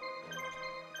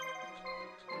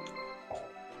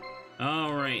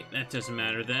 Alright, that doesn't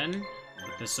matter then.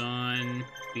 Put this on.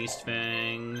 Beast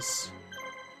Fangs.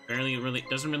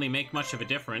 Doesn't really make much of a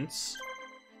difference.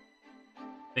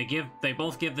 They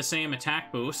both give the same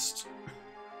attack boost.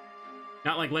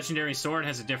 Not like Legendary Sword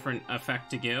has a different effect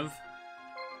to give.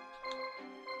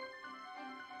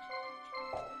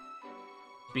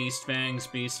 Beast Fangs,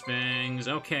 Beast Fangs.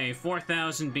 Okay,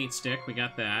 4,000 Beat Stick, we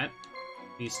got that.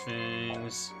 Beast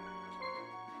Fangs.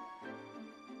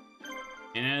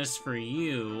 And as for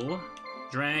you,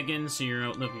 Dragon, so you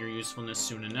outlive your usefulness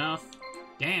soon enough.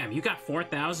 Damn, you got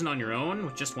 4,000 on your own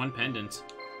with just one pendant.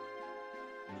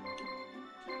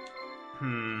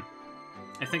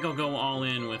 I think I'll go all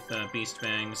in with Beast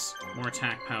Fangs. More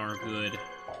attack power, good.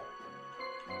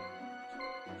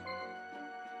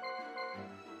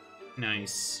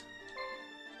 Nice.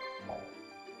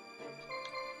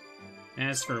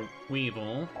 As for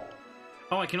Weevil...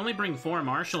 Oh, I can only bring 4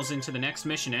 marshals into the next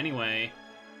mission anyway.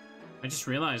 I just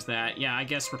realized that. Yeah, I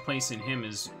guess replacing him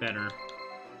is better.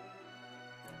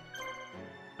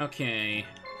 Okay.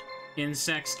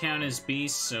 Insects count as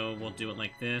beasts, so we'll do it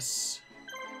like this.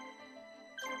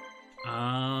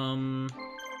 Don't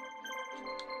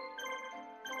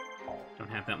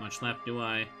have that much left, do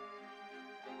I?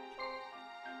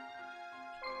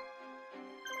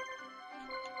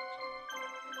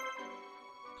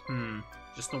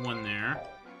 Just the one there.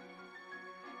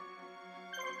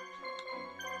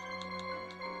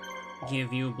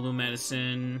 Give you blue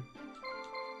medicine.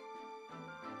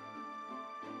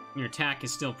 Your attack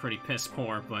is still pretty piss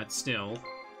poor, but still,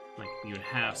 like, you'd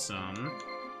have some.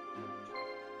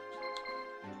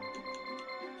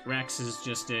 Rex is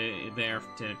just there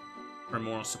for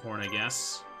moral support, I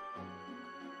guess.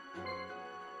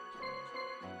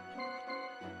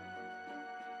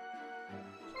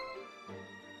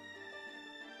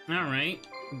 Alright,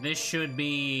 this should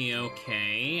be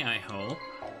okay, I hope.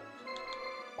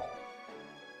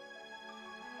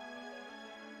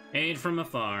 Aid from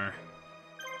afar.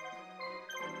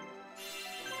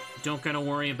 Don't gotta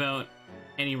worry about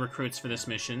any recruits for this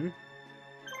mission.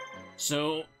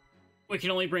 So, we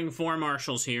can only bring 4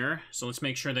 marshals here, so let's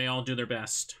make sure they all do their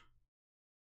best.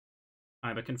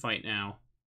 Kaiba can fight now.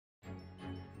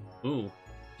 Ooh,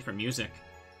 different music.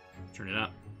 Turn it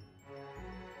up.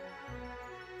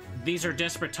 These are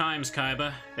desperate times,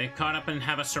 Kaiba. They've caught up and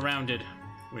have us surrounded.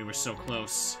 We were so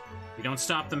close. If we don't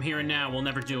stop them here and now, we'll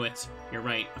never do it. You're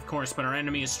right, of course, but our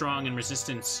enemy is strong and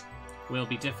resistance will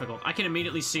be difficult. I can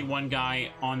immediately see one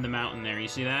guy on the mountain there. You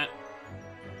see that?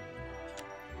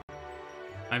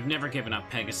 I've never given up,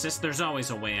 Pegasus. There's always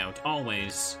a way out.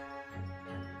 Always.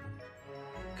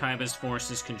 Kaiba's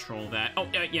forces control that. Oh,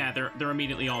 yeah, they're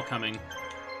immediately all coming.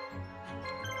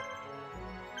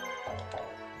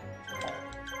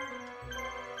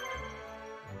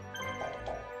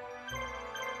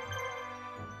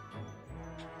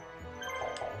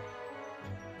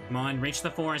 Come on, reach the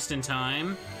forest in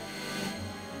time.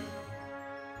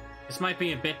 This might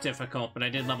be a bit difficult, but I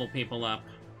did level people up.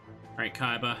 Alright,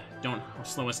 Kaiba, don't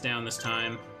slow us down this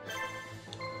time.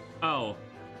 Oh.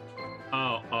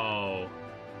 Oh, oh.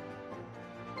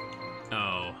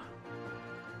 Oh.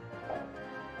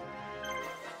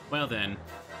 Well then.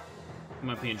 I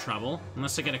might be in trouble.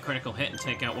 Unless I get a critical hit and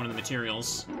take out one of the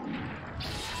materials.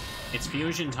 It's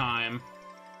fusion time.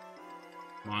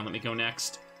 Come on, let me go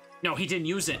next. No, he didn't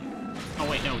use it. Oh,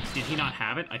 wait, no. Did he not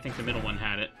have it? I think the middle one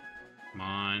had it. Come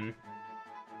on.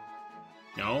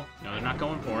 No, they're not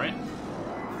going for it.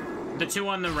 The 2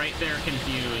 on the right there can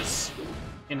fuse.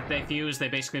 And if they fuse, they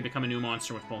basically become a new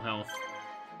monster with full health.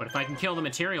 But if I can kill the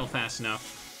material fast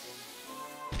enough...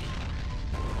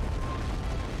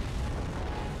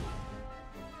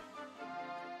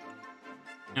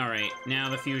 Alright, now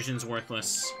the fusion's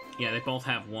worthless. Yeah, they both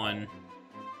have one.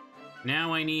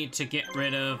 Now I need to get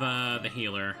rid of the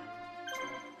healer.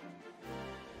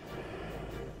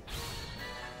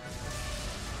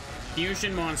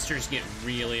 Fusion monsters get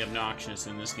really obnoxious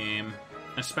in this game.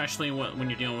 Especially when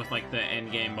you're dealing with, like, the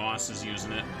endgame bosses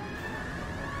using it.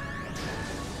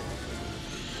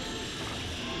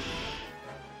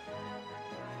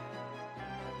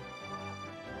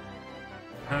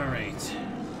 Alright.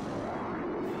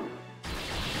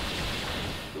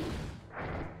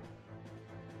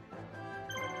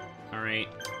 Alright.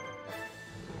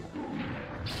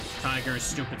 Tiger is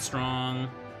stupid strong.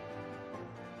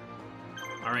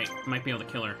 Alright, might be able to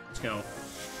kill her. Let's go.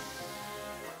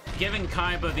 Giving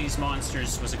Kaiba these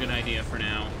monsters was a good idea for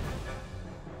now.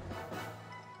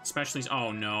 Especially...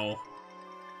 oh, no.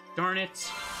 Darn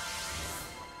it.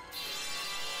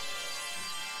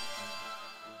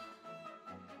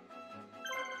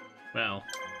 Well.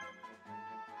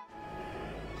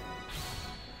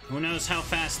 Who knows how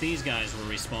fast these guys will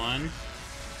respawn.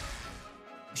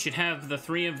 We should have the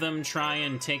three of them try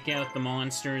and take out the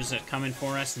monsters that come in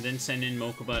for us, and then send in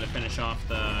Mokuba to finish off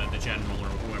the general, or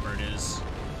whoever it is.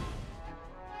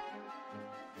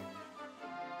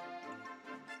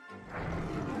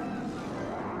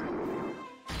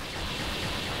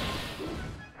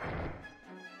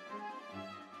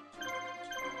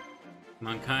 Come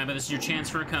on, Kaiba, this is your chance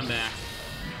for a comeback.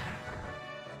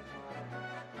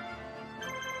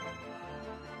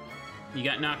 You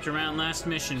got knocked around last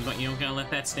mission, but you don't gotta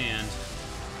let that stand.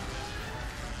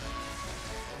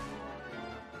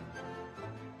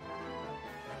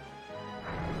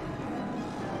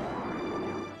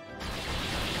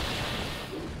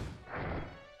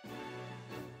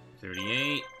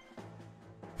 $38.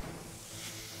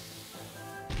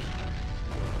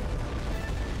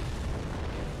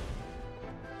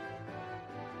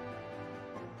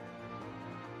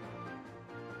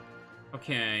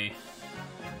 Okay.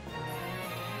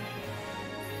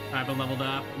 Kaiba leveled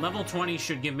up. Level 20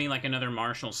 should give me, like, another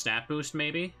martial stat boost,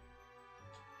 maybe?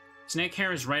 Snake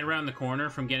hair is right around the corner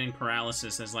from getting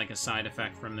paralysis as, like, a side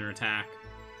effect from their attack.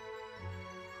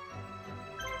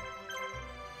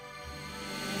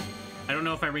 I don't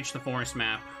know if I reached the forest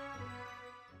map.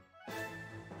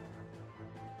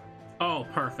 Oh,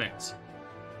 perfect.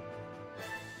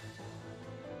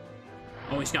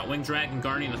 Oh, he's got Winged Dragon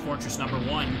Guardian of the Fortress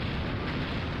 #1.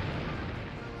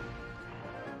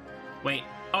 Wait.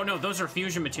 Oh, no, those are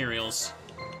fusion materials.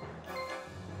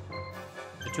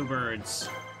 The two birds.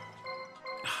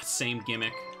 Ugh, same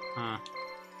gimmick. Huh.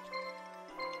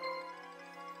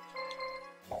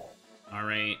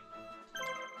 Alright.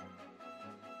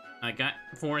 I got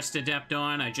Forest Adept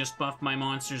on. I just buffed my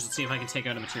monsters. Let's see if I can take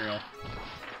out a material.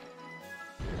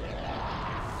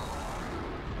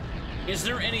 Is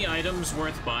there any items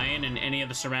worth buying in any of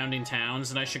the surrounding towns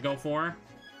that I should go for?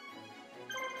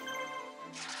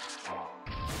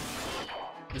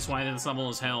 This is why this level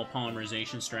is hell,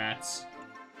 polymerization strats.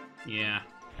 Yeah.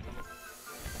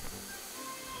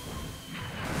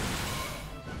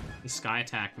 He sky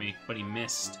attacked me, but he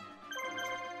missed.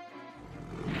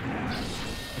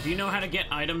 If you know how to get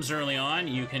items early on,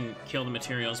 you can kill the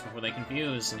materials before they can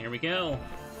fuse, and here we go.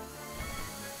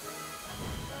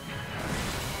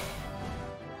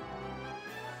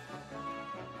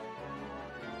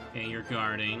 Okay, you're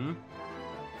guarding.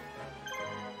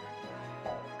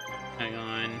 Hang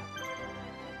on.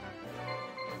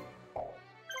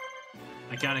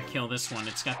 I gotta kill this one.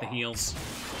 It's got the heals.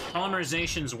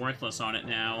 Polymerization's worthless on it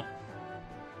now.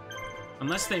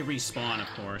 Unless they respawn, of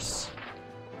course.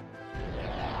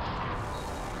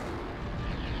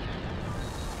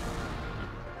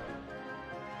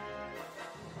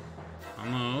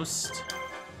 Almost.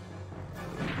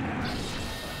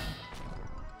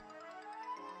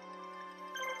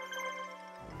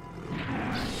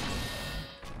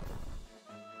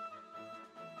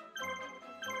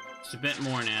 A bit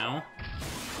more now.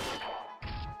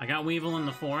 I got Weevil in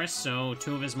the forest, so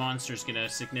two of his monsters get a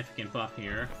significant buff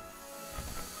here.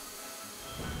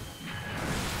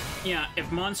 Yeah,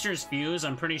 if monsters fuse,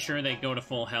 I'm pretty sure they go to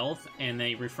full health, and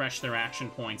they refresh their action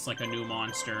points like a new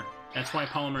monster. That's why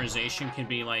polymerization can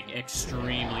be, like,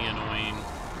 extremely annoying.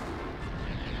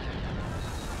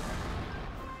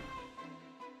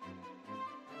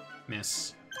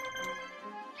 Miss.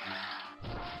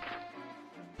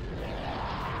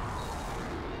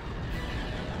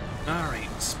 Alright,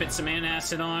 spit some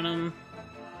antacid on him.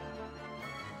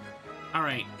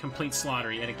 Alright, complete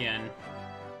slaughter yet again.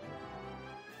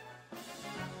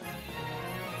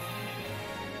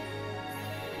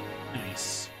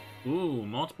 Nice. Ooh,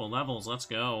 multiple levels, let's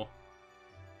go.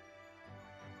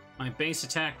 My base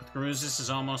attack with Garuzis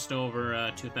is almost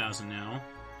over 2,000 now.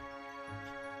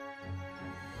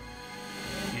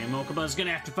 Okay, Mokuba's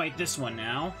gonna have to fight this one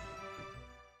now.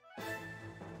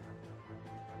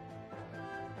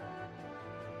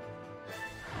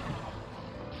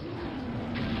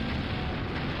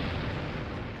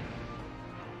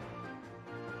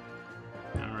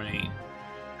 Alright.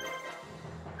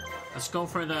 Let's go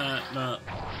for the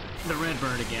red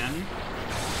bird again.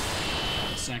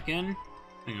 Second.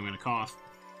 I think I'm gonna cough.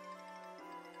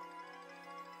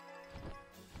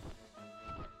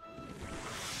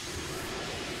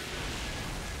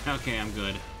 Okay, I'm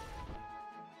good.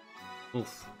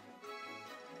 Oof.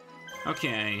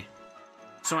 Okay.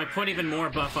 So I put even more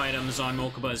buff items on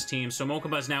Mokuba's team, so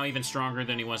Mokuba's now even stronger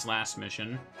than he was last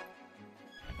mission.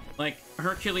 Like,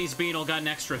 Hercules Beetle got an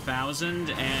extra 1,000,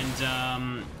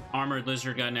 and Armored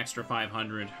Lizard got an extra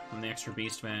 500 from the extra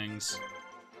Beast Fangs.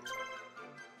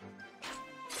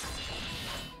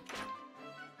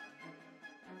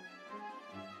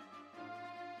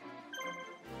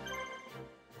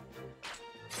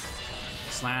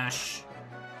 Slash.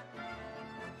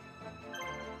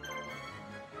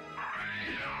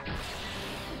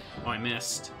 Oh, I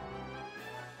missed.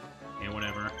 Okay,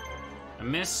 whatever. A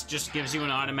miss just gives you an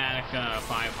automatic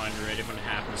 500 if it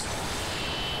happens.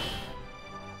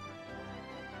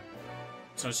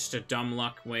 So it's just a dumb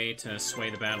luck way to sway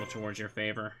the battle towards your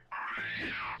favor.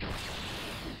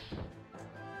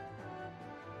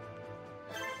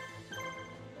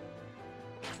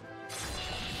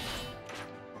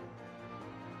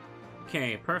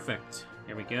 Okay, perfect.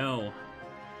 Here we go.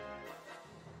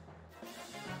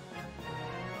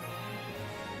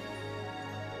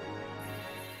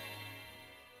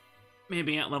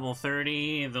 Maybe at level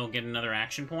 30, they'll get another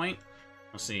action point.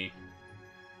 We'll see.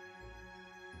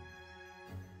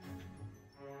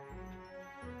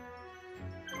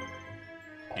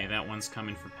 Okay, that one's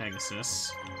coming for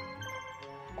Pegasus.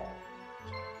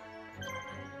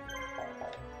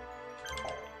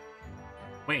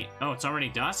 Wait, oh, it's already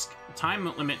dusk? The time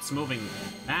limit's moving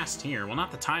fast here. Well,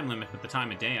 not the time limit, but the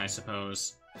time of day, I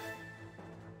suppose.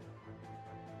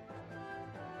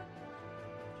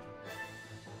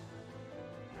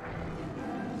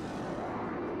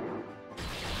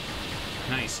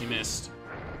 Nice, he missed.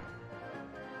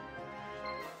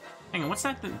 Hang on, what's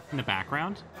that in the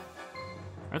background?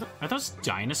 Are those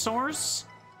dinosaurs?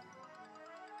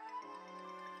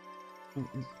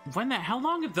 How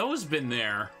long have those been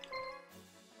there?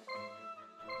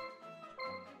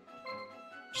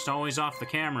 Just always off the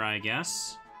camera, I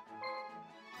guess.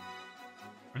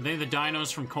 Are they the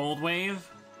dinos from Cold Wave?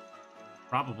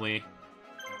 Probably.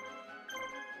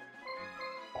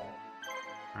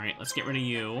 Alright, let's get rid of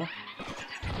you.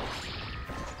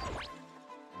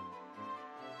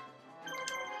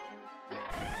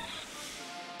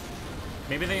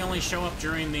 Maybe they only show up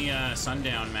during the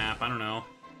sundown map, I don't know.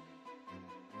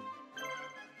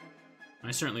 I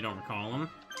certainly don't recall them.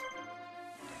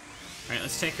 Alright,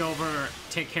 let's take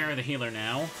care of the healer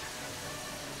now.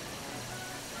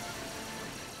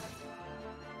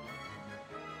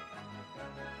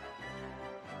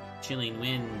 Chilling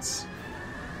winds.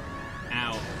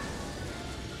 Ow.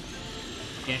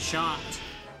 Get shocked.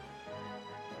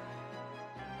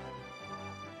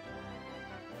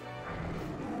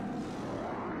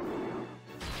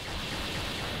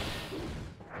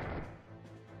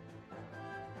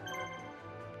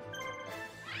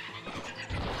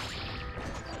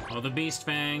 Oh, the Beast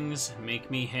Fangs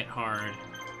make me hit hard.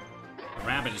 The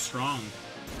rabbit is strong.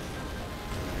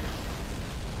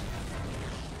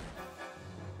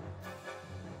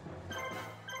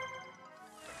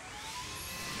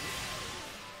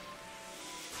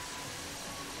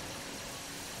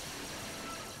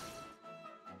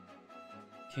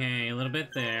 Okay, a little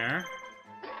bit there.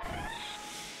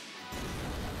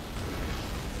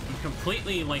 I'm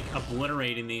completely, like,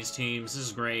 obliterating these teams. This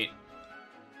is great.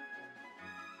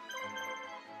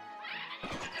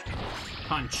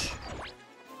 Punch.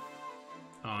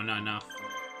 Oh, not enough.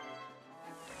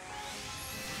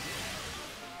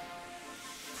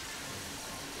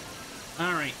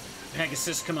 Alright,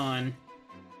 Pegasus, come on.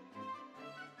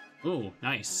 Ooh,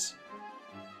 nice.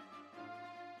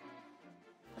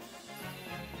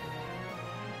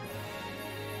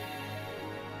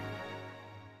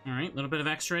 Alright, a little bit of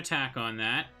extra attack on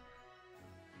that.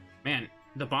 Man,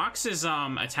 the box's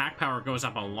attack power goes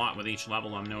up a lot with each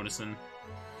level, I'm noticing.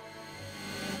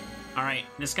 Alright,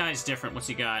 this guy's different. What's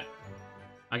he got?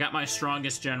 I got my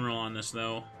strongest general on this,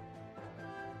 though.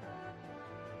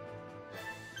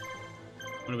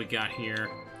 What do we got here?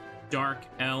 Dark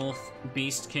Elf,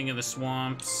 Beast King of the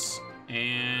Swamps,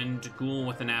 And Ghoul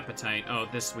with an appetite. Oh,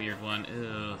 this weird one.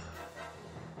 Ugh.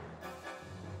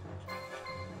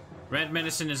 Red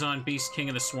Medicine is on Beast King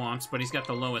of the Swamps, but he's got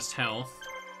the lowest health.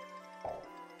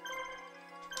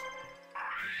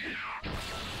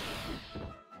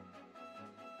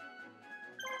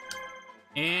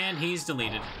 And he's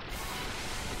deleted.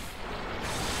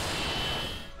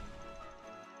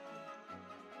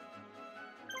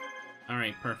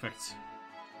 Alright, perfect.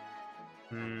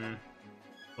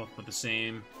 Both with the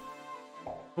same.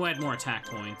 Who had more attack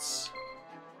points?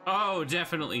 Oh,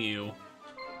 definitely you.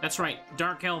 That's right,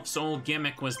 Dark Elf's old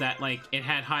gimmick was that, like, it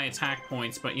had high attack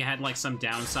points, but you had, like, some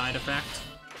downside effect.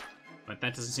 But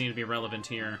that doesn't seem to be relevant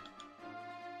here.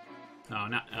 Oh,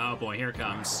 not— oh boy, here it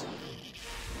comes.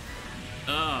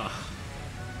 Ugh.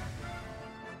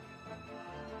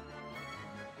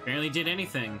 Barely did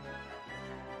anything.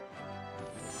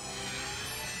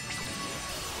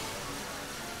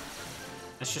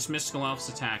 That's just Mystical Elf's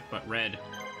attack, but red.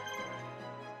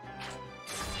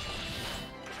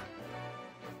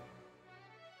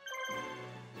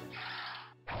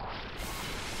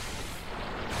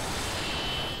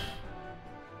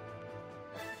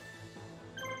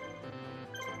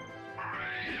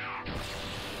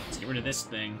 Let's get rid of this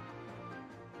thing.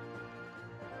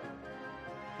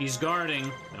 He's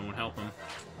guarding. That won't help him.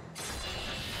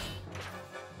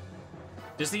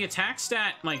 Does the attack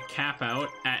stat, like, cap out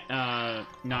at,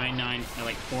 9,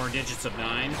 like, 4 digits of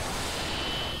 9?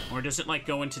 Or does it, like,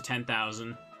 go into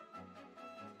 10,000?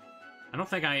 I don't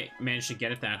think I managed to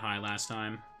get it that high last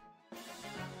time.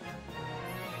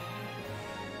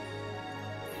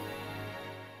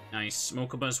 Nice.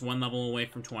 Mokuba's 1 level away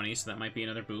from 20, so that might be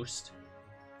another boost.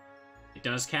 It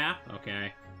does cap?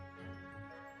 Okay.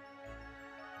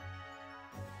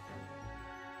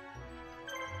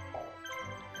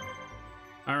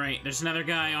 Alright, there's another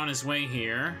guy on his way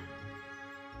here.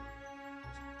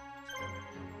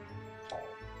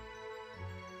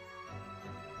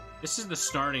 This is the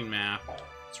starting map.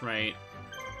 That's right.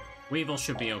 Weevil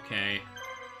should be okay.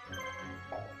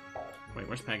 Wait,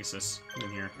 where's Pegasus? He's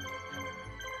in here.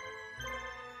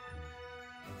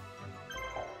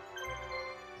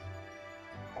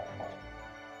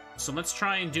 So let's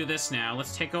try and do this now.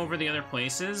 Let's take over the other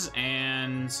places,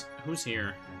 and... who's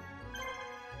here?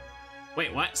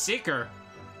 Wait, what? Seeker?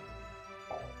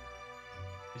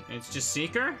 It's just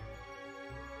Seeker?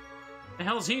 The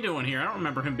hell's he doing here? I don't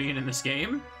remember him being in this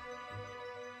game.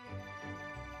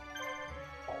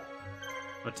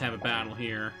 Let's have a battle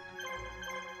here.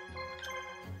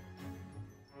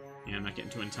 Yeah, I'm not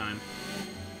getting to it in time.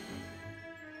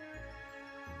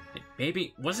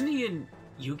 Maybe... wasn't he in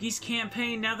Yugi's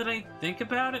campaign, now that I think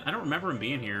about it? I don't remember him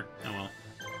being here. Oh well.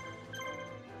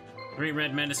 3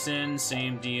 red medicine,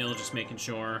 same deal, just making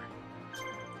sure.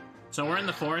 So we're in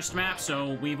the forest map,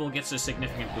 so Weevil gets a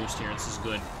significant boost here. This is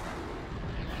good.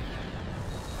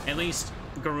 At least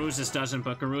Garuzis doesn't,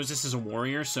 but Garuzis is a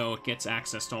warrior, so it gets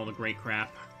access to all the great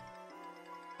crap.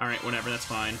 Alright, whatever, that's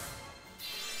fine.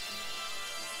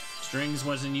 Strings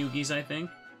was in Yugi's, I think.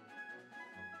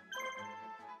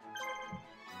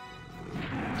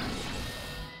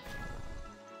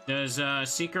 Does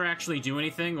Seeker actually do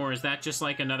anything, or is that just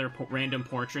like another random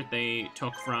portrait they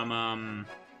took from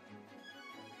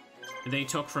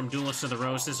Duelist of the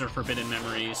Roses or Forbidden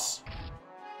Memories?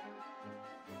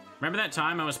 Remember that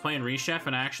time I was playing Rechef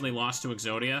and I actually lost to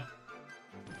Exodia?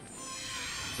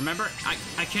 Remember?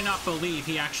 I cannot believe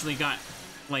he actually got,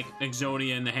 like,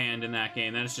 Exodia in the hand in that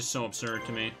game. That is just so absurd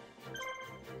to me.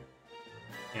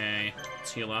 Okay,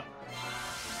 let's heal up.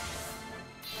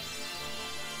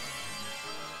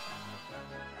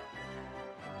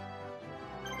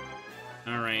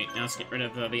 Alright, now let's get rid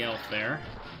of the elf there.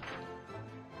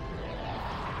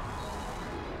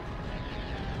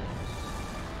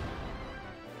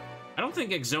 I don't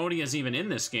think Exodia's even in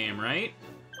this game, right?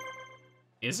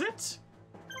 Is it?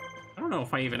 I don't know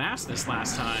if I even asked this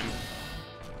last time.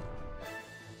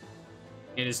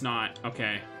 It is not.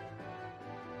 Okay.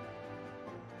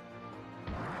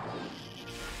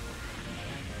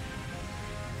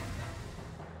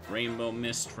 Rainbow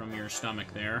mist from your stomach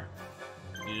there.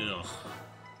 Ugh.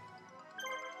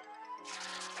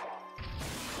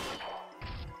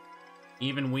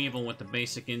 Even Weevil with the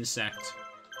basic insect.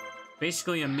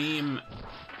 Basically a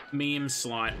meme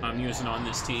slot I'm using on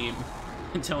this team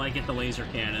until I get the laser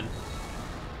cannon.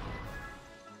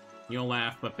 You'll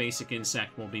laugh, but basic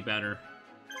insect will be better.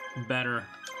 Better.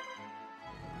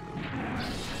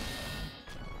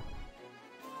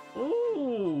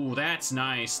 Ooh, that's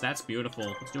nice. That's beautiful.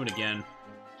 Let's do it again.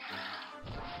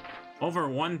 Over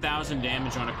 1,000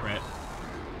 damage on a crit.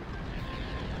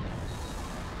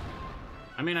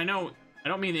 I mean, I know I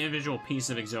don't mean the individual piece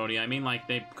of Exodia. I mean, like,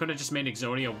 they could have just made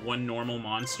Exodia one normal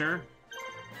monster.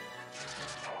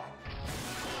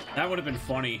 That would have been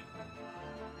funny.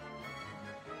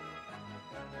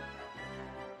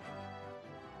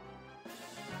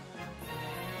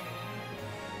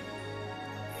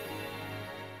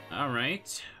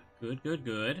 Alright. Good, good,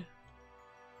 good.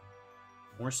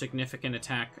 More significant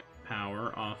attack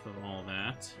power off of all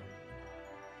that.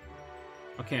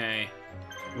 Okay.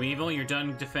 Weevil, you're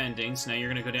done defending, so now you're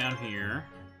gonna go down here.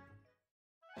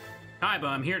 Kaiba,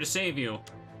 I'm here to save you.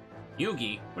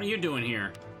 Yugi, what are you doing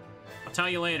here? I'll tell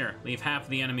you later. Leave half of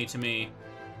the enemy to me.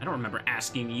 I don't remember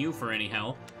asking you for any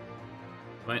help.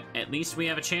 But at least we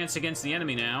have a chance against the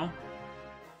enemy now.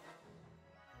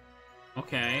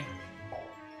 Okay.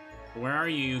 Where are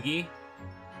you, Yugi?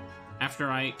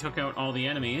 After I took out all the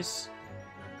enemies.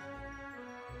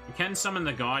 You can summon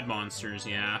the god monsters,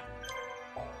 yeah.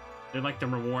 They're like the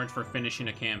reward for finishing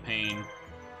a campaign.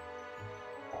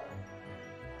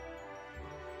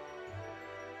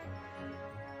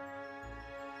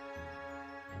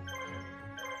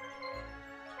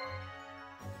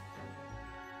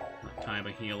 Let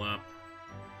Kaiba heal up.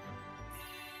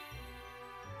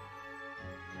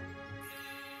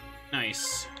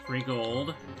 Nice. Free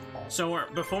gold. So,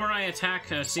 before I attack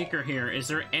Seeker here, is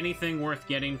there anything worth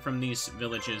getting from these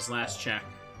villages? Last check.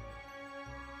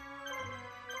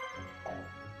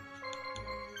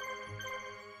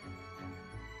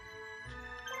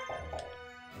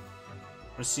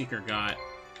 What's Seeker got?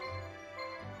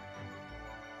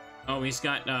 Oh, he's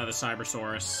got the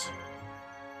Cybersaurus.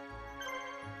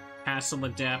 Castle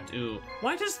Adept. Ooh.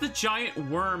 Why does the giant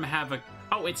worm have a...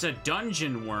 Oh, it's a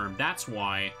dungeon worm. That's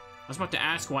why. I was about to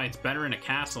ask why it's better in a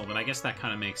castle, but I guess that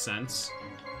kind of makes sense.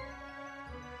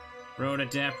 Road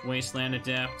Adept, Wasteland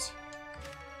Adept.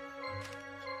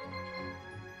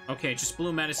 Okay, just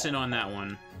blue medicine on that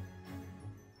one.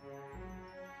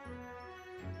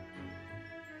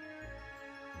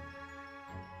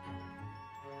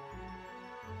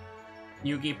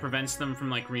 Yugi prevents them from,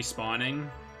 like, respawning.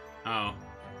 Oh,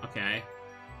 okay.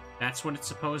 That's what it's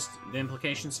supposed... The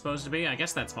implication's supposed to be? I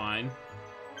guess that's fine.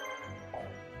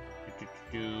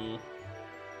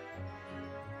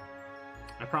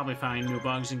 I probably find new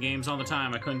bugs in games all the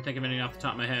time. I couldn't think of any off the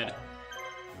top of my head.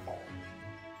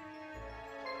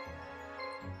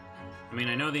 I mean,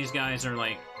 I know these guys are,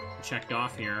 like, checked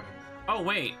off here. Oh,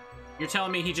 wait. You're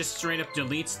telling me he just straight up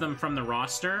deletes them from the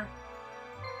roster?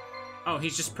 Oh, he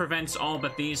just prevents all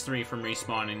but these three from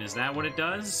respawning. Is that what it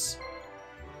does?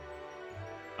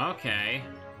 Okay.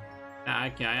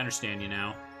 Okay, I understand you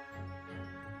now.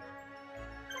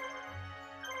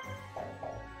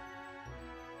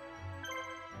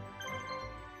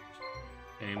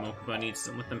 Okay, Mokuba needs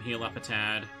to let them heal up a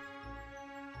tad.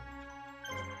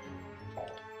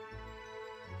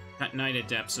 Got Night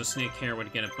Adept, so Snake Hair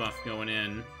would get a buff going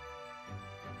in.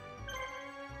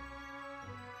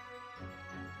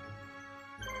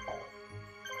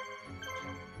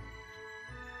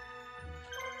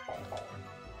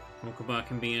 Mokuba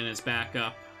can be in as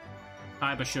backup.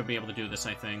 Kaiba should be able to do this,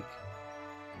 I think.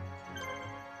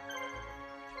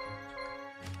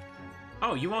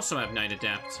 Oh, you also have Night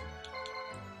Adept.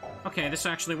 Okay, this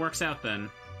actually works out then.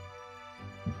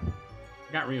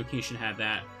 Forgot Ryukishin had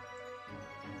that.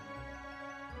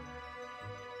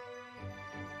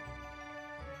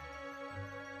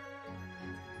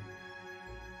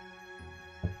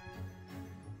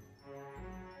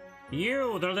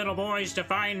 You, the little boys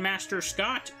define Master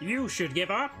Scott. You should give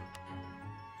up.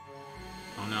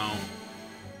 Oh no.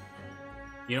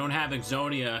 You don't have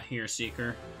Exodia here,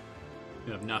 Seeker.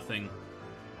 You have nothing.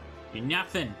 You're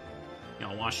nothing. You're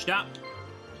all washed up.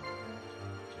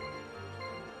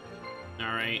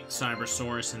 Alright,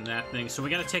 Cybersaurus and that thing. So we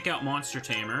gotta take out Monster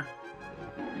Tamer.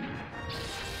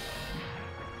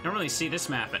 Don't really see this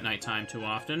map at nighttime too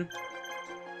often.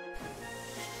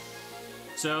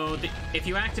 So, if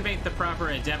you activate the proper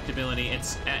Adept ability,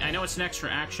 it's... I know it's an extra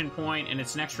action point, and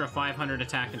it's an extra 500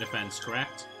 attack and defense,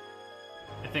 correct?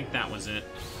 I think that was it.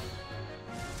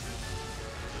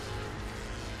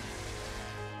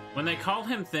 When they call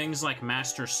him things like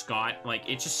Master Scott, like,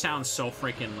 it just sounds so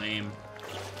freaking lame.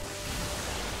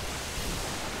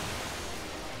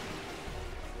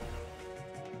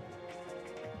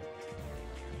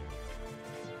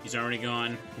 He's already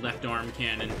gone. Left arm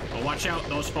cannon. Oh, watch out.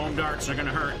 Those foam darts are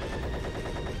gonna hurt.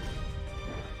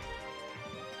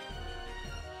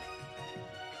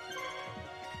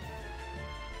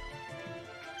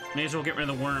 May as well get rid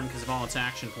of the worm because of all its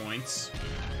action points.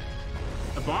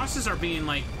 The bosses are being,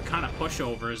 like, kind of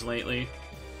pushovers lately.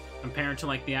 Compared to,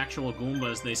 like, the actual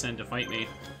Goombas they send to fight me.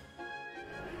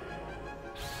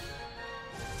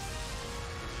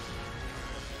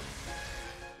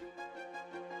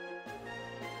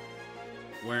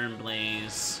 Worm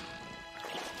Blaze.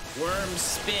 Worm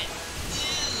Spit.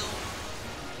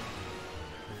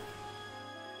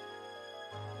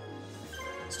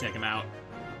 Let's check him out.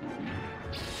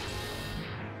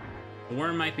 The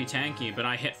worm might be tanky, but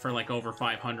I hit for like over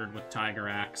 500 with Tiger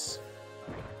Axe.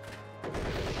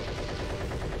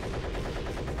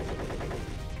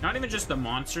 Not even just the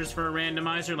monsters for a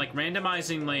randomizer, like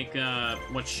randomizing like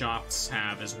what shops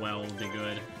have as well would be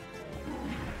good.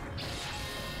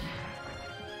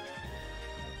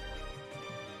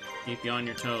 Keep you on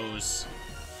your toes.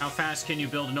 How fast can you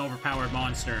build an overpowered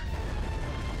monster?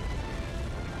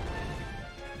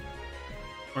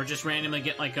 Or just randomly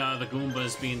get like the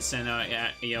Goombas being sent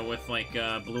at you with like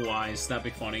blue eyes. That'd be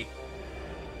funny.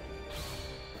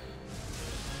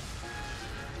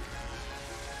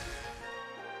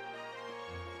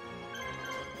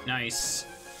 Nice.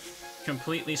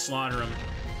 Completely slaughter him.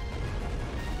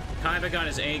 Kaiba got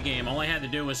his A game. All I had to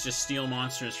do was just steal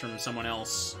monsters from someone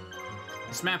else.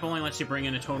 This map only lets you bring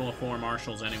in a total of 4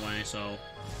 marshals anyway, so...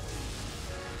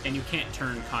 And you can't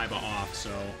turn Kaiba off,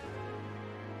 so...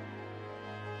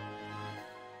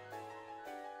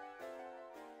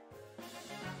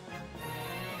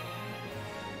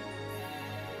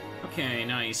 Okay,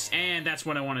 nice. And that's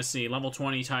what I want to see. Level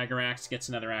 20 Tiger Axe gets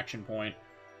another action point.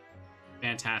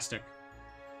 Fantastic.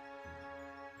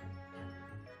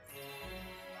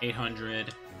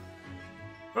 800.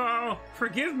 Oh,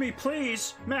 forgive me,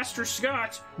 please, Master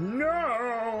Scott.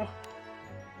 No!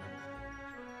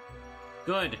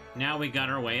 Good. Now we got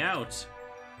our way out.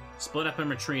 Split up and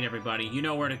retreat, everybody. You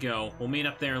know where to go. We'll meet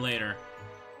up there later.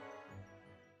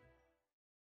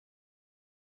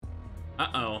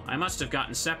 Uh-oh. I must have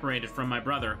gotten separated from my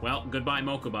brother. Well, goodbye,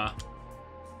 Mokuba.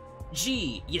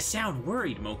 Gee, you sound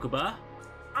worried, Mokuba.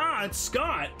 Ah, it's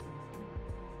Scott!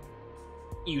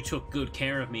 You took good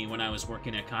care of me when I was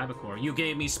working at Kaiba Corps. You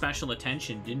gave me special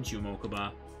attention, didn't you,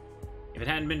 Mokuba? If it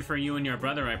hadn't been for you and your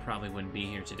brother, I probably wouldn't be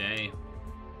here today.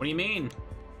 What do you mean?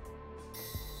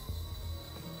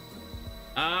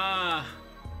 Ah!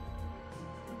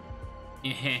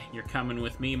 You're coming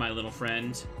with me, my little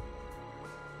friend.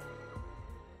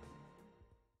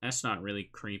 That's not really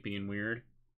creepy and weird.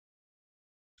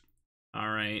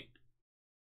 Alright.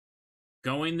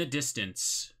 Going the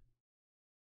distance.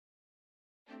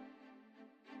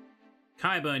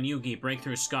 Kaiba and Yugi break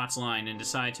through Scott's line and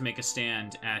decide to make a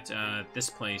stand at this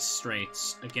place straight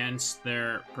against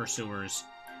their pursuers.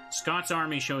 Scott's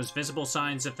army shows visible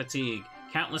signs of fatigue.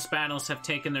 Countless battles have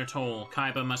taken their toll.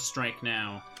 Kaiba must strike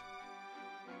now.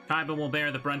 Kaiba will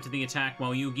bear the brunt of the attack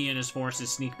while Yugi and his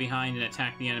forces sneak behind and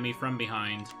attack the enemy from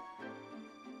behind.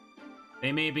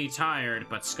 They may be tired,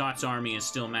 but Scott's army is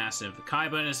still massive.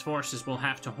 Kaiba and his forces will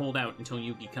have to hold out until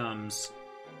Yugi comes.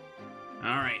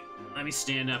 Alright, let me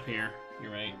stand up here.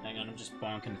 You're right. Hang on, I'm just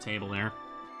bonking the table there.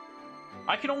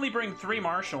 I can only bring 3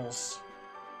 marshals.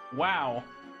 Wow.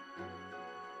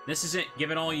 This is it. Give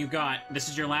it all you got. This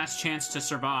is your last chance to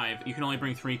survive. You can only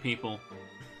bring 3 people.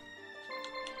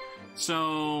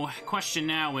 So, question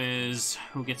now is,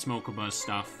 who gets Mokuba's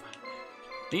stuff?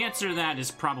 The answer to that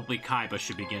is probably Kaiba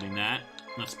should be getting that.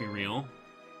 Let's be real.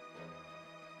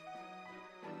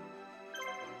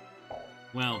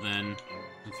 Well then,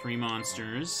 the 3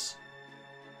 monsters.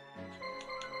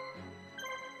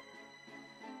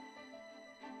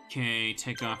 Okay,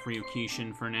 take off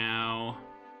Ryukishin for now.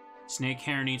 Snake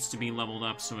Hair needs to be leveled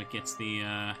up so it gets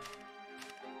the,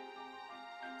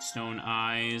 Stone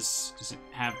Eyes. Does it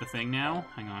have the thing now?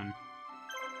 Hang on.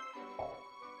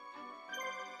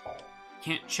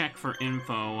 Can't check for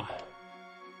info.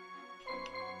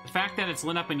 The fact that it's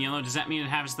lit up in yellow, does that mean it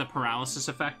has the paralysis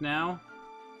effect now?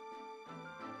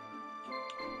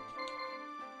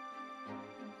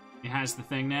 It has the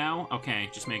thing now? Okay,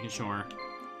 just making sure.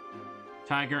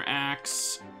 Tiger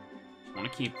Axe.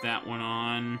 Want to keep that one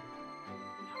on.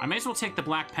 I may as well take the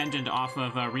black pendant off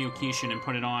of Ryukishin and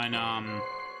put it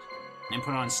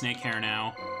on, Snake Hair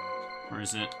now. Where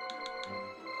is it?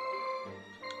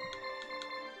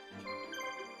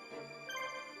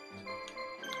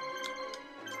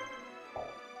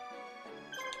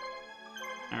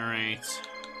 Alright.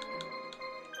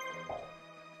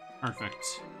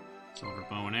 Perfect. Silver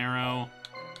bow and arrow.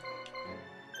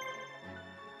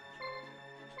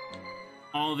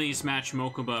 All these match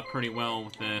Mokuba pretty well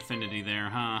with the affinity there,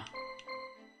 huh?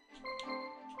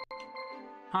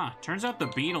 Huh, turns out the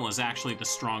beetle is actually the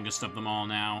strongest of them all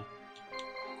now.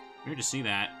 Weird to see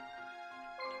that.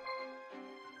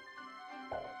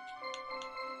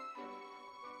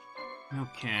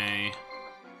 Okay.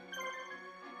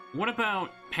 What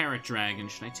about Parrot Dragon?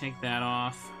 Should I take that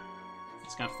off?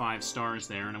 It's got 5 stars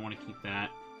there, and I want to keep that.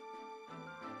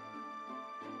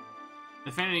 The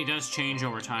Affinity does change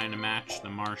over time to match the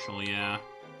martial, yeah.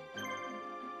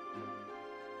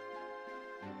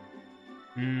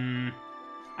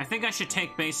 I think I should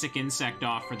take Basic Insect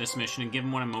off for this mission and give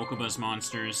him one of Mokuba's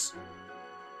monsters.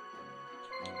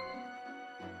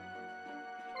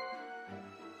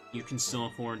 You can still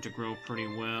afford to grow pretty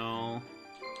well.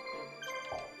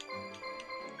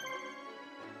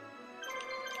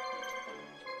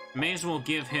 May as well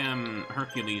give him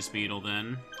Hercules Beetle,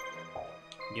 then.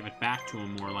 Give it back to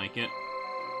him, more like it.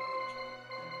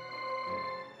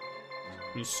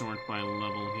 Let me sort by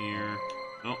level here.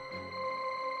 Oh.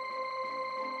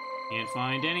 Can't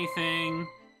find anything.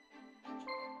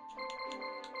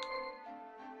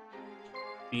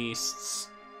 Beasts.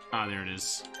 Ah, there it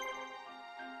is.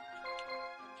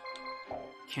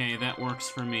 Okay, that works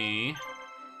for me.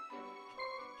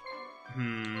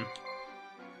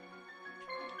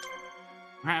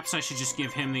 Perhaps I should just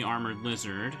give him the Armored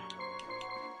Lizard.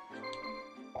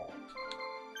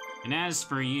 And as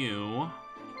for you...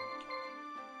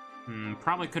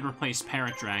 probably could replace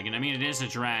Parrot Dragon. I mean, it is a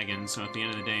dragon, so at the end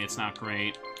of the day, it's not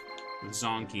great. With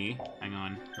Zonky. Hang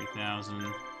on.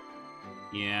 3,000.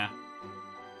 Yeah.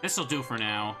 This'll do for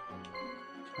now.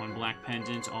 One Black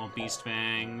Pendant, all Beast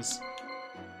Fangs.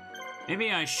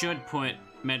 Maybe I should put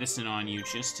Medicine on you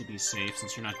just to be safe,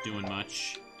 since you're not doing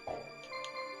much.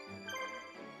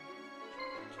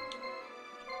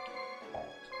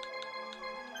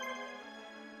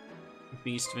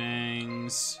 Beast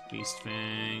Fangs, Beast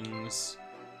Fangs.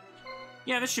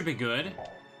 Yeah, this should be good.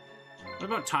 What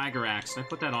about Tiger Axe? Did I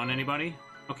put that on anybody?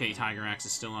 Okay, Tiger Axe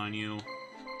is still on you.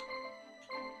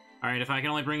 Alright, if I can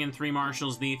only bring in 3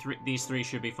 marshals, these 3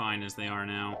 should be fine as they are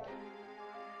now.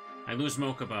 I lose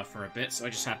Mokuba for a bit, so I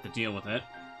just have to deal with it.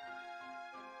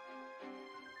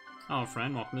 Oh,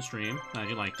 friend, welcome to the stream. Glad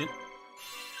you liked it.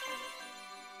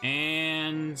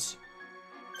 And...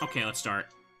 okay, let's start.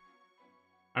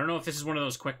 I don't know if this is one of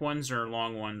those quick ones or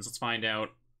long ones. Let's find out.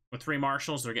 With 3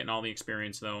 marshals, they're getting all the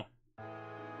experience, though.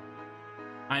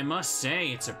 I must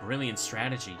say, it's a brilliant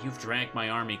strategy. You've dragged my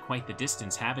army quite the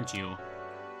distance, haven't you?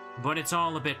 But it's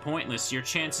all a bit pointless. Your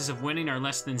chances of winning are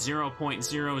less than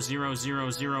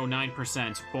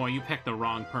 0.00009%. Boy, you picked the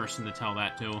wrong person to tell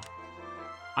that to.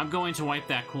 I'm going to wipe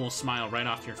that cool smile right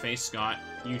off your face, Scott.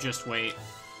 You just wait.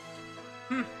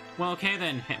 Well, okay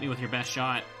then. Hit me with your best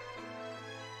shot.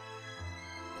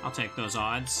 I'll take those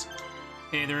odds.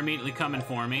 Okay, they're immediately coming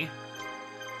for me.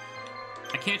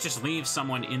 I can't just leave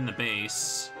someone in the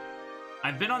base.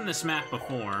 I've been on this map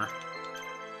before.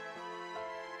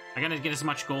 I gotta get as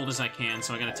much gold as I can,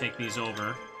 so I gotta take these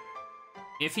over.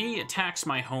 If he attacks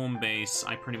my home base,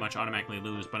 I pretty much automatically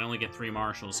lose, but I only get 3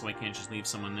 marshals, so I can't just leave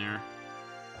someone there.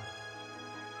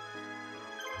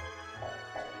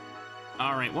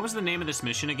 Alright, what was the name of this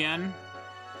mission again?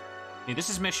 Okay, this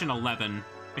is mission 11.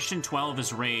 Mission 12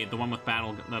 is Raid, the one with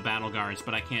the battle guards,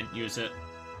 but I can't use it.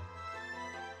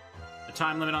 The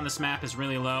time limit on this map is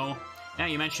really low. Now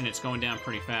you mention it's going down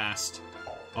pretty fast.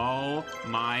 Oh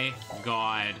my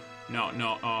god. No,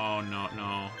 no, oh, no,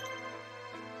 no.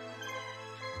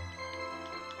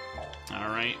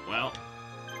 Alright, well.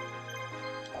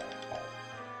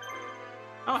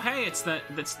 Oh, hey, it's the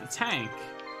tank.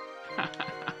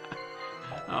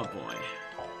 Oh, boy.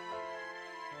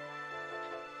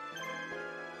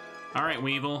 Alright,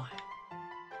 Weevil.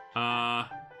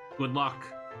 Good luck.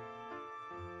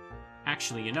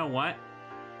 Actually, you know what?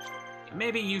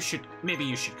 Maybe you should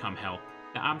come help.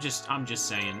 I'm just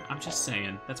saying.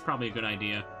 That's probably a good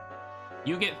idea.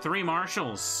 You get 3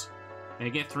 marshals. They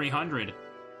get 300.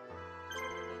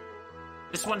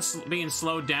 This one's being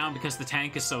slowed down because the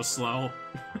tank is so slow.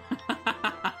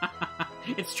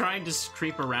 It's trying to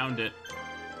creep around it.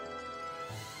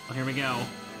 Well, here we go.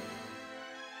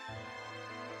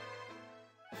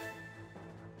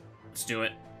 Let's do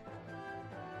it.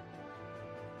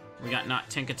 We got Not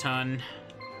Tinkaton.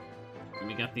 And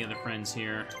we got the other friends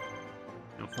here.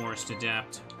 No Forest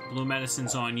Adept. Blue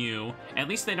Medicine's on you. At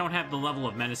least they don't have the level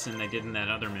of medicine they did in that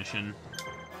other mission.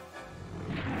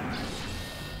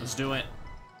 Let's do it.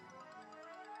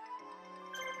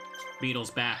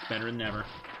 Beetle's back, better than ever.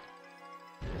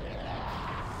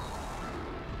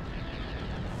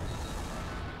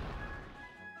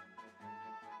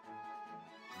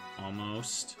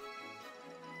 Almost.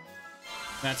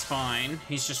 That's fine.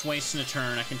 He's just wasting a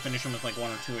turn. I can finish him with like 1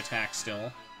 or 2 attacks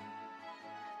still.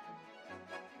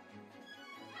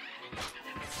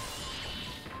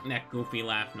 That goofy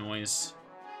laugh noise.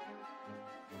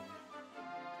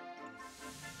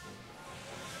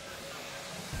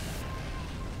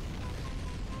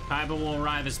 Kaiba will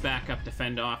arrive as backup to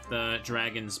fend off the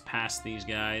dragons past these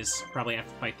guys. Probably have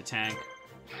to fight the tank.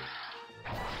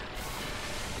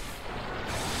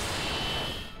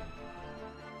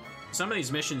 some of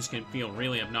these missions can feel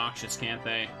really obnoxious, can't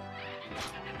they?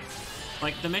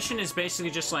 Like, the mission is basically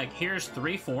just like, here's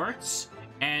 3 forts,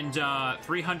 and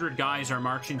 300 guys are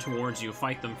marching towards you.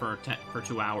 Fight them for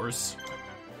 2 hours.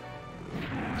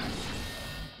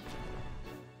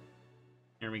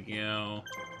 Here we go.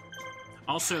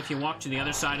 Also, if you walk to the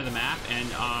other side of the map and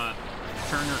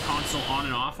turn your console on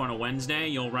and off on a Wednesday,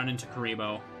 you'll run into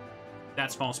Kaiba.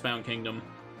 That's Falsebound Kingdom.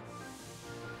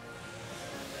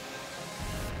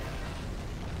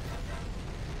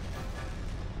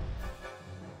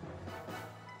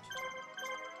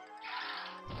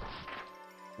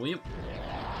 Well,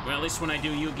 at least when I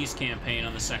do Yugi's campaign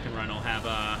on the second run, I'll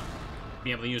have,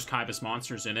 be able to use Kaiba's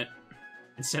monsters in it.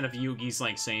 Instead of Yugi's,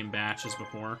 like, same batch as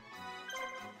before.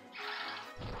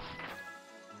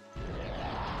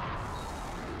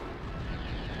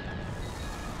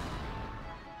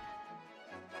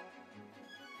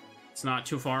 It's not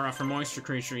too far off from Moisture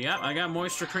Creature. Yep, I got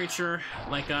Moisture Creature,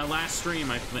 like, last stream,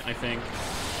 I think.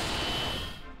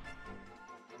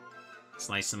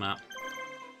 Slice him up.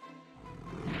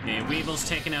 Okay, Weevil's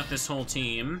taking out this whole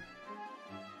team.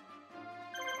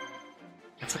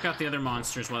 I took out the other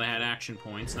monsters while they had action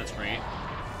points. That's great.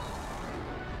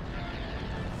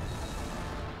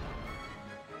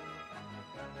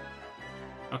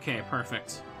 Okay,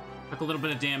 perfect. Took a little bit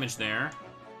of damage there.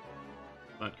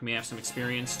 But can we have some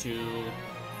experience to...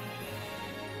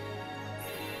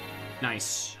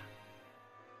 Nice.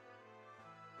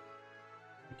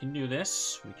 We can do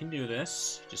this. We can do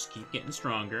this. Just keep getting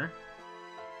stronger.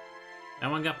 That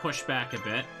one got pushed back a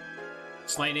bit.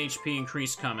 Slight HP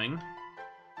increase coming.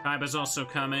 Kaiba's also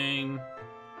coming.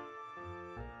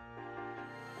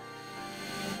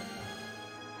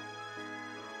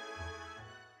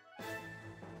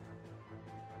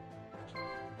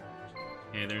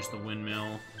 Okay, there's the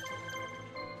windmill.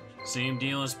 Same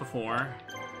deal as before.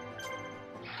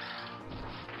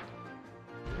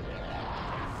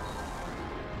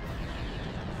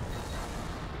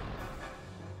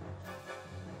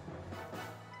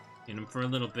 Hit him for a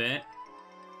little bit.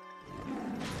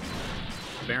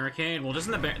 Barricade? Well,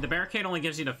 doesn't the barricade only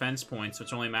gives you defense points,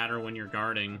 which only matter when you're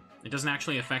guarding. It doesn't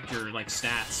actually affect your, like,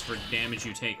 stats for damage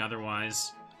you take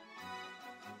otherwise.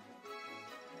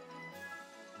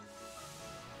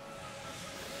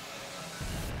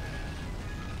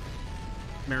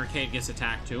 Barricade gets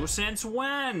attacked too. Since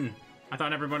when? I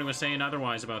thought everybody was saying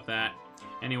otherwise about that.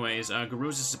 Anyways,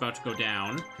 Garuza's is about to go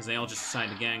down, because they all just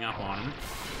decided to gang up on him.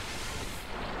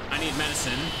 I need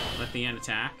medicine. Let the end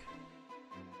attack.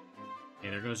 Okay,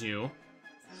 there goes you.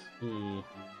 Ooh.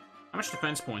 How much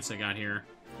defense points I got here?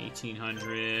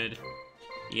 1,800.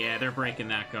 Yeah, they're breaking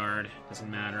that guard.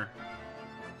 Doesn't matter.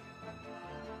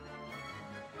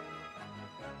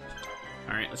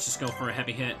 Alright, let's just go for a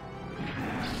heavy hit.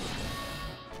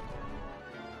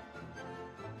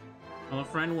 Hello,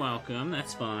 friend, welcome.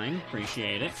 That's fine.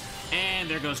 Appreciate it. And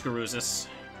there goes Garuzas.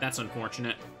 That's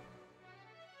unfortunate.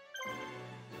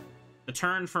 The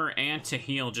turn for Ant to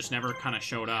heal just never kind of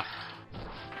showed up.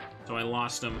 So I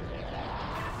lost him.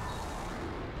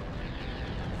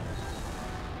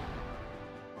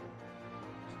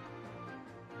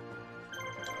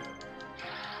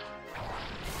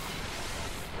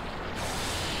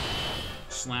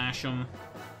 Slash him.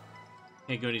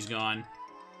 Okay, good, he's gone.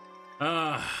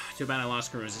 Ugh, too bad I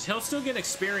lost Garuzas. He'll still get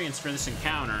experience for this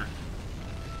encounter.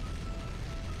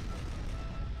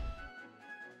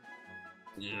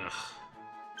 Ugh.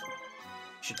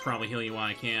 Should probably heal you while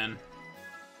I can.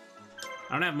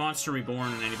 I don't have Monster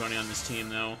Reborn and anybody on this team,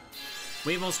 though.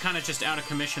 Weevil's kind of just out of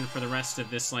commission for the rest of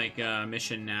this, like,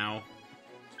 mission now.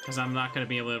 Because I'm not going to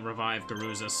be able to revive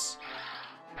Garuzas.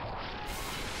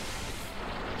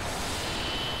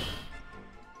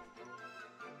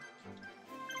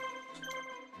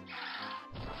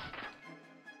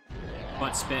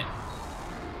 Butt spit.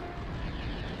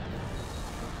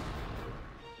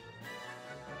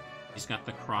 He's got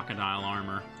the crocodile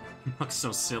armor. Looks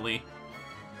so silly.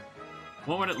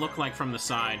 What would it look like from the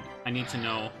side? I need to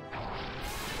know.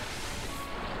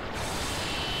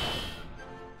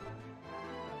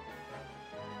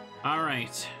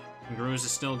 Alright. Garuz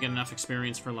is still getting enough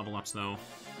experience for level ups, though.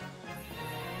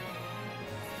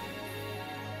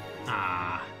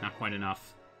 Ah, not quite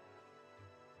enough.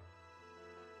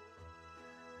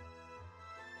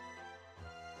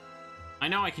 I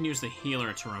know I can use the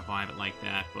healer to revive it like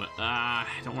that, but I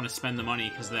don't want to spend the money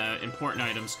because the important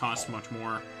items cost much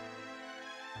more.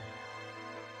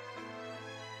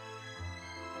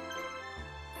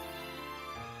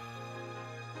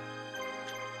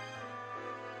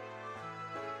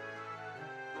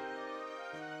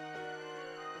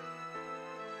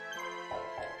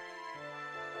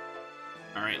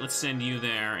 Alright, let's send you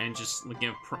there and just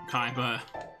give Kaiba...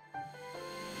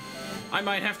 I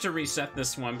might have to reset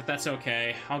this one, but that's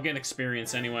okay. I'll get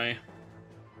experience anyway.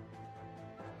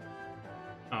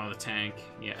 Oh, the tank.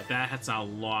 Yeah, that's a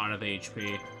lot of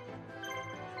HP.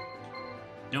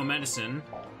 No medicine.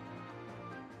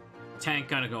 Tank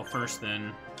gotta go first,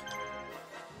 then.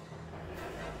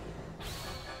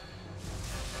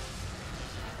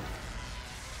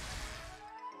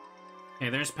 Okay,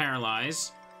 there's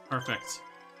Paralyze. Perfect.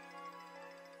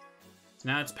 So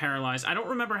now it's paralyzed. I don't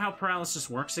remember how paralysis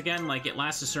works again. Like, it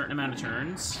lasts a certain amount of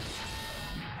turns.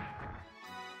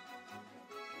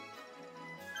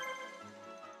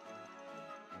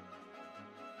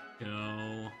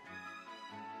 Go.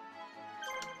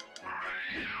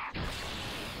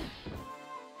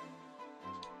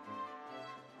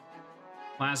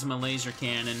 Plasma laser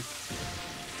cannon.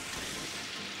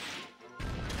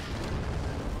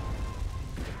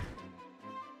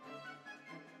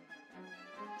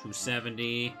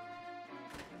 270.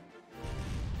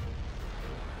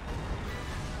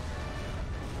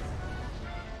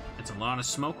 That's a lot of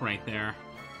smoke right there.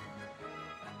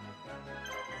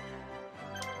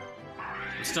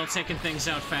 We're still taking things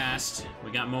out fast.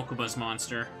 We got Mokuba's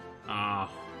monster. Oh,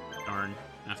 darn.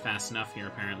 Not fast enough here,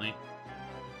 apparently.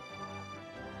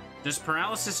 Does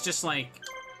paralysis just, like...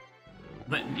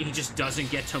 But he just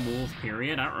doesn't get to move,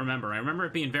 period? I don't remember. I remember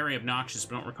it being very obnoxious,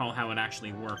 but I don't recall how it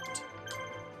actually worked.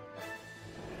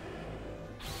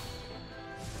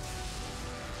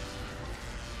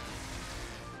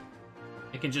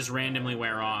 It can just randomly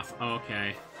wear off. Oh,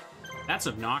 okay. That's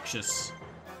obnoxious.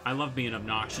 I love being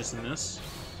obnoxious in this.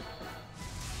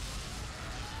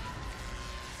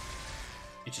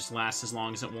 It just lasts as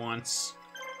long as it wants.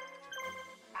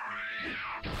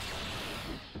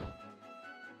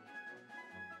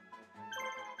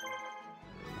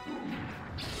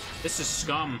 This is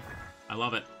scum. I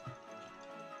love it.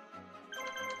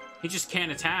 He just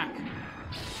can't attack.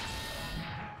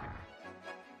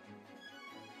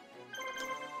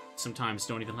 Sometimes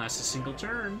don't even last a single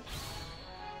turn.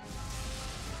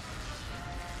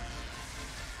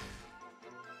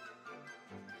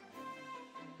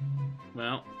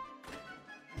 Well,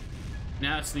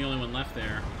 now it's the only one left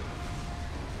there.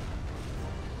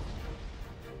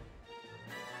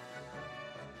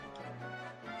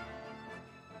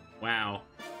 Wow.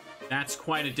 That's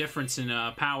quite a difference in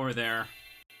power there.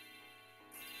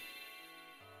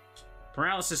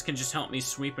 Paralysis can just help me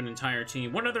sweep an entire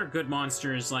team. What other good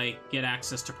monsters, like, get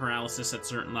access to paralysis at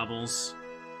certain levels?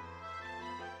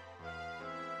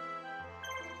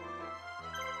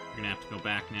 We're gonna have to go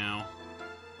back now.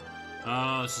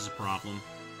 Oh, this is a problem.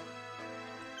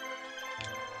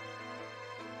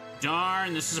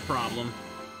 Darn, this is a problem.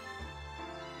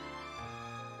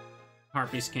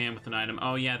 Harpy's can with an item.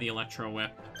 Oh yeah, the Electro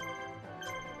Whip.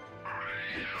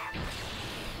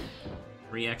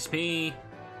 3 XP.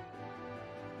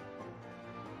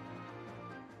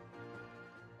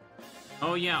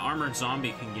 Oh yeah, Armored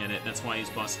Zombie can get it. That's why he's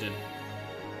busted.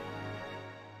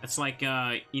 It's like,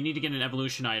 you need to get an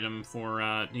evolution item for,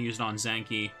 to use it on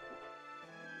Zanki.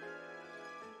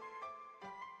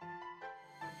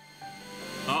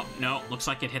 Oh, no, looks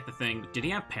like it hit the thing. Did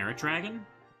he have Parrot Dragon?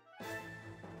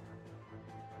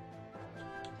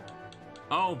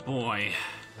 Oh boy.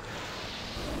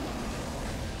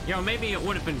 Yo, maybe it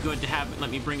would have been good to have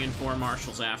let me bring in 4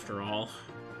 marshals after all.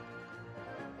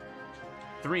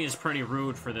 3 is pretty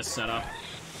rude for this setup.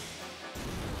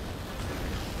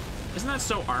 Isn't that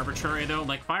so arbitrary, though?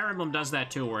 Like, Fire Emblem does that,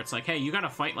 too, where it's like, hey, you gotta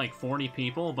fight, like, 40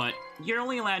 people, but you're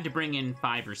only allowed to bring in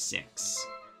 5 or 6.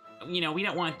 You know, we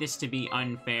don't want this to be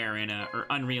unfair or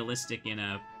unrealistic in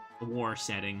a war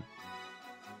setting.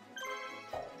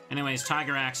 Anyways,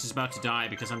 Tiger Axe is about to die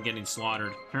because I'm getting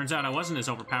slaughtered. Turns out I wasn't as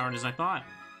overpowered as I thought.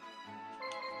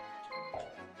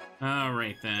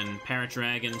 Alright then, Parrot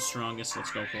Dragon, strongest,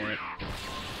 let's go for it.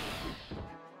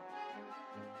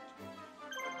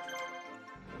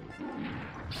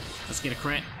 Let's get a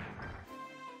crit.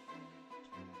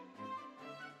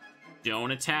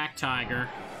 Don't attack, Tiger.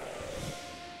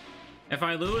 If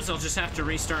I lose, I'll just have to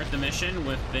restart the mission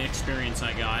with the experience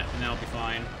I got, and that'll be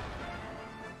fine.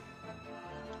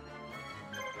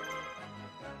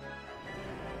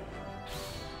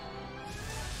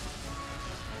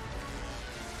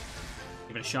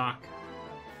 Give it a shock.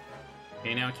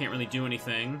 Okay, now I can't really do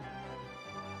anything.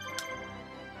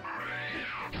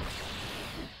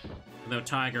 Without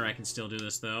Tiger, I can still do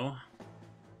this, though.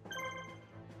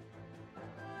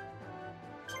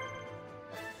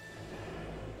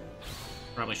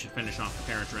 Probably should finish off the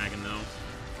Parrot Dragon, though.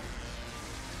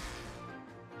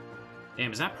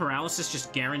 Damn, is that paralysis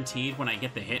just guaranteed when I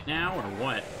get the hit now, or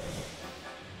what?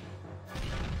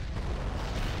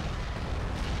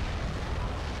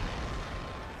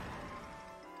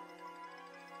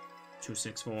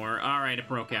 264. Alright, it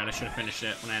broke out. I should have finished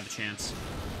it when I had the chance.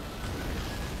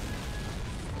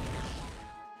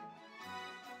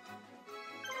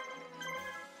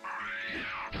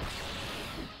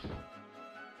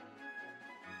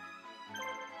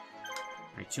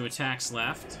 Alright, 2 attacks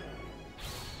left.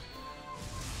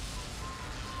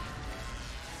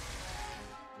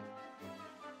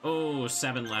 Oh,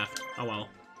 7 left. Oh well.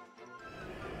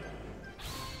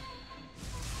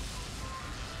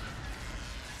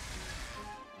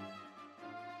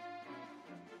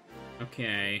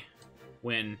 Okay.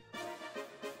 Win.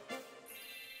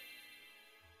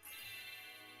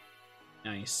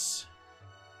 Nice.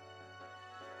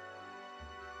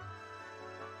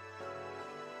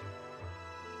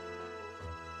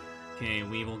 Okay,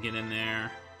 Weevil, get in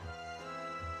there.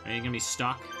 Are you gonna be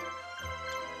stuck?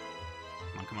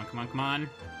 Come on, come on, come on, come on.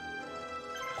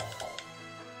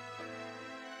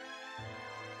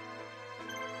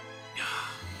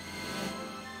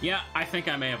 Yeah, I think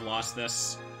I may have lost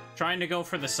this. Trying to go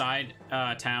for the side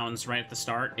towns right at the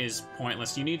start is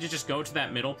pointless. You need to just go to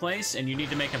that middle place, and you need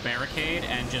to make a barricade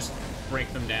and just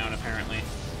break them down, apparently.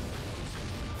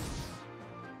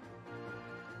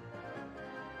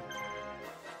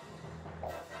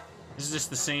 This is just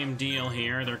the same deal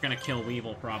here. They're gonna kill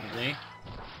Weevil, probably.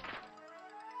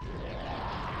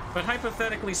 But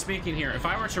hypothetically speaking here, if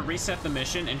I were to reset the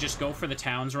mission and just go for the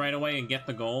towns right away and get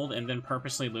the gold and then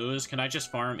purposely lose, can I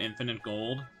just farm infinite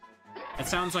gold? It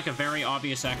sounds like a very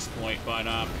obvious exploit, but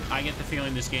I get the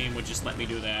feeling this game would just let me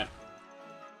do that.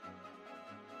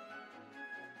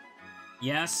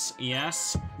 Yes,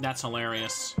 yes, that's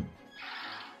hilarious.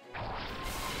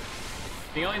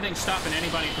 The only thing stopping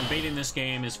anybody from beating this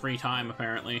game is free time,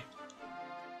 apparently.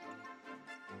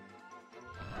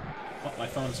 Oh, my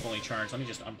phone's fully charged. Let me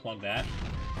just unplug that.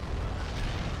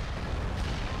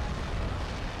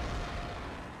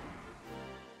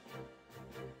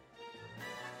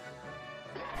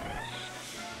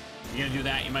 If you're gonna do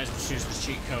that, you might as well choose the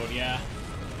cheat code, yeah.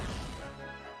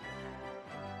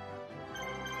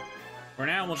 For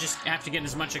now, we'll just have to get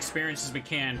as much experience as we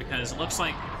can, because it looks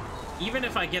like even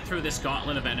if I get through this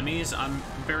gauntlet of enemies, I'm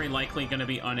very likely gonna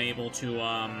be unable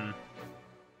to,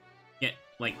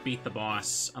 beat the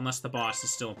boss, unless the boss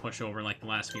is still a pushover like the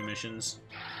last few missions.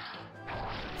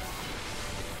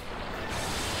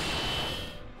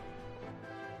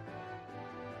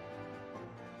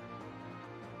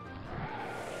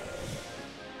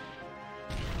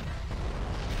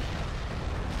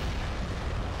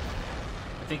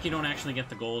 I think you don't actually get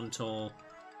the gold until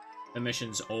the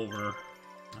mission's over.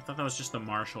 I thought that was just the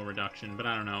martial reduction, but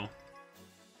I don't know.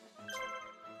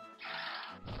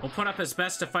 We'll put up as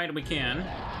best a fight we can.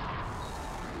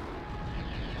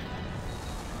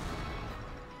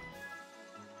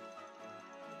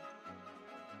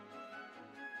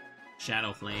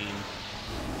 Shadow Flame.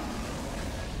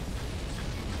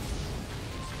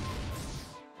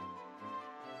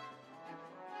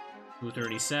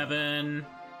 $237.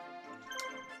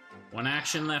 1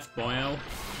 action left, boyo.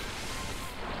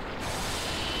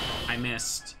 I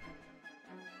missed.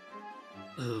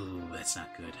 Ooh, that's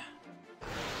not good.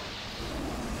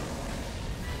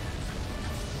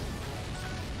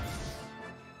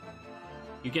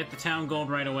 You get the town gold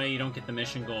right away, you don't get the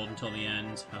mission gold until the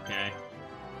end. Okay.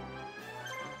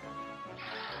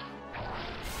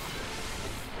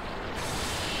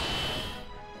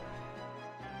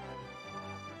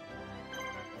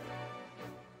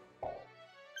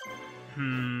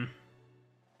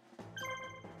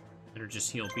 Better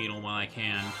just heal Beetle while I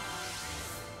can.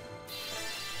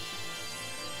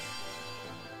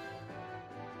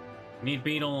 Need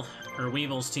Beetle, or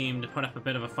Weevil's team, to put up a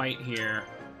bit of a fight here,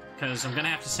 because I'm gonna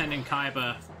have to send in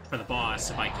Kaiba for the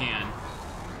boss if I can.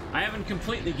 I haven't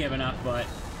completely given up, but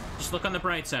just look on the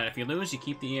bright side. If you lose, you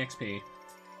keep the EXP.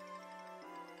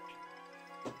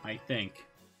 I think.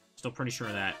 Still pretty sure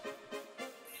of that.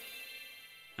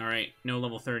 Alright, no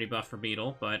level 30 buff for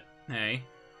Beetle, but hey.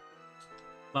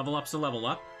 Level up's a level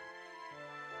up.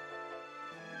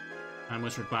 Time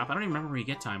Wizard Bop. I don't even remember where you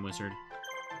get Time Wizard.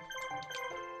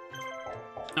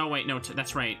 Oh, wait, no,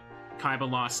 that's right. Kaiba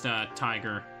lost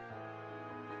Tiger.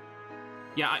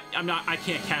 Yeah, I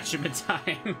can't catch him in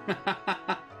time.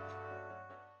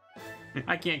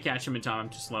 I can't catch him in time, I'm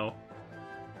too slow.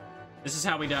 This is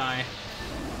how we die.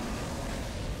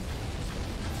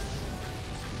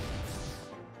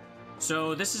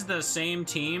 So, this is the same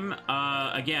team,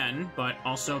 again, but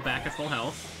also back at full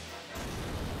health.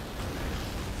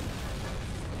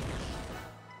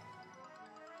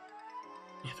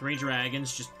 Three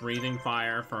dragons just breathing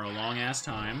fire for a long-ass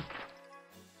time.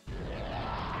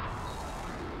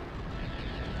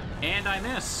 And I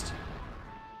missed.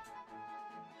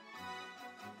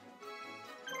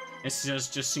 This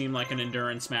just seemed like an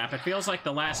endurance map. It feels like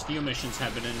the last few missions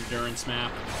have been an endurance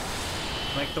map.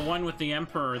 Like the one with the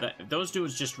Emperor, those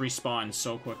dudes just respawn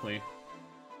so quickly.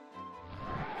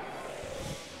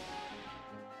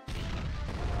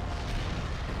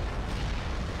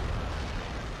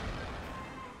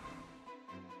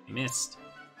 Missed.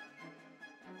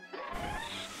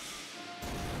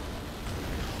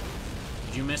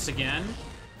 Did you miss again?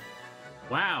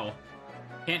 Wow.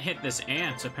 Can't hit this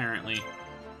ant, apparently.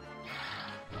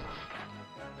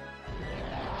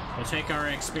 We'll take our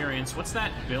experience. What's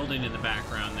that building in the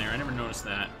background there? I never noticed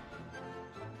that.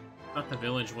 I thought the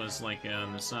village was, like,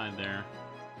 on the side there.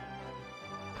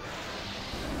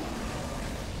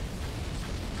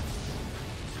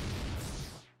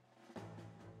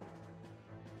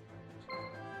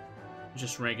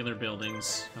 Just regular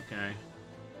buildings. Okay.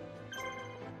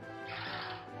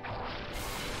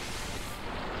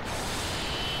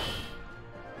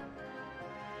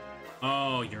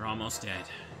 Oh, you're almost dead.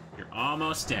 You're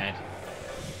almost dead.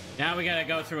 Now we gotta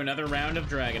go through another round of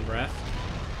Dragon Breath.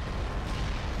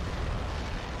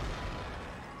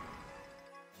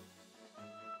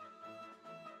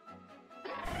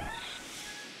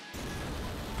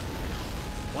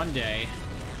 One day.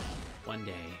 One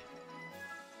day.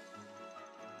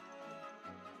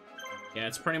 Yeah,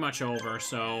 it's pretty much over,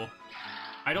 so...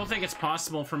 I don't think it's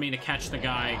possible for me to catch the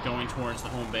guy going towards the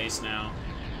home base now.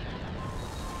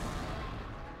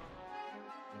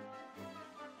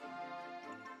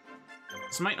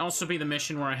 This might also be the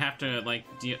mission where I have to, like,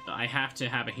 I have to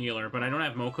have a healer, but I don't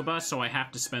have Mokuba, so I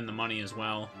have to spend the money as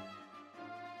well.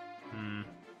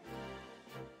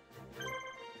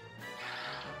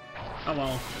 Oh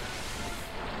well.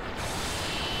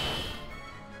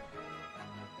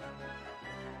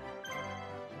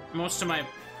 Most of my,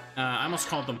 I almost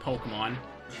called them Pokemon.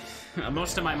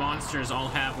 Most of my monsters all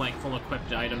have, like, full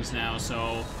equipped items now,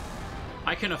 so...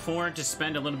 I can afford to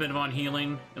spend a little bit on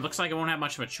healing. It looks like I won't have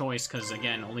much of a choice, because,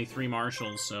 again, only 3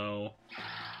 marshals, so...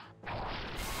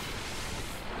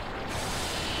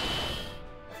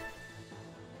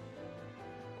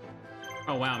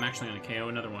 Oh wow, I'm actually gonna KO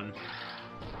another one.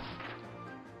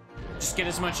 Just get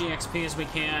as much EXP as we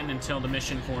can until the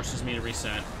mission forces me to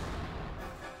reset.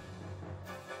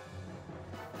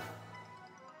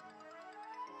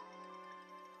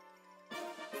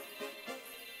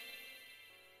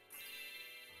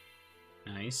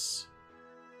 Nice.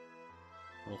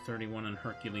 Level 31 on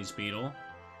Hercules Beetle.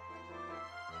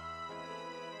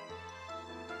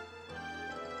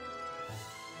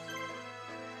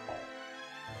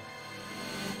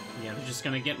 Yeah, they're just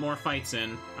gonna get more fights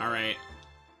in. Alright.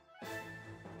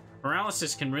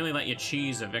 Paralysis can really let you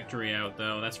cheese a victory out,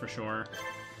 though, that's for sure.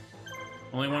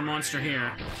 Only one monster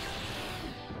here.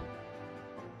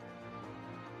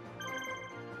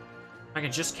 If I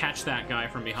could just catch that guy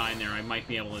from behind there, I might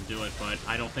be able to do it, but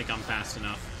I don't think I'm fast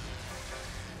enough.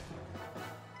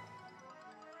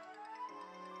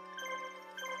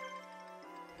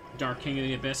 Dark King of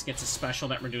the Abyss gets a special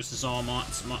that reduces all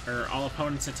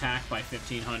opponents' attack by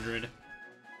 1500.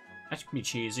 That should be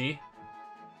cheesy.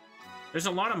 There's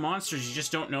a lot of monsters you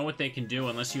just don't know what they can do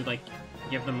unless you, like,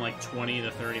 give them, like, 20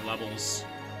 to 30 levels.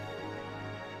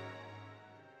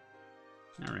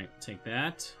 Alright, take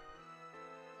that.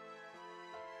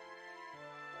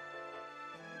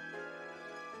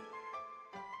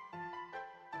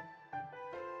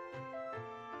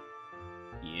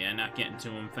 Yeah, not getting to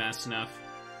him fast enough.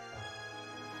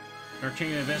 Dark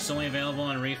King of the Abyss only available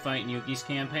on Refight and Yugi's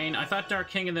campaign. I thought Dark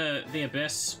King of the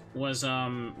Abyss was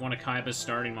one of Kaiba's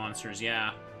starting monsters,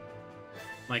 yeah.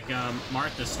 Like,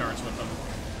 Martha starts with him.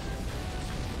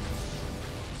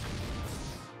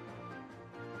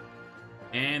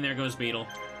 And there goes Beetle.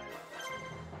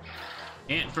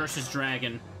 Ant versus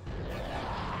Dragon.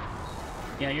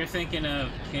 Yeah, you're thinking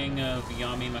of King of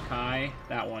Yami Makai?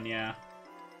 That one, yeah.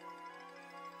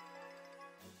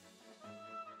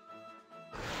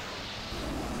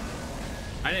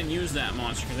 I didn't use that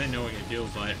monster because I didn't know what it could do,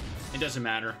 but it doesn't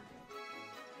matter.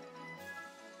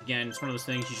 Again, it's one of those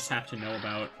things you just have to know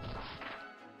about.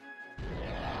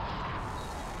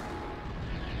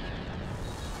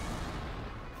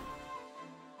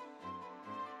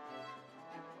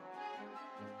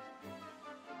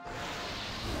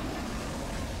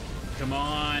 Come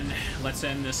on, let's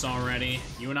end this already.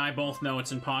 You and I both know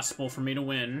it's impossible for me to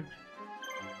win.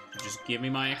 Just give me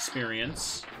my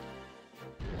experience.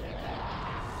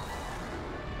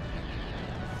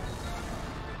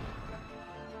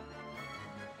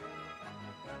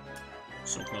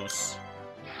 So close.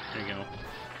 There you go.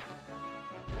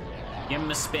 Give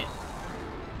him a spit.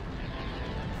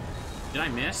 Did I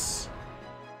miss?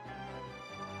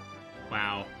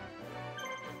 Wow.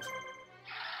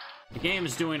 The game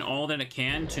is doing all that it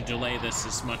can to delay this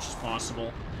as much as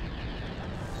possible.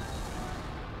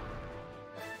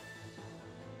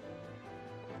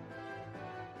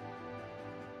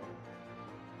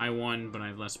 I won, but I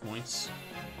have less points.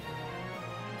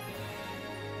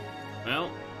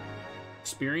 Well,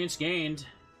 experience gained.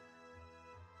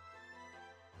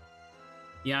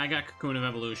 Yeah, I got Cocoon of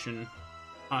Evolution.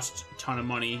 Cost a ton of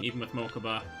money, even with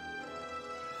Mokuba.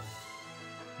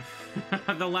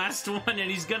 The last one, and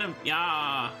he's gonna...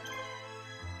 Yeah!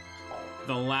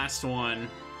 The last one.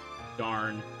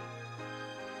 Darn.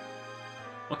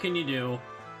 What can you do?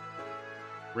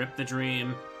 Rip the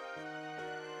dream.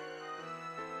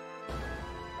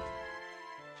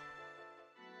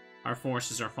 Our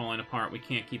forces are falling apart. We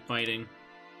can't keep fighting.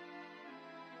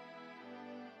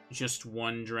 Just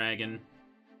one dragon.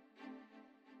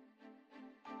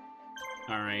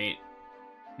 Alright.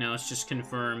 Now let's just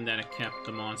confirm that it kept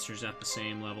the monsters at the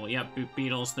same level. Yep,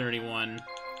 Beetle's 31.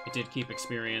 It did keep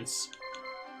experience.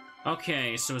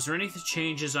 Okay, so is there any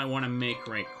changes I want to make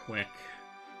right quick?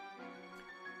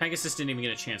 Pegasus didn't even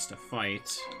get a chance to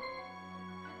fight.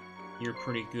 You're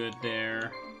pretty good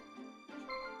there.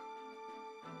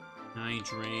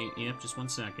 Hydrate. Yep, just 1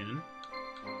 second.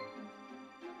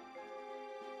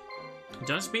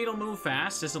 Does Beetle move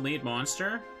fast as a lead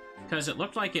monster? Because it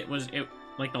looked like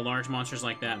like the large monsters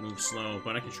like that move slow,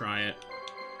 but I could try it.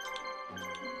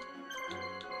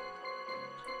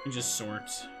 You just sort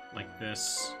like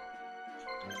this.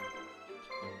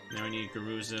 Now I need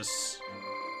Garuzis.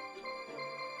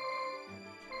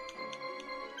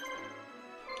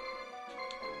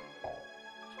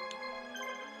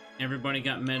 Everybody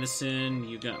got medicine.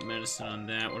 You got medicine on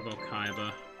that. What about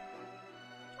Kaiba?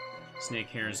 Snake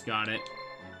Hair's got it.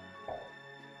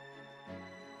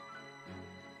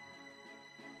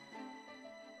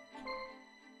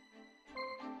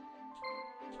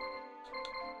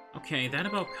 Okay, that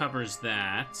about covers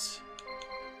that.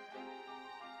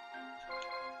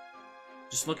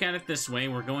 Just look at it this way.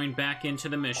 We're going back into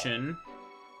the mission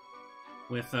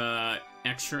with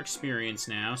extra experience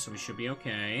now, so we should be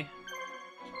okay.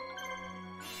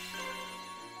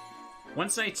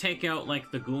 Once I take out,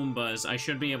 like, the Goombas, I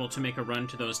should be able to make a run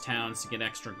to those towns to get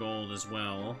extra gold as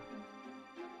well.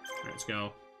 Alright, let's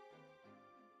go.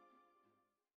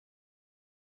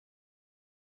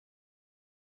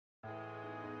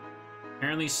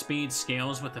 Apparently speed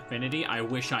scales with affinity. I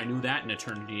wish I knew that an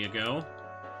eternity ago.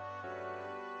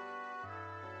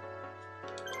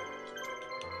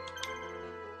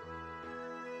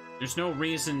 There's no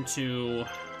reason to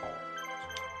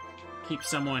keep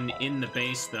someone in the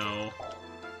base, though.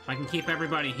 If I can keep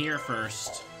everybody here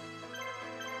first,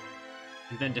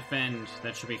 and then defend,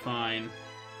 that should be fine.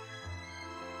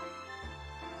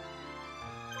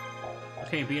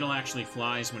 Okay, Beetle actually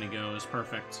flies when he goes.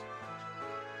 Perfect.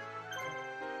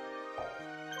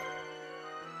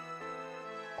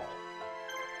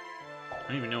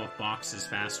 I don't even know if Box is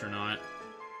fast or not.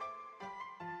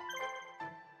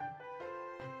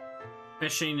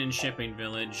 Fishing and shipping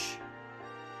village.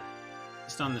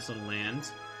 Just on this little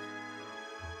land.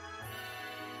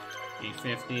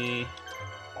 850.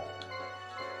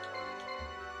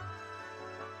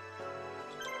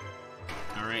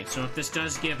 Alright, so if this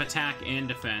does give attack and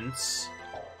defense,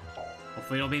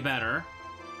 hopefully it'll be better.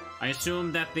 I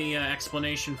assume that the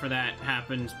explanation for that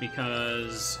happened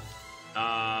because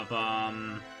of,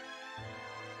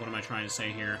 what am I trying to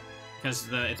say here? Because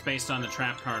it's based on the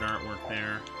trap card artwork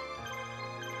there.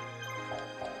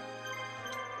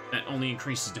 That only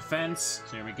increases defense.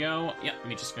 So there we go. Yep, let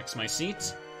me just fix my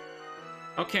seat.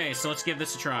 Okay, so let's give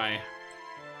this a try.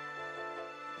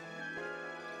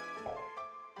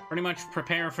 Pretty much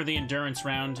prepare for the endurance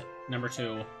round number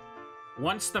 2.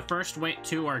 Once the first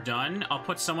two are done, I'll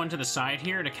put someone to the side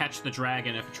here to catch the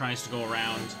dragon if it tries to go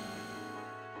around.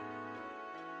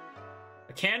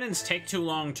 The cannons take too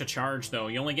long to charge, though.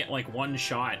 You only get, like, 1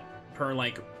 shot per,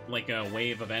 like a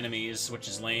wave of enemies, which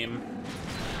is lame.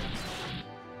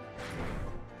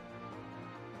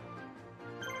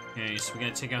 Okay, so we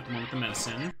gotta take out the one with the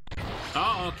medicine.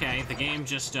 Oh, okay, the game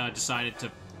just decided to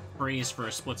freeze for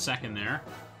a split second there.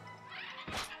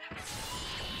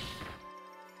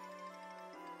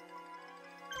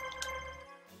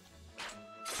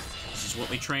 This is what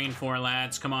we trained for,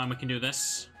 lads. Come on, we can do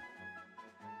this.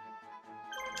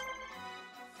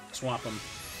 Swap them.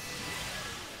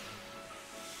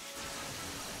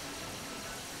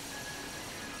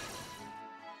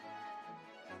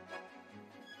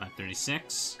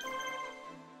 $536.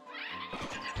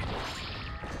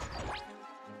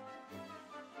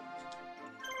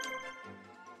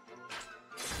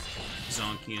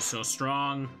 Zonky is so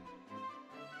strong.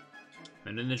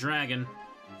 And then the dragon.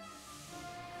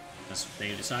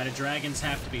 They decided dragons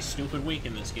have to be stupid weak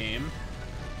in this game.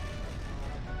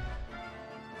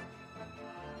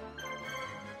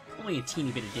 Only a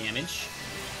teeny bit of damage.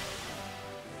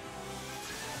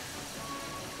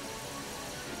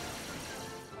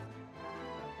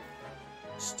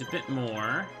 Just a bit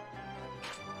more.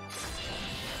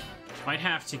 Might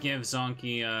have to give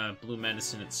Zonky blue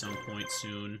medicine at some point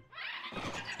soon.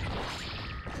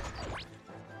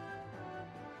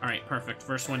 Alright, perfect.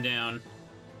 First one down.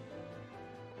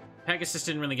 Pegasus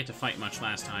didn't really get to fight much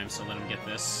last time, so let him get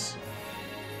this.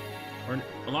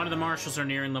 A lot of the marshals are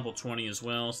nearing level 20 as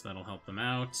well, so that'll help them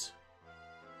out.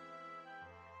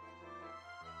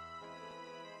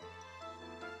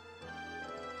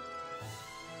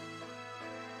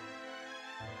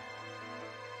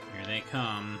 Here they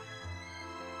come.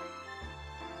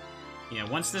 Yeah,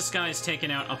 once this guy's taken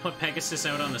out, I'll put Pegasus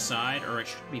out on the side, or it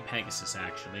should be Pegasus,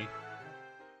 actually.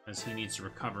 Because he needs to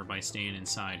recover by staying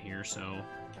inside here, so...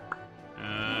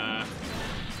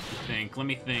 let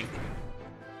me think.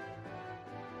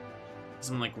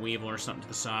 Something like Weevil or something to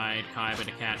the side, Kaiba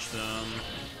to catch them.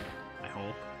 I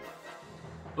hope.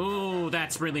 Ooh,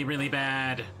 that's really, really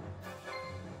bad.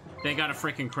 They got a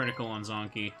freaking critical on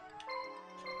Zonky.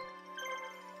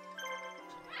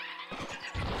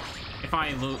 If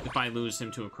I lose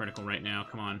him to a critical right now,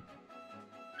 come on.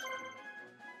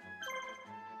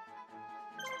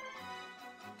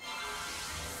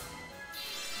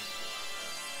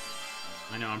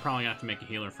 I know, I'm probably gonna have to make a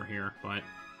healer for here, but...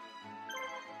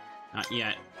 not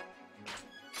yet.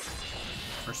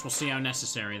 First, we'll see how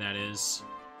necessary that is.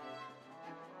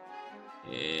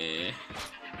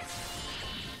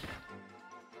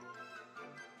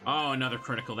 Oh, another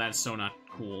critical. That is so not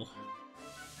cool.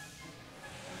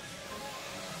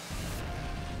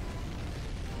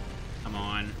 Come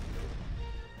on.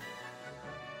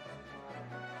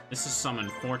 This is some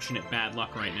unfortunate bad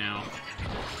luck right now.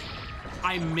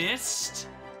 I missed?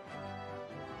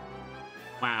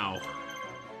 Wow.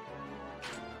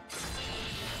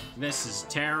 This is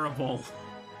terrible.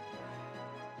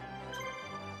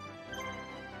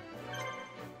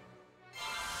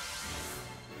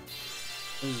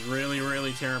 This is really,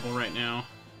 really terrible right now.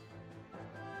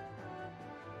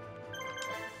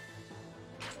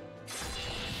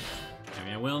 I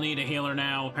mean, I will need a healer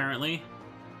now, apparently.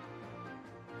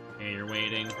 Okay, you're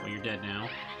waiting. Well, you're dead now.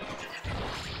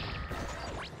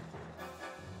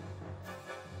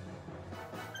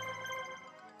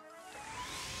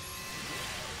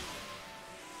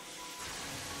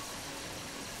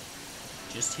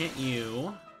 Just hit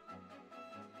you.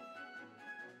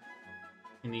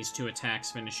 Can these two attacks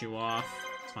finish you off?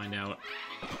 Let's find out.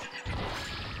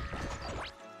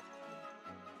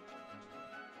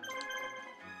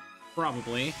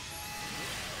 Probably.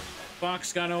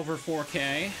 Fox got over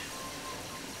 4K.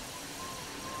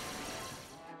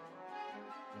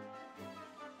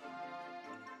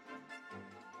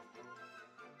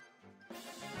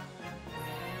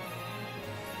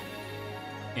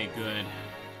 Okay, good.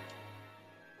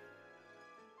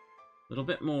 A little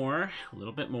bit more, a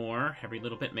little bit more. Every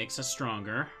little bit makes us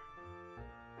stronger.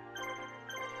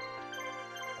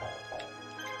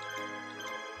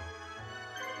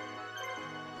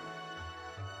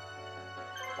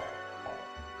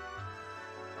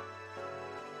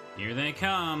 Here they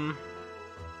come.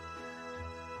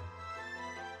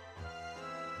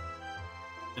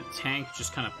 The tank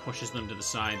just kind of pushes them to the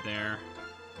side there.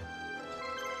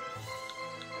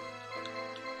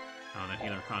 Oh, that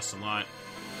healer costs a lot.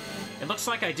 It looks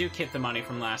like I do keep the money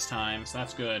from last time, so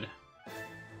that's good.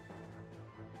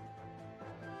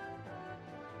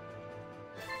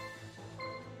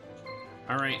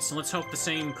 Alright, so let's hope the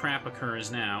same crap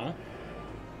occurs now.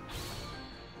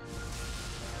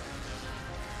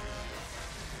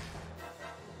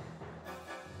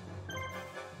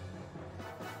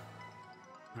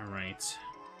 Alright.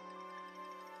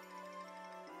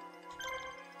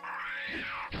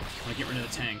 I'll get rid of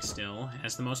the tank still.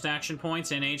 Has the most action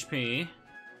points and HP.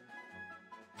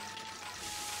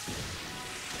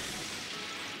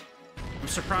 I'm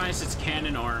surprised its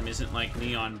cannon arm isn't like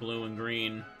neon blue and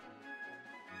green.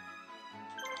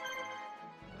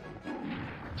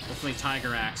 Hopefully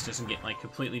Tiger Axe doesn't get like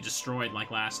completely destroyed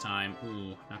like last time.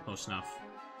 Ooh, not close enough.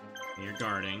 You're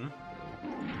guarding.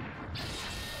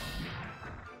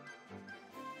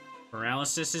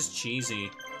 Paralysis is cheesy.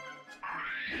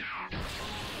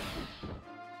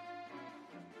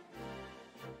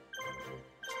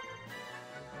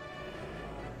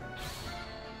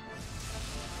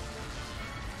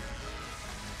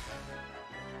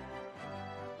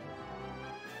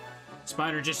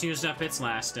 Spider just used up its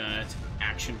last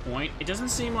action point. It doesn't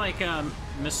seem like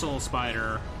Missile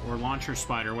Spider or Launcher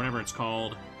Spider, whatever it's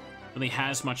called, really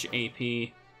has much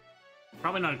AP.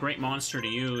 Probably not a great monster to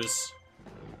use.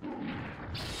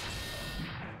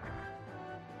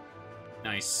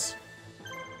 Nice.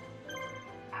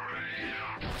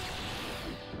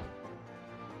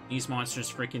 These monsters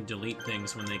freaking delete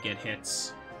things when they get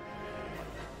hits.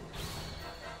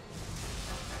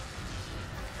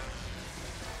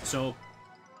 So,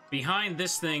 behind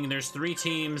this thing, there's 3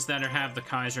 teams that have the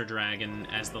Kaiser Dragon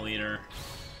as the leader.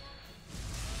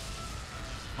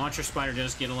 Launcher Spider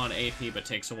does get a lot of AP, but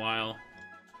takes a while.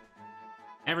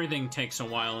 Everything takes a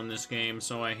while in this game,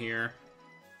 so I hear.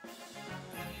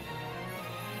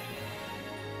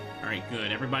 Alright,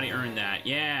 good. Everybody earned that.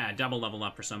 Yeah, double level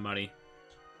up for somebody.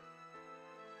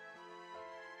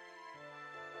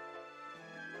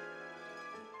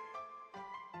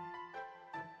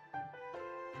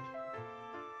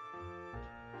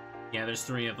 Yeah, there's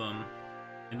 3 of them.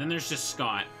 And then there's just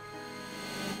Scott.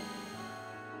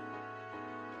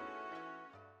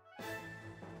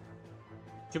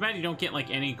 Too bad you don't get, like,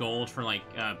 any gold for, like,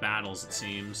 battles, it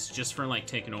seems. Just for, like,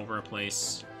 taking over a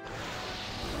place.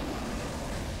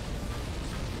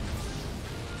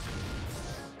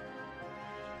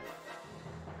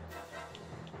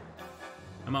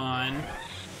 Come on.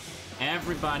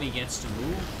 Everybody gets to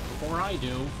move before I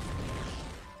do.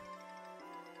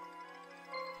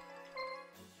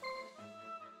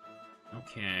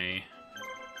 Okay.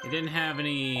 It didn't have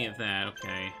any of that,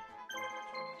 okay.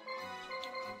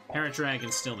 Parrot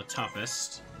Dragon's still the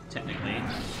toughest, technically.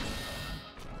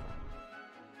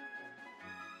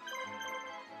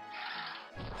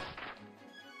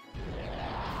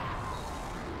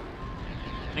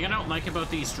 The thing I don't like about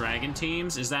these dragon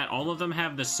teams is that all of them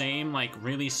have the same, like,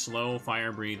 really slow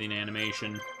fire-breathing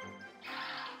animation.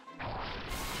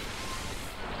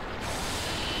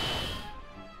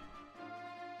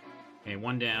 Okay,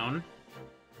 1 down.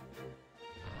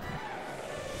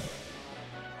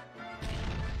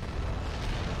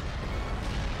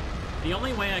 The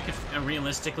only way I could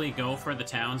realistically go for the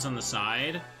towns on the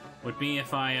side would be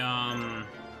if I,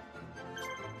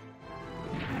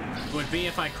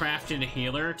 crafted a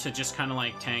healer to just kind of,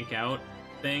 like, tank out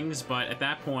things, but at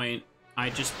that point,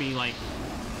 I'd just be, like,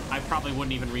 I probably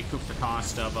wouldn't even recoup the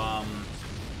cost of,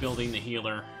 building the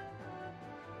healer.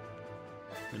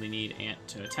 Really need Ant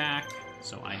to attack,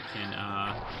 so I can,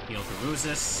 heal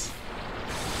Garuzus.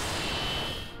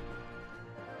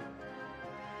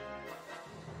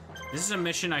 This is a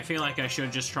mission I feel like I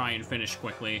should just try and finish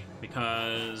quickly,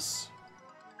 because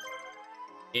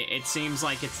it seems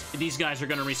like these guys are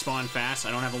going to respawn fast.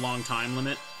 I don't have a long time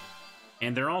limit,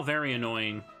 and they're all very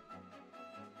annoying.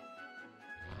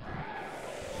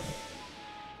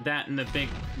 That and the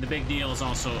big deal is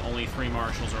also only 3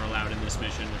 marshals are allowed in this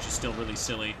mission, which is still really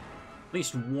silly. At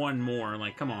least 1 more,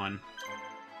 like, come on.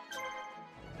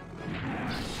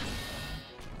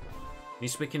 At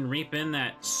least we can reap in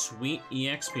that sweet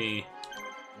EXP.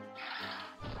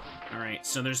 Alright,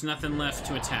 so there's nothing left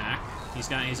to attack.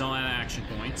 He's all out of action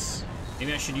points.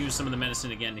 Maybe I should use some of the medicine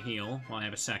again to heal while I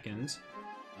have a second.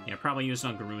 Yeah, probably use it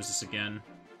on Garuzus again.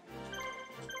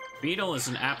 Beetle is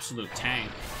an absolute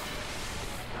tank.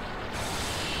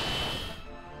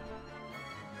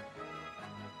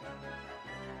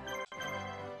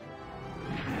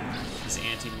 Is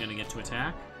Ant even gonna get to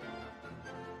attack?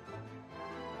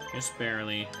 Just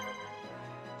barely.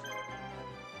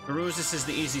 Garuzus is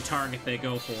the easy target they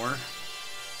go for.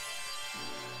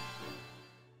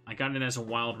 I got it as a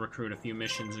wild recruit a few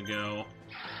missions ago,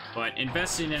 but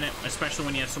investing in it, especially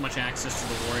when you have so much access to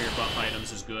the warrior buff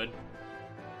items, is good.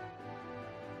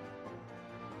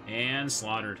 And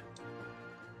slaughtered.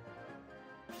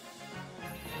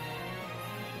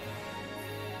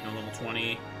 No level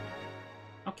 20.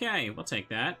 Okay, we'll take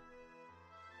that.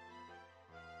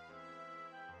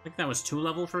 I think that was 2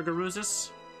 level for Garuzus.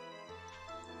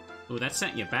 Ooh, that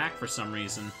sent you back for some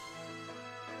reason.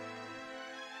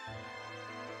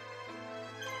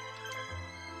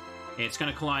 Okay, it's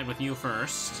gonna collide with you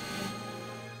first.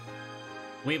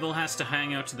 Weevil has to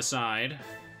hang out to the side.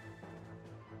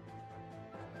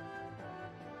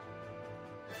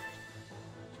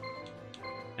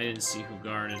 I didn't see who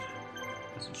guarded.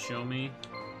 Does it show me?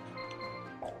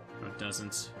 No, it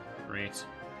doesn't. Great.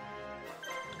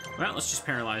 Well, let's just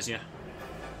paralyze you.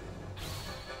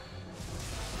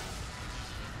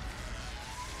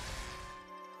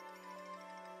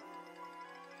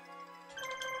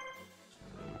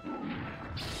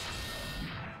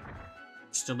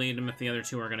 Just delete him if the other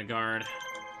 2 are gonna guard.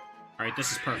 Alright,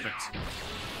 this is perfect.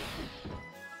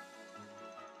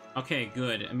 Okay,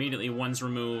 good. Immediately 1's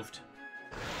removed.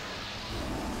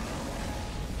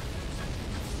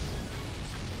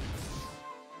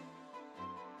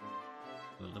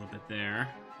 there.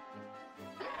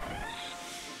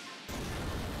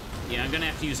 Yeah, I'm gonna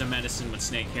have to use a medicine with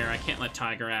Snake Hair. I can't let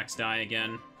Tiger Axe die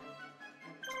again.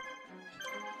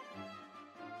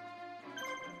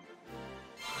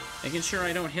 Making sure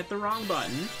I don't hit the wrong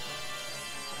button.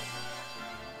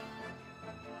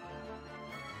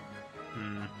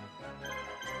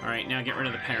 Alright, now get rid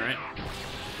of the parrot,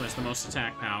 who has the most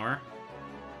attack power.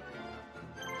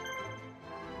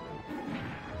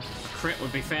 A crit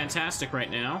would be fantastic right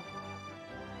now.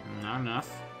 Not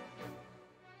enough.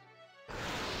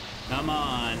 Come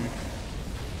on.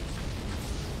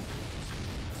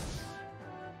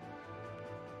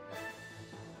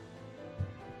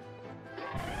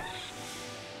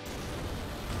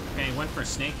 Okay, went for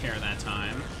Snake Hair that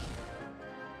time.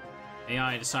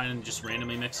 AI decided to just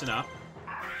randomly mix it up.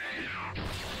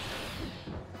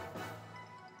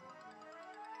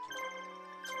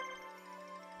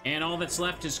 And all that's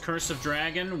left is Curse of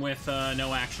Dragon with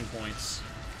no action points.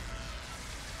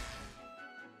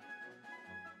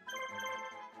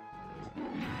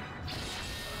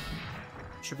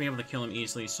 Should be able to kill him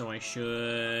easily, so I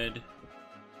should...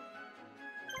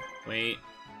 Wait.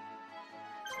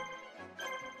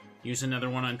 Use another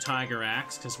one on Tiger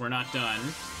Axe, because we're not done.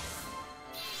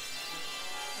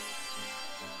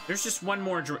 There's just one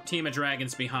more team of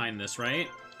dragons behind this, right?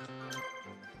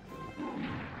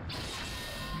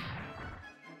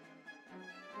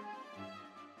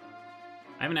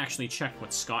 I haven't actually checked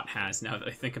what Scott has, now that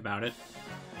I think about it.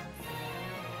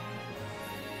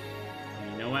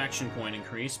 No action point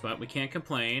increase, but we can't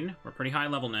complain. We're pretty high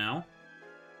level now.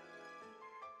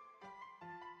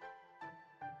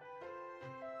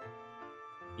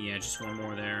 Yeah, just one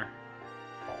more there.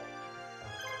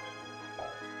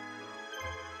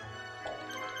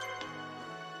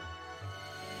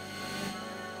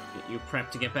 Get you prepped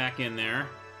to get back in there.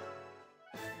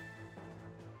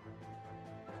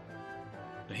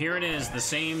 So here it is, the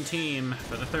same team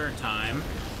for the third time.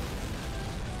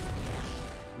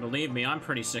 Believe me, I'm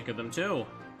pretty sick of them too.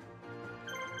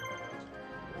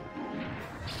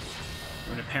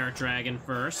 We're gonna Parrot Dragon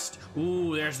first.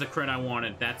 Ooh, there's the crit I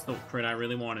wanted. That's the crit I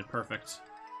really wanted. Perfect.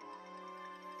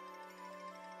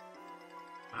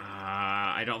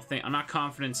 I don't think... I'm not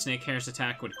confident Snake Hair's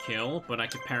attack would kill, but I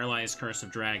could paralyze Curse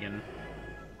of Dragon.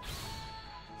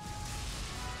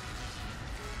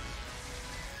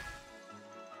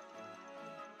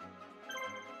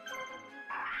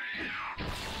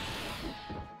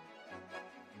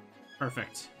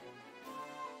 Perfect.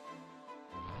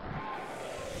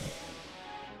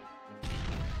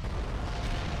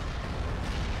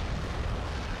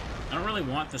 I don't really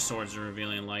want the Swords of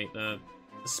Revealing Light. The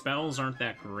spells aren't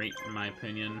that great, in my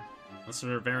opinion. Unless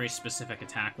they're very specific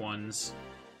attack ones.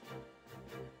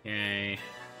 Okay.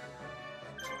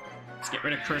 Let's get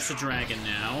rid of Curse of Dragon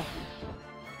now.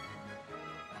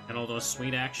 Get all those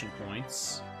sweet action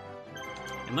points.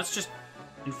 And let's just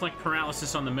inflict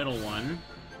paralysis on the middle one.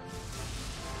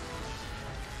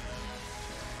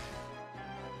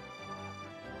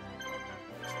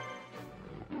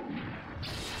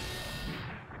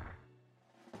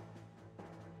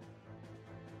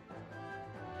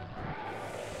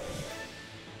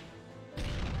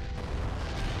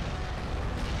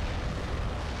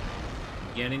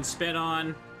 Getting spit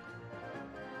on.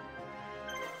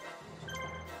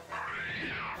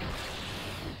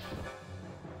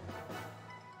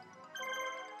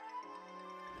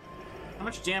 How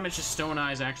much damage does Stone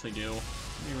Eyes actually do? I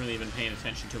haven't really been paying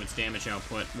attention to its damage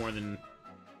output more than...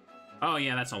 Oh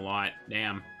yeah, that's a lot.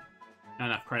 Damn. Not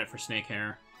enough credit for Snake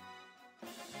Hair.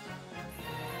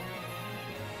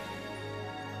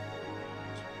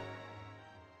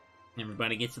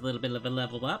 Everybody gets a little bit of a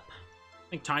level up. I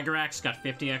think Tiger Axe got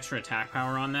 50 extra attack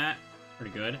power on that.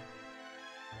 Pretty good.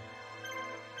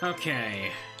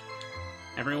 Okay.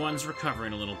 Everyone's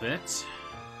recovering a little bit.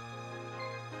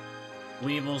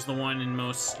 Weevil's the one in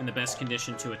the best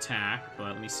condition to attack, but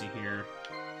let me see here.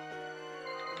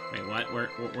 Wait, what?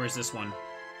 Where's this one?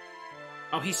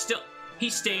 Oh, he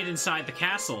stayed inside the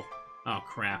castle. Oh,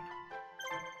 crap.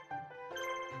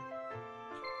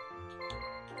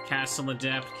 Castle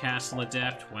Adept, Castle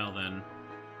Adept. Well then.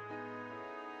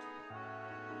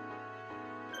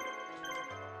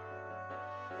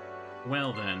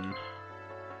 Well then.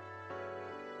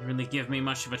 Doesn't really give me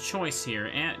much of a choice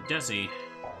here, does he?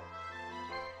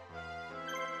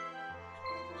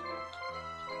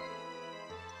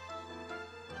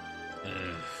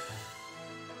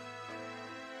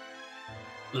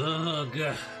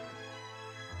 Ugh.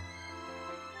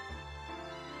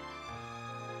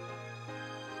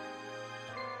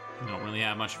 I don't really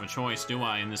have much of a choice, do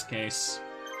I, in this case?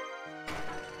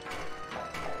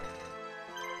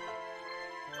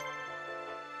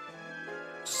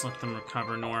 just let them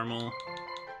recover normal.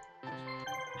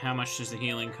 How much does the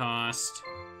healing cost?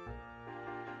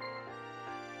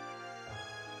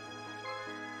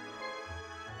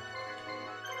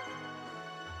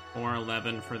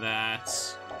 $411 for that.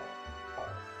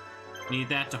 Need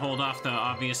that to hold off the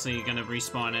obviously gonna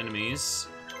respawn enemies.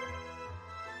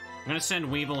 I'm gonna send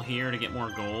Weevil here to get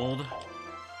more gold.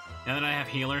 Now that I have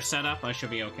healer set up, I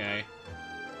should be okay.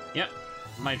 Yep,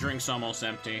 my drink's almost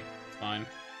empty. It's fine.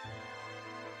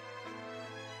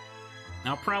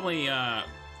 I'll probably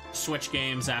switch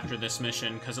games after this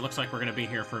mission, because it looks like we're gonna be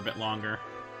here for a bit longer.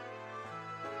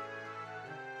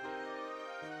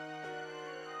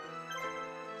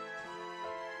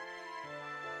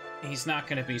 He's not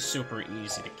gonna be super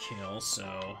easy to kill,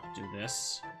 so do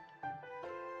this.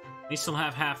 They still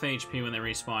have half HP when they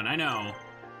respawn, I know.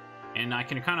 And I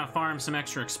can kind of farm some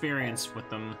extra experience with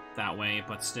them that way,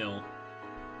 but still.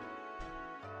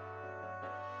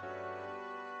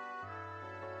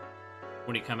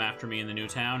 Would he come after me in the new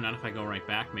town? Not if I go right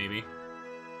back, maybe.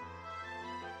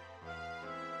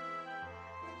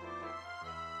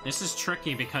 This is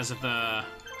tricky because of the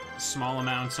small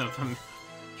amounts of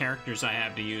characters I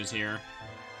have to use here.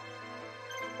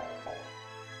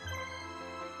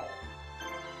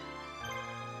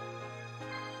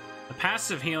 The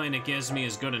passive healing it gives me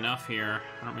is good enough here.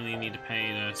 I don't really need to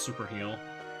pay to super heal.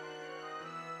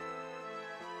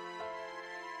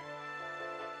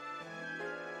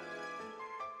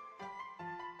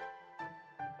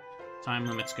 Time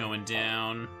limit's going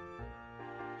down.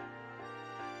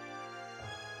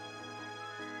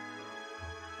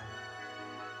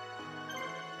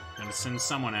 Gotta send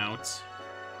someone out.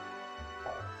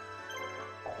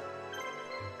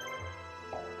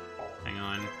 Hang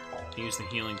on. Use the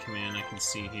healing command I can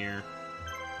see here.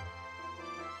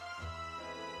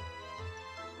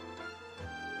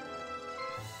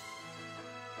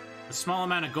 The small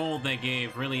amount of gold they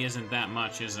gave really isn't that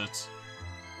much, is it?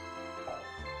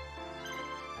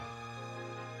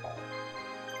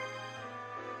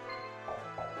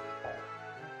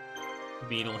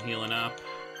 Beetle healing up.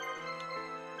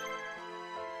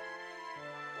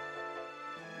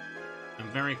 I'm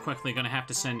very quickly gonna have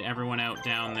to send everyone out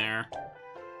down there.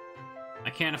 I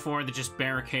can't afford to just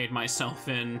barricade myself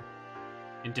in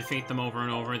and defeat them over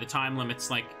and over. The time limit's,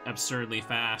 like, absurdly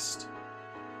fast.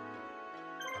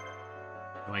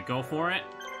 Do I go for it?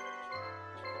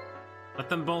 Let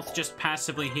them both just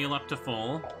passively heal up to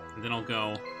full, and then I'll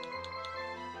go.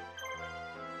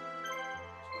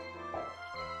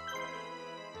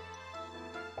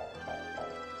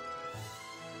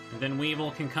 And then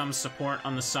Weevil can come support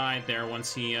on the side there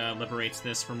once he liberates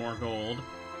this for more gold.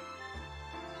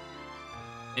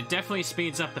 It definitely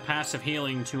speeds up the passive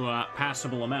healing to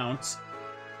passable amounts.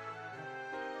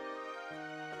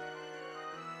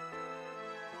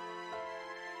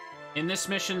 In this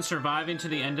mission, surviving to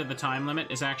the end of the time limit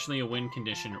is actually a win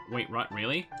condition. Wait,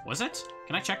 really? Was it?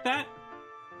 Can I check that?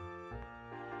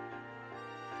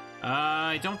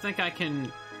 I don't think I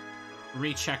can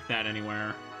recheck that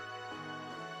anywhere.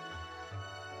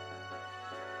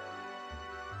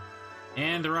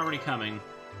 And they're already coming.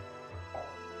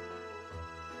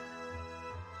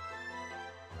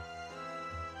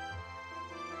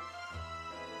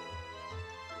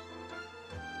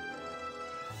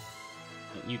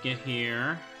 You get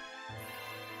here.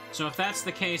 So if that's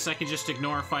the case, I could just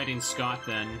ignore fighting Scott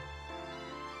then.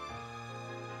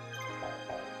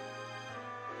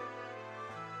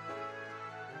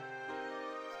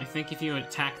 I think if you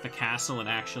attack the castle, it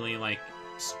actually, like...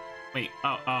 Wait,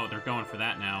 oh, they're going for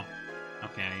that now.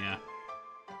 Okay, yeah.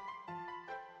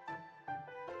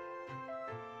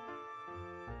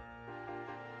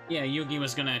 Yeah, Yugi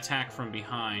was gonna attack from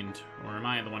behind. Or am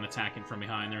I the one attacking from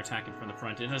behind? They're attacking from the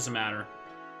front. It doesn't matter.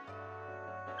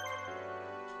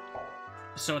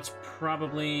 So it's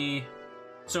probably...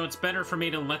 So it's better for me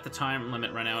to let the time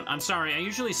limit run out. I'm sorry, I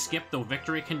usually skip the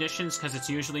victory conditions because it's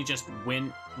usually just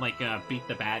win, like, beat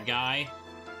the bad guy.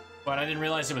 But I didn't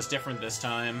realize it was different this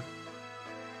time.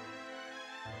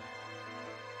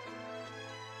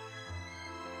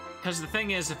 Because the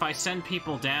thing is, if I send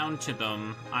people down to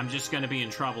them, I'm just going to be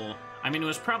in trouble. I mean, it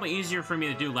was probably easier for me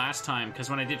to do last time, because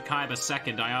when I did Kaiba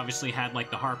second, I obviously had, like,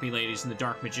 the Harpy Ladies and the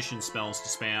Dark Magician spells to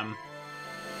spam.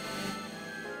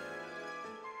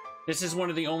 This is one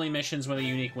of the only missions with a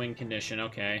unique win condition,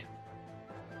 okay.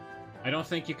 I don't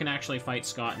think you can actually fight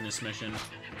Scott in this mission.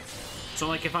 So,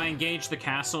 like, if I engage the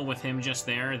castle with him just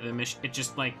there, the mission, it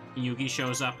just, like, Yugi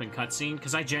shows up in cutscene,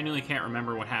 because I genuinely can't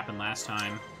remember what happened last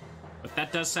time. But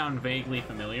that does sound vaguely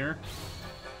familiar.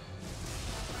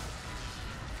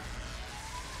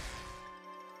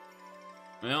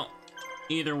 Well,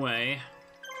 either way.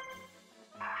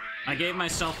 I gave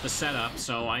myself the setup,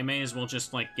 so I may as well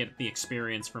just, like, get the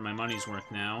experience for my money's worth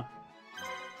now.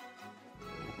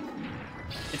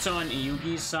 It's on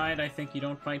Yugi's side, I think you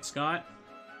don't fight Scott.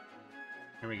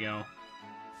 Here we go.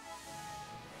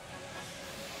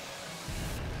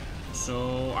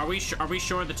 So, are we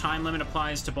sure the time limit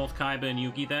applies to both Kaiba and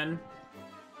Yugi, then?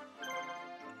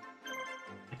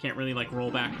 I can't really, like,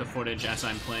 roll back the footage as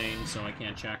I'm playing, so I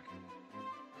can't check.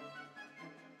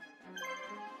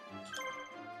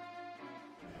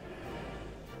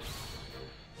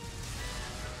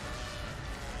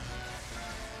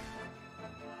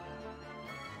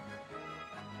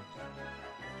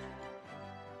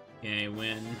 Okay,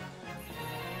 win.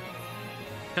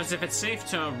 Because if it's safe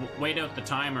to wait out the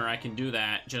timer, I can do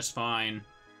that just fine.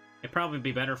 It'd probably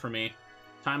be better for me.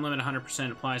 Time limit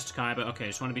 100% applies to Kaiba. Okay,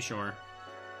 just want to be sure.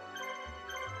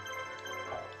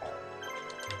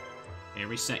 Okay,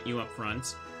 reset you up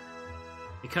front.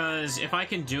 Because if I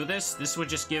can do this, this would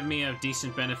just give me a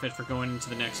decent benefit for going into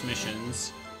the next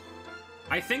missions.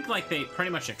 I think, like, they pretty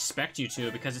much expect you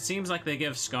to, because it seems like they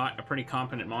give Scott a pretty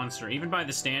competent monster, even by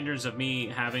the standards of me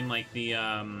having, like, the,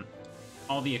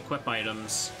 all the equip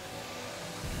items.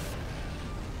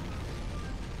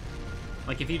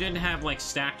 Like, if you didn't have, like,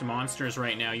 stacked monsters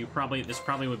right now, this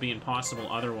probably would be impossible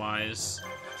otherwise.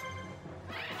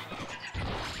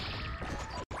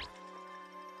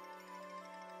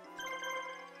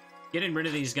 Getting rid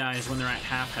of these guys when they're at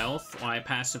half health while I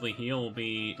passively heal will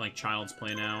be, like, child's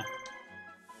play now.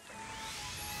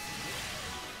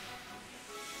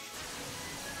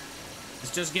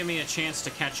 This just give me a chance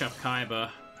to catch up Kaiba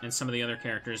and some of the other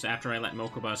characters after I let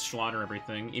Mokuba slaughter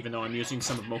everything, even though I'm using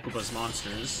some of Mokuba's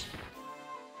monsters.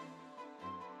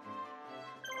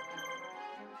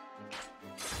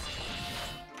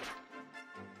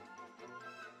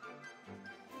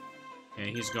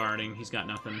 Okay, he's guarding. He's got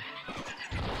nothing.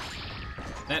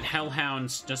 That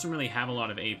Hellhound doesn't really have a lot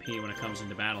of AP when it comes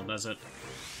into battle, does it?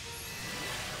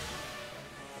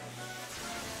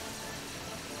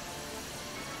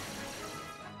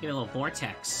 Get a little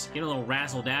Vortex. Get a little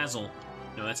Razzle Dazzle.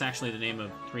 No, that's actually the name of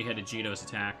Three-Headed Jito's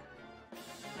attack.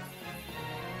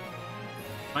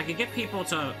 If I could get people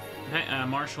to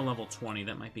Martial level 20,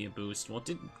 that might be a boost. Well, it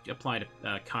did apply to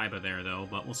Kaiba there, though,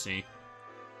 but we'll see.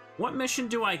 What mission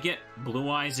do I get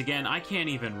Blue Eyes again? I can't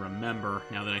even remember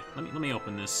now that let me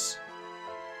open this.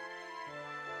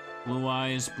 Blue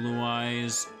Eyes, Blue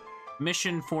Eyes.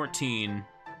 Mission 14.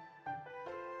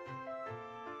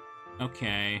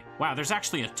 Okay. Wow, there's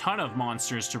actually a ton of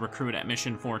monsters to recruit at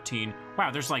Mission 14.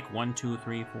 Wow, there's like 1, 2,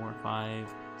 3, 4,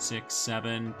 5, 6,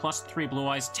 7, plus 3 Blue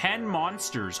Eyes. 10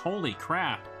 monsters! Holy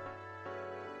crap.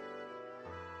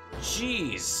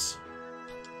 Jeez.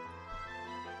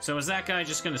 So is that guy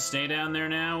just gonna stay down there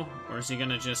now? Or is he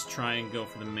gonna just try and go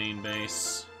for the main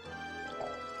base?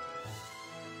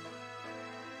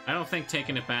 I don't think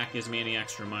taking it back gives me any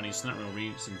extra money, so not real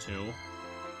reason to.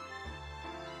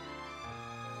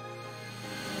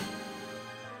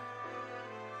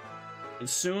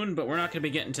 It's soon, but we're not gonna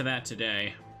be getting to that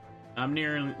today. I'm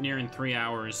nearing 3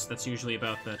 hours. That's usually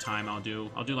about the time I'll do.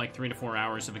 I'll do like 3 to 4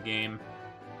 hours of a game.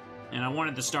 And I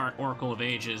wanted to start Oracle of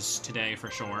Ages today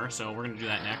for sure, so we're gonna do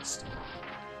that next.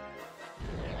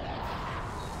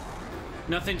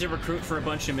 Nothing to recruit for a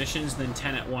bunch of missions, then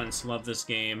 10 at once. Love this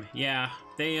game. Yeah,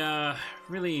 they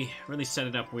really set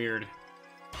it up weird.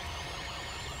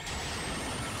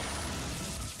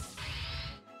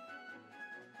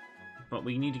 But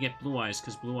we need to get Blue Eyes,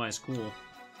 because Blue Eyes cool.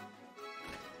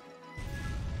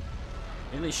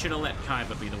 Maybe they should have let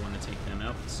Kaiba be the one to take them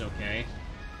out. It's okay.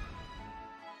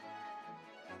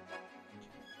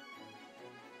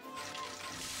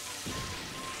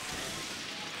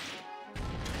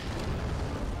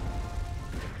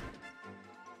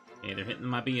 Okay, they're hitting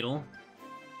my beetle.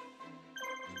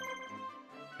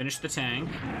 Finish the tank.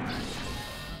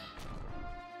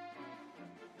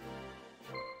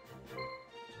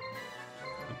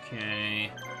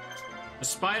 Okay. The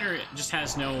spider just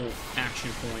has no action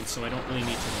points, so I don't really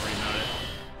need to worry about it.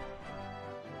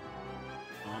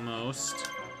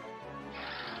 Almost.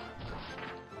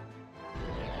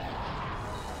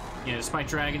 Yeah, despite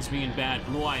dragons being bad,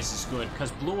 Blue Eyes is good,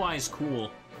 because Blue Eyes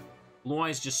cool. Blue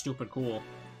Eyes just stupid cool.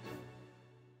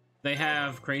 They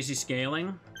have crazy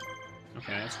scaling.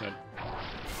 Okay, that's good.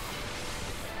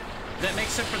 That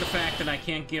makes up for the fact that I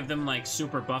can't give them, like,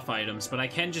 super buff items, but I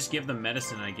can just give them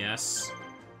medicine, I guess.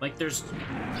 Like, there's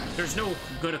no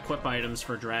good equip items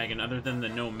for Dragon other than the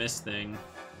no miss thing.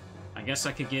 I guess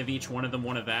I could give each one of them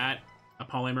one of that, a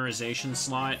polymerization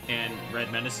slot, and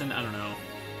red medicine. I don't know.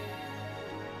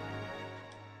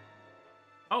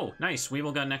 Oh, nice.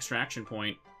 Weevil got an extra action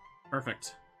point.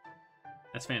 Perfect.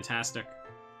 That's fantastic.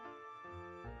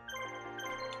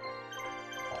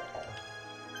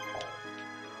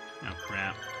 Oh,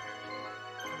 crap.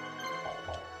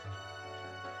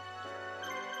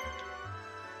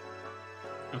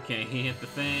 Okay, he hit the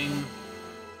thing.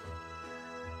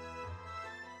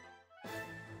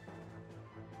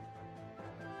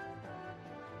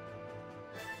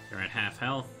 You're at half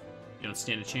health. You don't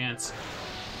stand a chance.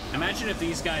 Imagine if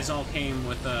these guys all came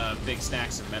with big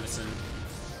stacks of medicine.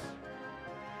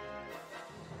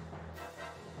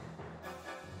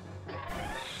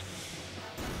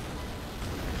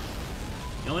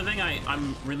 The only thing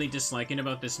I'm really disliking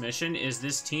about this mission is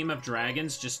this team of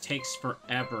dragons just takes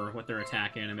forever with their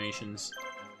attack animations.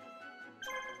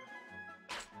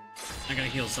 I gotta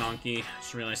heal Zonky.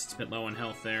 Just realized it's a bit low in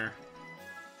health there.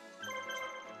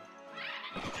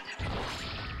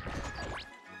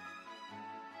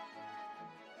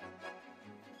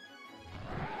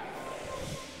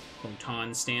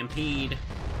 Photon Stampede.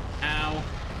 Ow.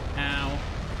 Ow.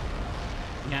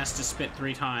 He has to spit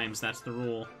 3 times. That's the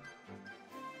rule.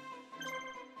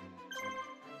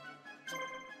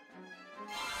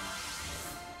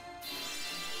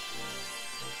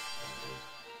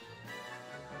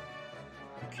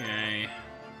 Okay.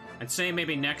 I'd say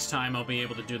maybe next time I'll be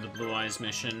able to do the Blue Eyes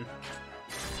mission.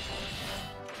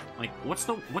 Like, what's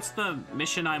the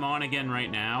mission I'm on again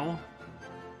right now?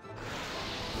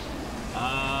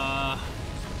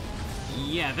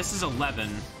 Yeah, this is 11.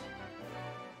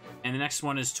 And the next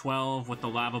one is 12 with the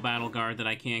Lava Battle Guard that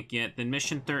I can't get. Then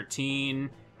Mission 13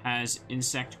 has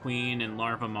Insect Queen and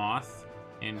Larva Moth.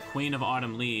 And Queen of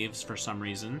Autumn Leaves, for some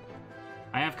reason.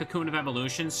 I have Cocoon of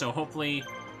Evolution, so hopefully...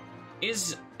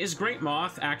 Is Great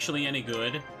Moth actually any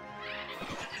good?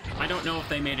 I don't know if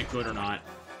they made it good or not.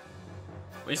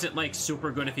 Is it, like,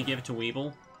 super good if you give it to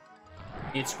Weevil?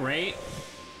 It's great?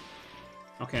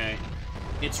 Okay.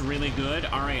 It's really good.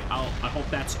 Alright, I hope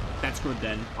that's good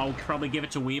then. I'll probably give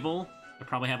it to Weevil. It'll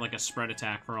probably have, like, a spread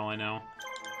attack for all I know.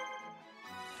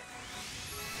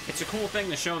 It's a cool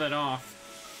thing to show that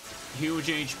off. Huge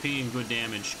HP and good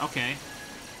damage. Okay.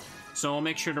 So I'll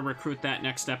make sure to recruit that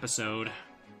next episode.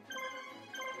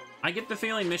 I get the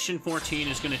feeling Mission 14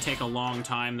 is going to take a long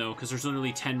time, though, because there's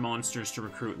literally 10 monsters to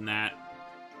recruit in that.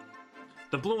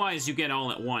 The Blue Eyes you get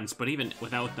all at once, but even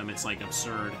without them, it's, like,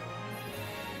 absurd.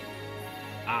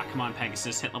 Ah, come on,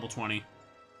 Pegasus. Hit level 20.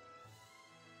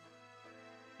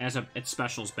 Its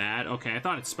special's bad. Okay, I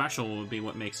thought its special would be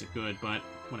what makes it good, but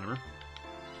whatever.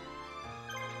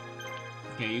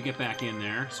 Okay, you get back in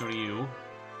there. So do you.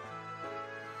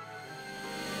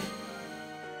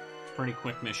 Pretty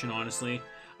quick mission, honestly.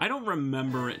 I don't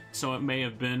remember it, so it may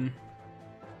have been.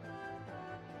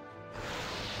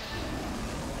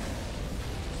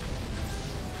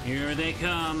 Here they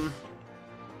come.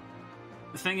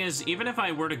 The thing is, even if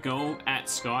I were to go at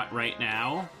Scott right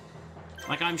now,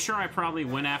 like, I'm sure I probably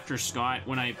went after Scott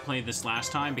when I played this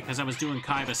last time, because I was doing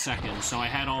Kaiba second, so I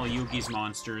had all Yugi's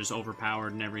monsters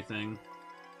overpowered and everything.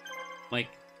 Like,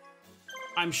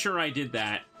 I'm sure I did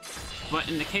that. But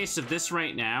in the case of this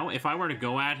right now, if I were to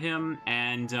go at him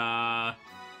and,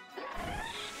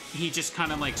 he just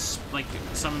kind of, like,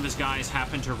 some of his guys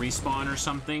happen to respawn or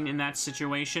something in that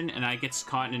situation, and I get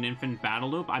caught in an infinite battle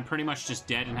loop, I'm pretty much just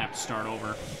dead and have to start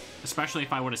over. Especially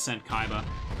if I would have sent Kaiba.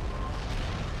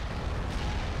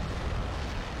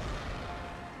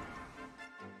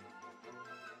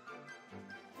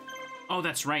 Oh,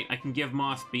 that's right, I can give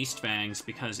Moth Beast Fangs,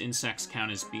 because insects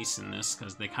count as beasts in this,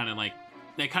 because they kind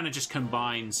of just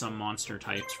combine some monster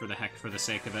types for the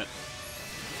sake of it.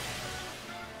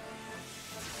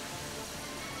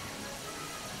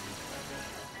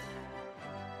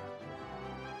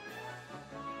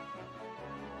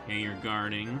 Okay, you're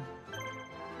guarding.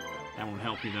 That won't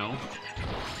help you, though.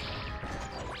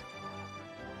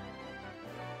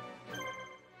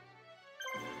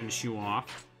 Finish you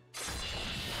off.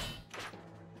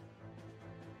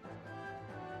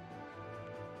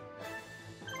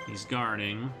 He's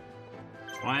guarding.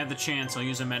 Well, I have the chance. I'll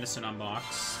use a medicine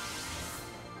unbox.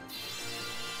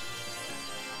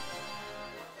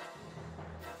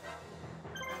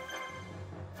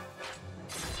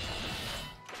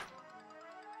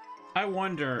 I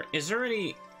wonder, is there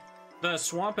any... The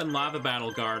Swamp and Lava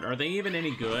Battle Guard, are they even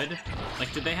any good?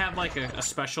 Like, did they have, like, a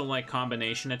special, like,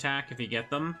 combination attack if you get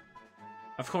them?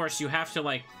 Of course, you have to,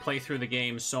 like, play through the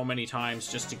game so many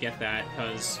times just to get that,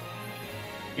 because...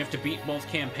 You have to beat both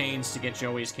campaigns to get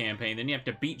Joey's campaign, then you have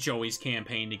to beat Joey's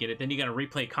campaign to get it, then you gotta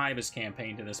replay Kaiba's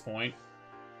campaign to this point.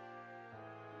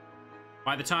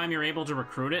 By the time you're able to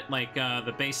recruit it, like,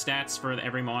 the base stats for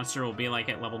every monster will be, like,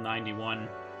 at level 91.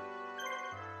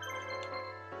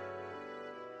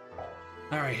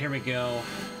 Alright, here we go.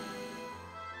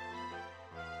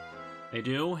 They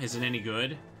do? Is it any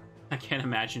good? I can't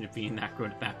imagine it being that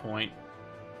good at that point.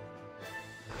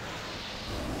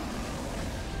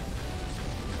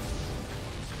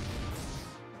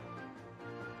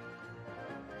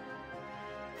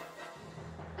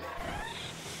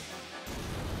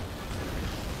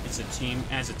 It's a team,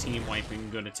 as a team, wiping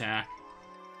good attack.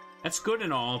 That's good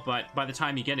and all, but by the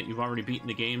time you get it, you've already beaten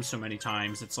the game so many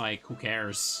times, it's like, who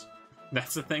cares?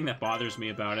 That's the thing that bothers me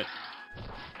about it.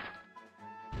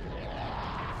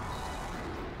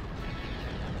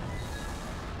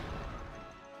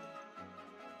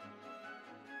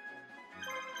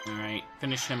 Alright,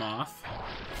 finish him off.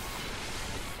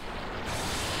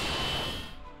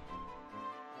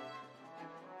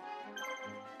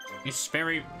 It's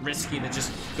very risky to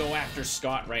just go after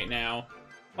Scott right now.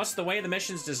 Plus, the way the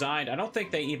mission's designed, I don't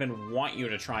think they even want you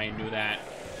to try and do that.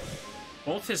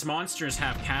 Both his monsters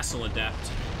have Castle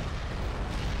Adept.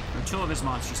 Or two of his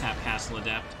monsters have Castle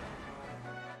Adept.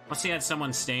 Plus, he had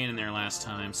someone staying in there last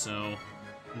time, so...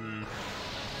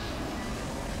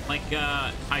 Like,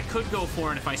 I could go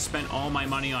for it if I spent all my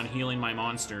money on healing my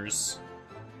monsters.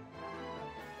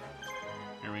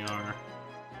 There we are.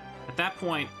 At that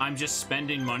point, I'm just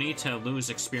spending money to lose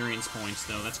experience points,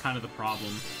 though. That's kind of the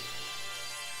problem.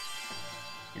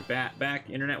 You're back.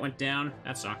 Internet went down.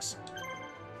 That sucks.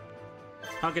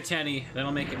 Hug a Teddy.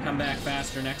 That'll make it come back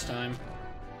faster next time.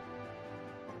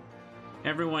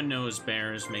 Everyone knows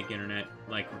bears make internet,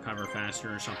 like, recover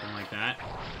faster or something like that.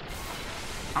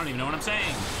 I don't even know what I'm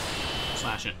saying.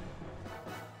 Slash it.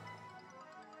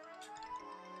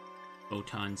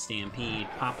 Photon Stampede.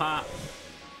 Pop, pop.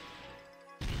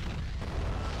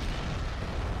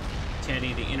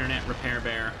 Teddy, the internet repair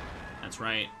bear. That's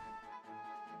right.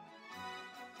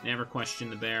 Never question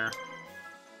the bear.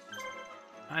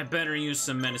 I better use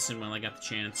some medicine while I got the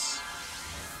chance.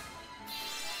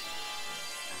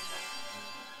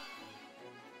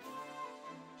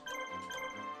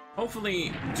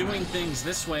 Hopefully, doing things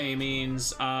this way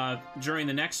means, during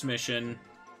the next mission,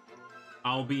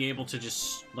 I'll be able to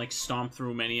just, like, stomp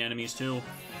through many enemies, too.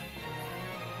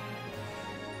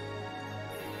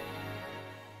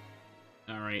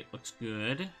 Alright, looks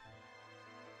good.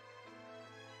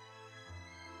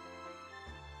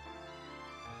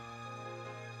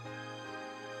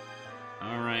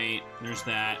 Alright, there's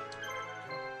that.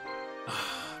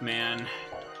 Man.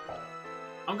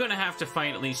 I'm gonna have to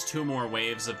fight at least 2 more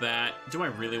waves of that. Do I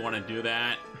really want to do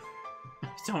that? I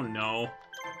don't know.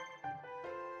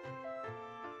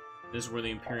 This is where the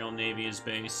Imperial Navy is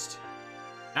based.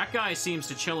 That guy seems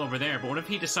to chill over there, but what if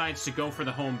he decides to go for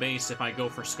the home base if I go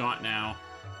for Scott now?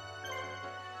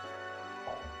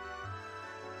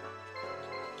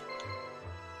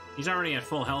 He's already at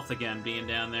full health again, being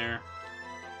down there.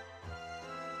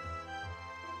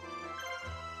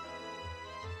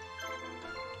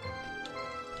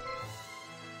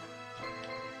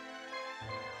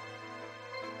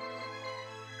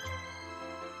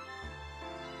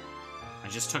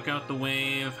 I just took out the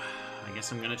wave. I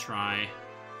guess I'm gonna try.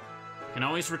 Can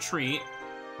always retreat,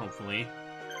 hopefully.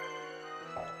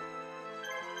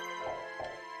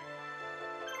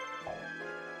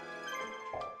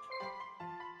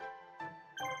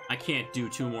 I can't do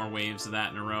 2 more waves of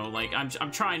that in a row. Like,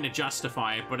 I'm trying to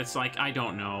justify it, but it's like, I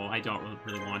don't know. I don't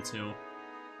really want to.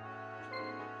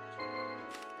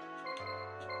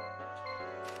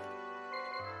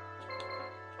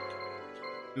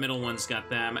 Middle one's got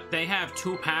them. They have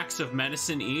 2 packs of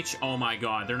medicine each. Oh my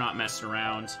god, they're not messing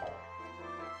around.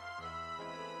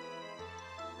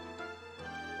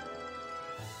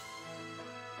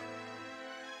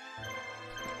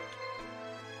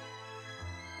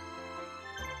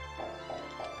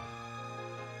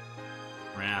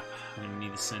 Crap, I'm gonna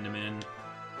need to send him in.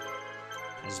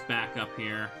 He's back up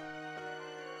here.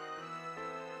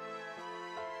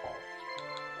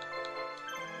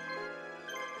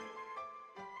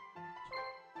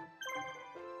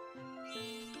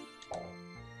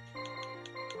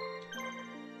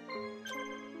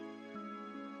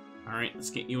 Alright, let's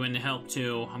get you in to help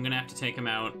too. I'm gonna have to take him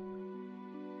out.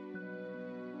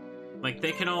 Like,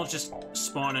 they can all just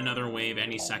spawn another wave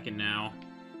any second now.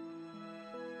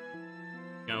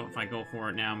 If I go for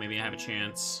it now, maybe I have a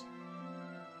chance.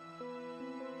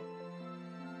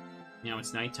 Now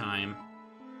it's nighttime.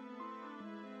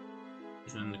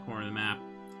 He's in the corner of the map.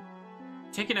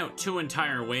 Taking out 2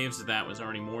 entire waves of that was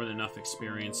already more than enough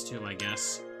experience too, I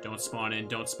guess. Don't spawn in,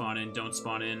 don't spawn in, don't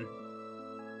spawn in.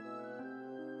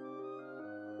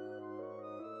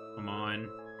 Come on.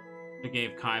 I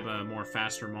gave Kaiba a more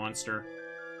faster monster.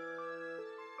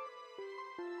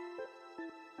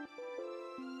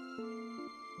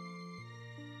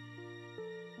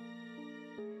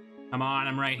 Come on,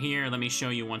 I'm right here. Let me show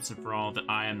you once and for all that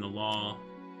I am the law.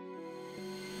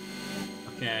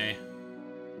 Okay.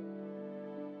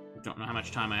 Don't know how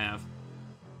much time I have.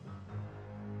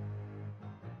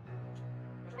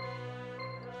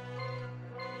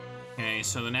 Okay,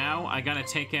 so now I gotta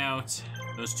take out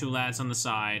those two lads on the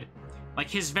side. Like,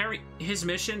 his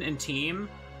mission and team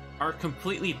are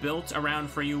completely built around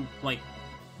for you, like,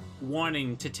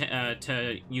 wanting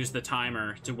to use the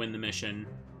timer to win the mission.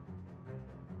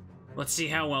 Let's see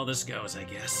how well this goes, I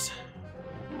guess.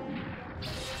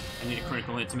 I need a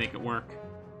critical hit to make it work.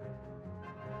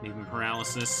 Even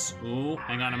paralysis. Ooh,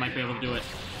 hang on, I might be able to do it.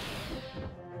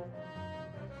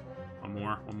 One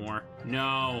more.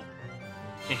 No!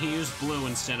 Yeah, he used blue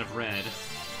instead of red.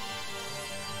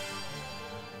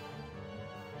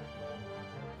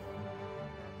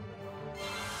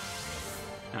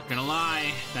 Not gonna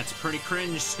lie, that's pretty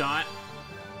cringe, Scott.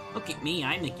 Look at me,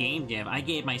 I'm the game dev. I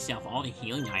gave myself all the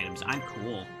healing items. I'm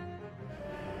cool.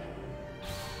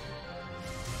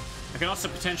 I could also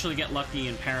potentially get lucky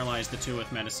and paralyze the two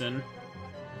with medicine.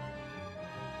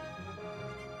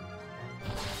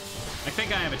 I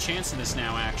think I have a chance of this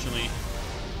now, actually.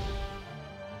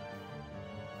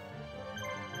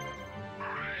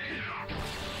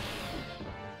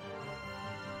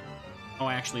 Oh,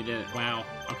 I actually did it. Wow.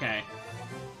 Okay.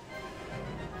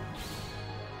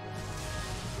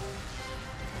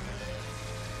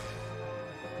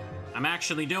 I'm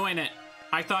actually doing it.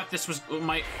 I thought this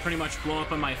might pretty much blow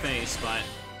up in my face, but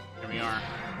here we are.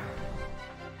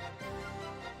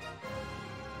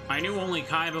 I knew only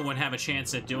Kaiba would have a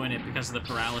chance at doing it because of the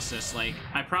paralysis. Like,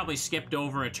 I probably skipped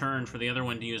over a turn for the other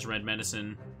one to use red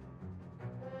medicine.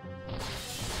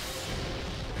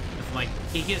 Like,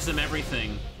 he gives them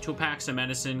everything. 2 packs of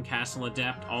medicine, Castle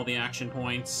Adept, all the action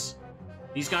points.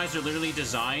 These guys are literally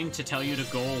designed to tell you to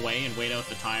go away and wait out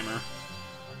the timer.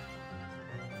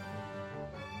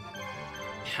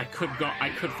 I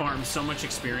could farm so much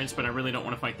experience, but I really don't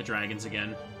want to fight the dragons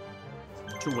again.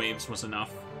 2 waves was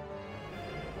enough.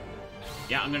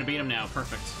 Yeah, I'm gonna beat him now.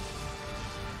 Perfect.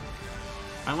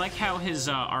 I like how his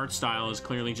art style is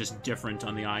clearly just different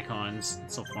on the icons.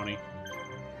 It's so funny.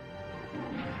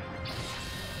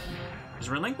 Is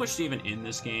Relinquished even in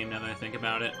this game, now that I think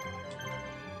about it?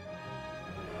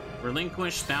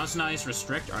 Relinquish, Thousand Eyes,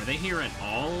 Restrict, are they here at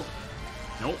all?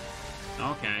 Nope.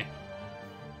 Okay.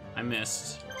 I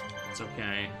missed. It's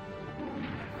okay.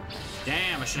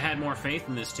 Damn, I should have had more faith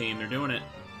in this team. They're doing it.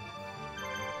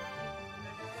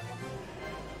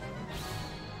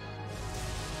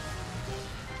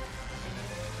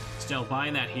 Still,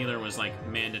 buying that healer was, like,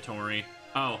 mandatory.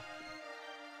 Oh.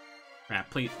 Crap,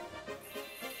 please.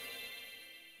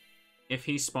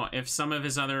 If some of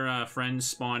his other friends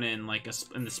spawn in, like,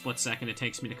 in the split second it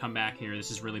takes me to come back here,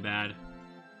 this is really bad.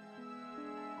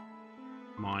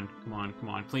 Come on, come on, come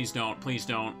on. Please don't, please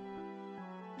don't.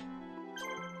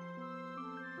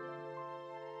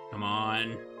 Come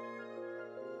on.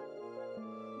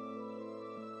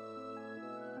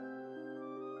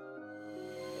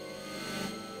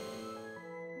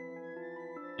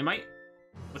 It might,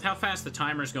 with how fast the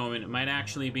timer's going, it might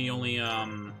actually be only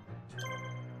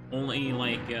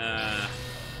like,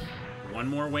 one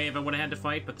more wave I would have had to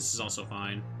fight, but this is also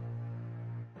fine.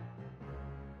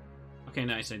 Okay,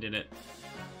 nice, I did it.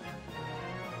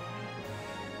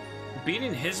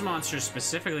 Beating his monsters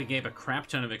specifically gave a crap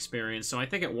ton of experience, so I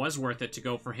think it was worth it to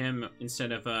go for him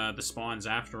instead of the spawns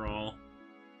after all.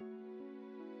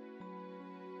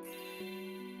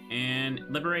 And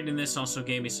liberating this also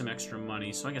gave me some extra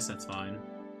money, so I guess that's fine.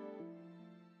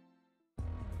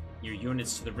 Your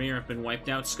units to the rear have been wiped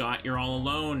out, Scott. You're all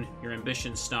alone. Your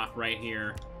ambitions stop right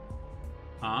here.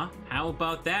 Huh? How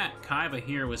about that? Kaiba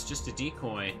here was just a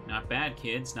decoy. Not bad,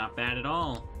 kids. Not bad at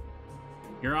all.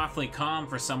 You're awfully calm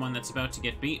for someone that's about to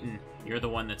get beaten. You're the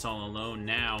one that's all alone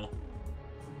now.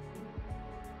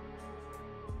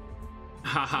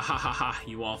 Ha ha ha ha ha.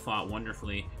 You all fought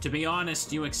wonderfully. To be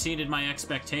honest, you exceeded my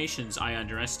expectations. I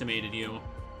underestimated you.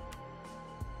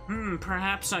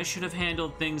 Perhaps I should have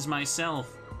handled things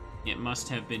myself. It must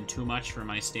have been too much for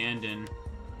my stand-in.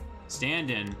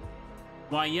 Stand-in?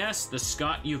 Why, yes, the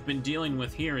Scott you've been dealing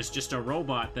with here is just a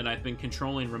robot that I've been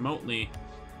controlling remotely.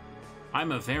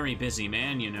 I'm a very busy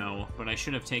man, you know, but I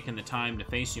should have taken the time to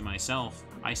face you myself.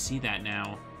 I see that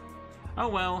now. Oh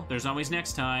well, there's always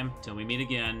next time, till we meet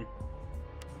again.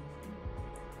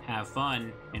 Have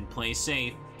fun, and play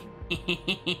safe.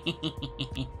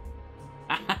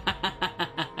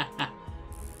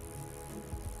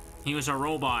 He was a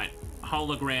robot,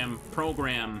 hologram,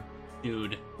 program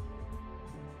dude.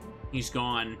 He's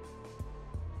gone.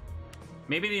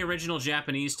 Maybe the original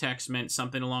Japanese text meant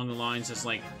something along the lines as,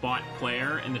 like, bot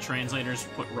player, and the translators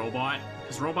put robot,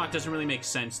 because robot doesn't really make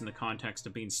sense in the context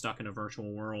of being stuck in a virtual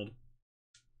world.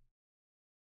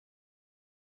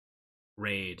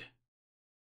 Raid.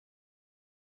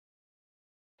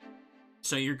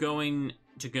 So you're going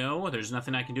to go? There's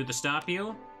nothing I can do to stop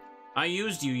you? I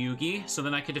used you, Yugi, so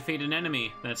that I could defeat an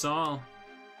enemy, that's all.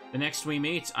 The next we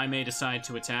meet, I may decide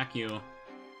to attack you.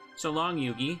 So long,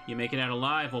 Yugi. You make it out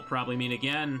alive, we'll probably meet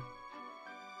again.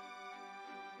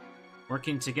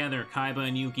 Working together, Kaiba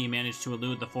and Yugi managed to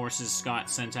elude the forces Scott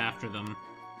sent after them.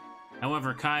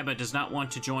 However, Kaiba does not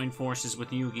want to join forces with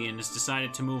Yugi and has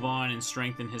decided to move on and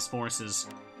strengthen his forces.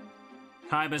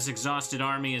 Kaiba's exhausted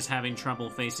army is having trouble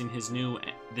facing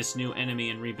this new enemy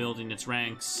and rebuilding its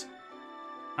ranks.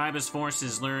 Kaiba's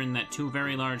forces learn that 2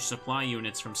 very large supply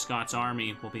units from Scott's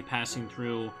army will be passing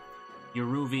through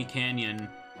Uruvi Canyon.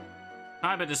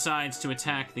 Kaiba decides to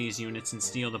attack these units and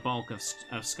steal the bulk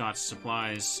of Scott's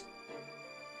supplies.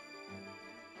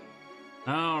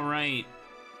 Alright.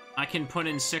 I can put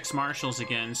in 6 marshals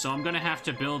again, so I'm gonna have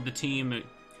to build the team.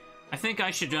 I think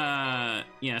I should,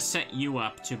 yeah, set you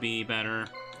up to be better.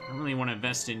 I really want to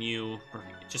invest in you,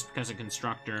 just because of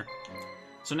Constructor.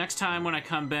 So next time when I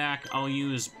come back, I'll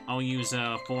use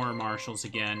 4 marshals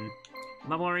again.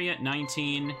 Level are you at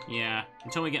 19? Yeah,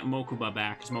 until we get Mokuba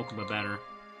back, is Mokuba better.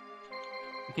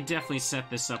 We can definitely set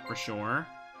this up for sure.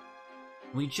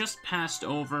 We just passed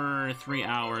over 3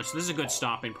 hours, so this is a good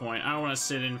stopping point. I don't want to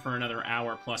sit in for another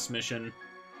hour-plus mission.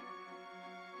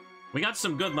 We got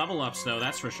some good level ups, though,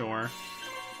 that's for sure.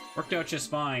 Worked out just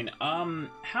fine.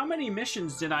 How many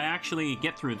missions did I actually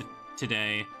get through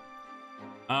today?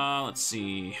 Let's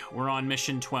see. We're on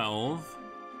mission 12.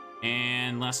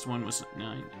 And last one was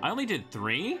 9. I only did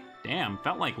 3? Damn,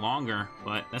 felt like longer,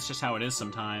 but that's just how it is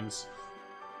sometimes.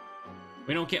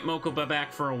 We don't get Mokuba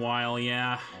back for a while,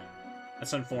 yeah.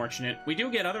 That's unfortunate. We do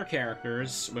get other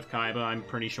characters with Kaiba, I'm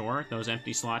pretty sure. Those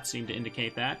empty slots seem to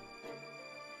indicate that.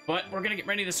 But we're gonna get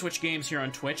ready to switch games here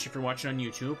on Twitch if you're watching on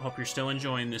YouTube. Hope you're still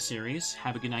enjoying this series.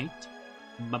 Have a good night.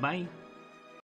 Bye-bye.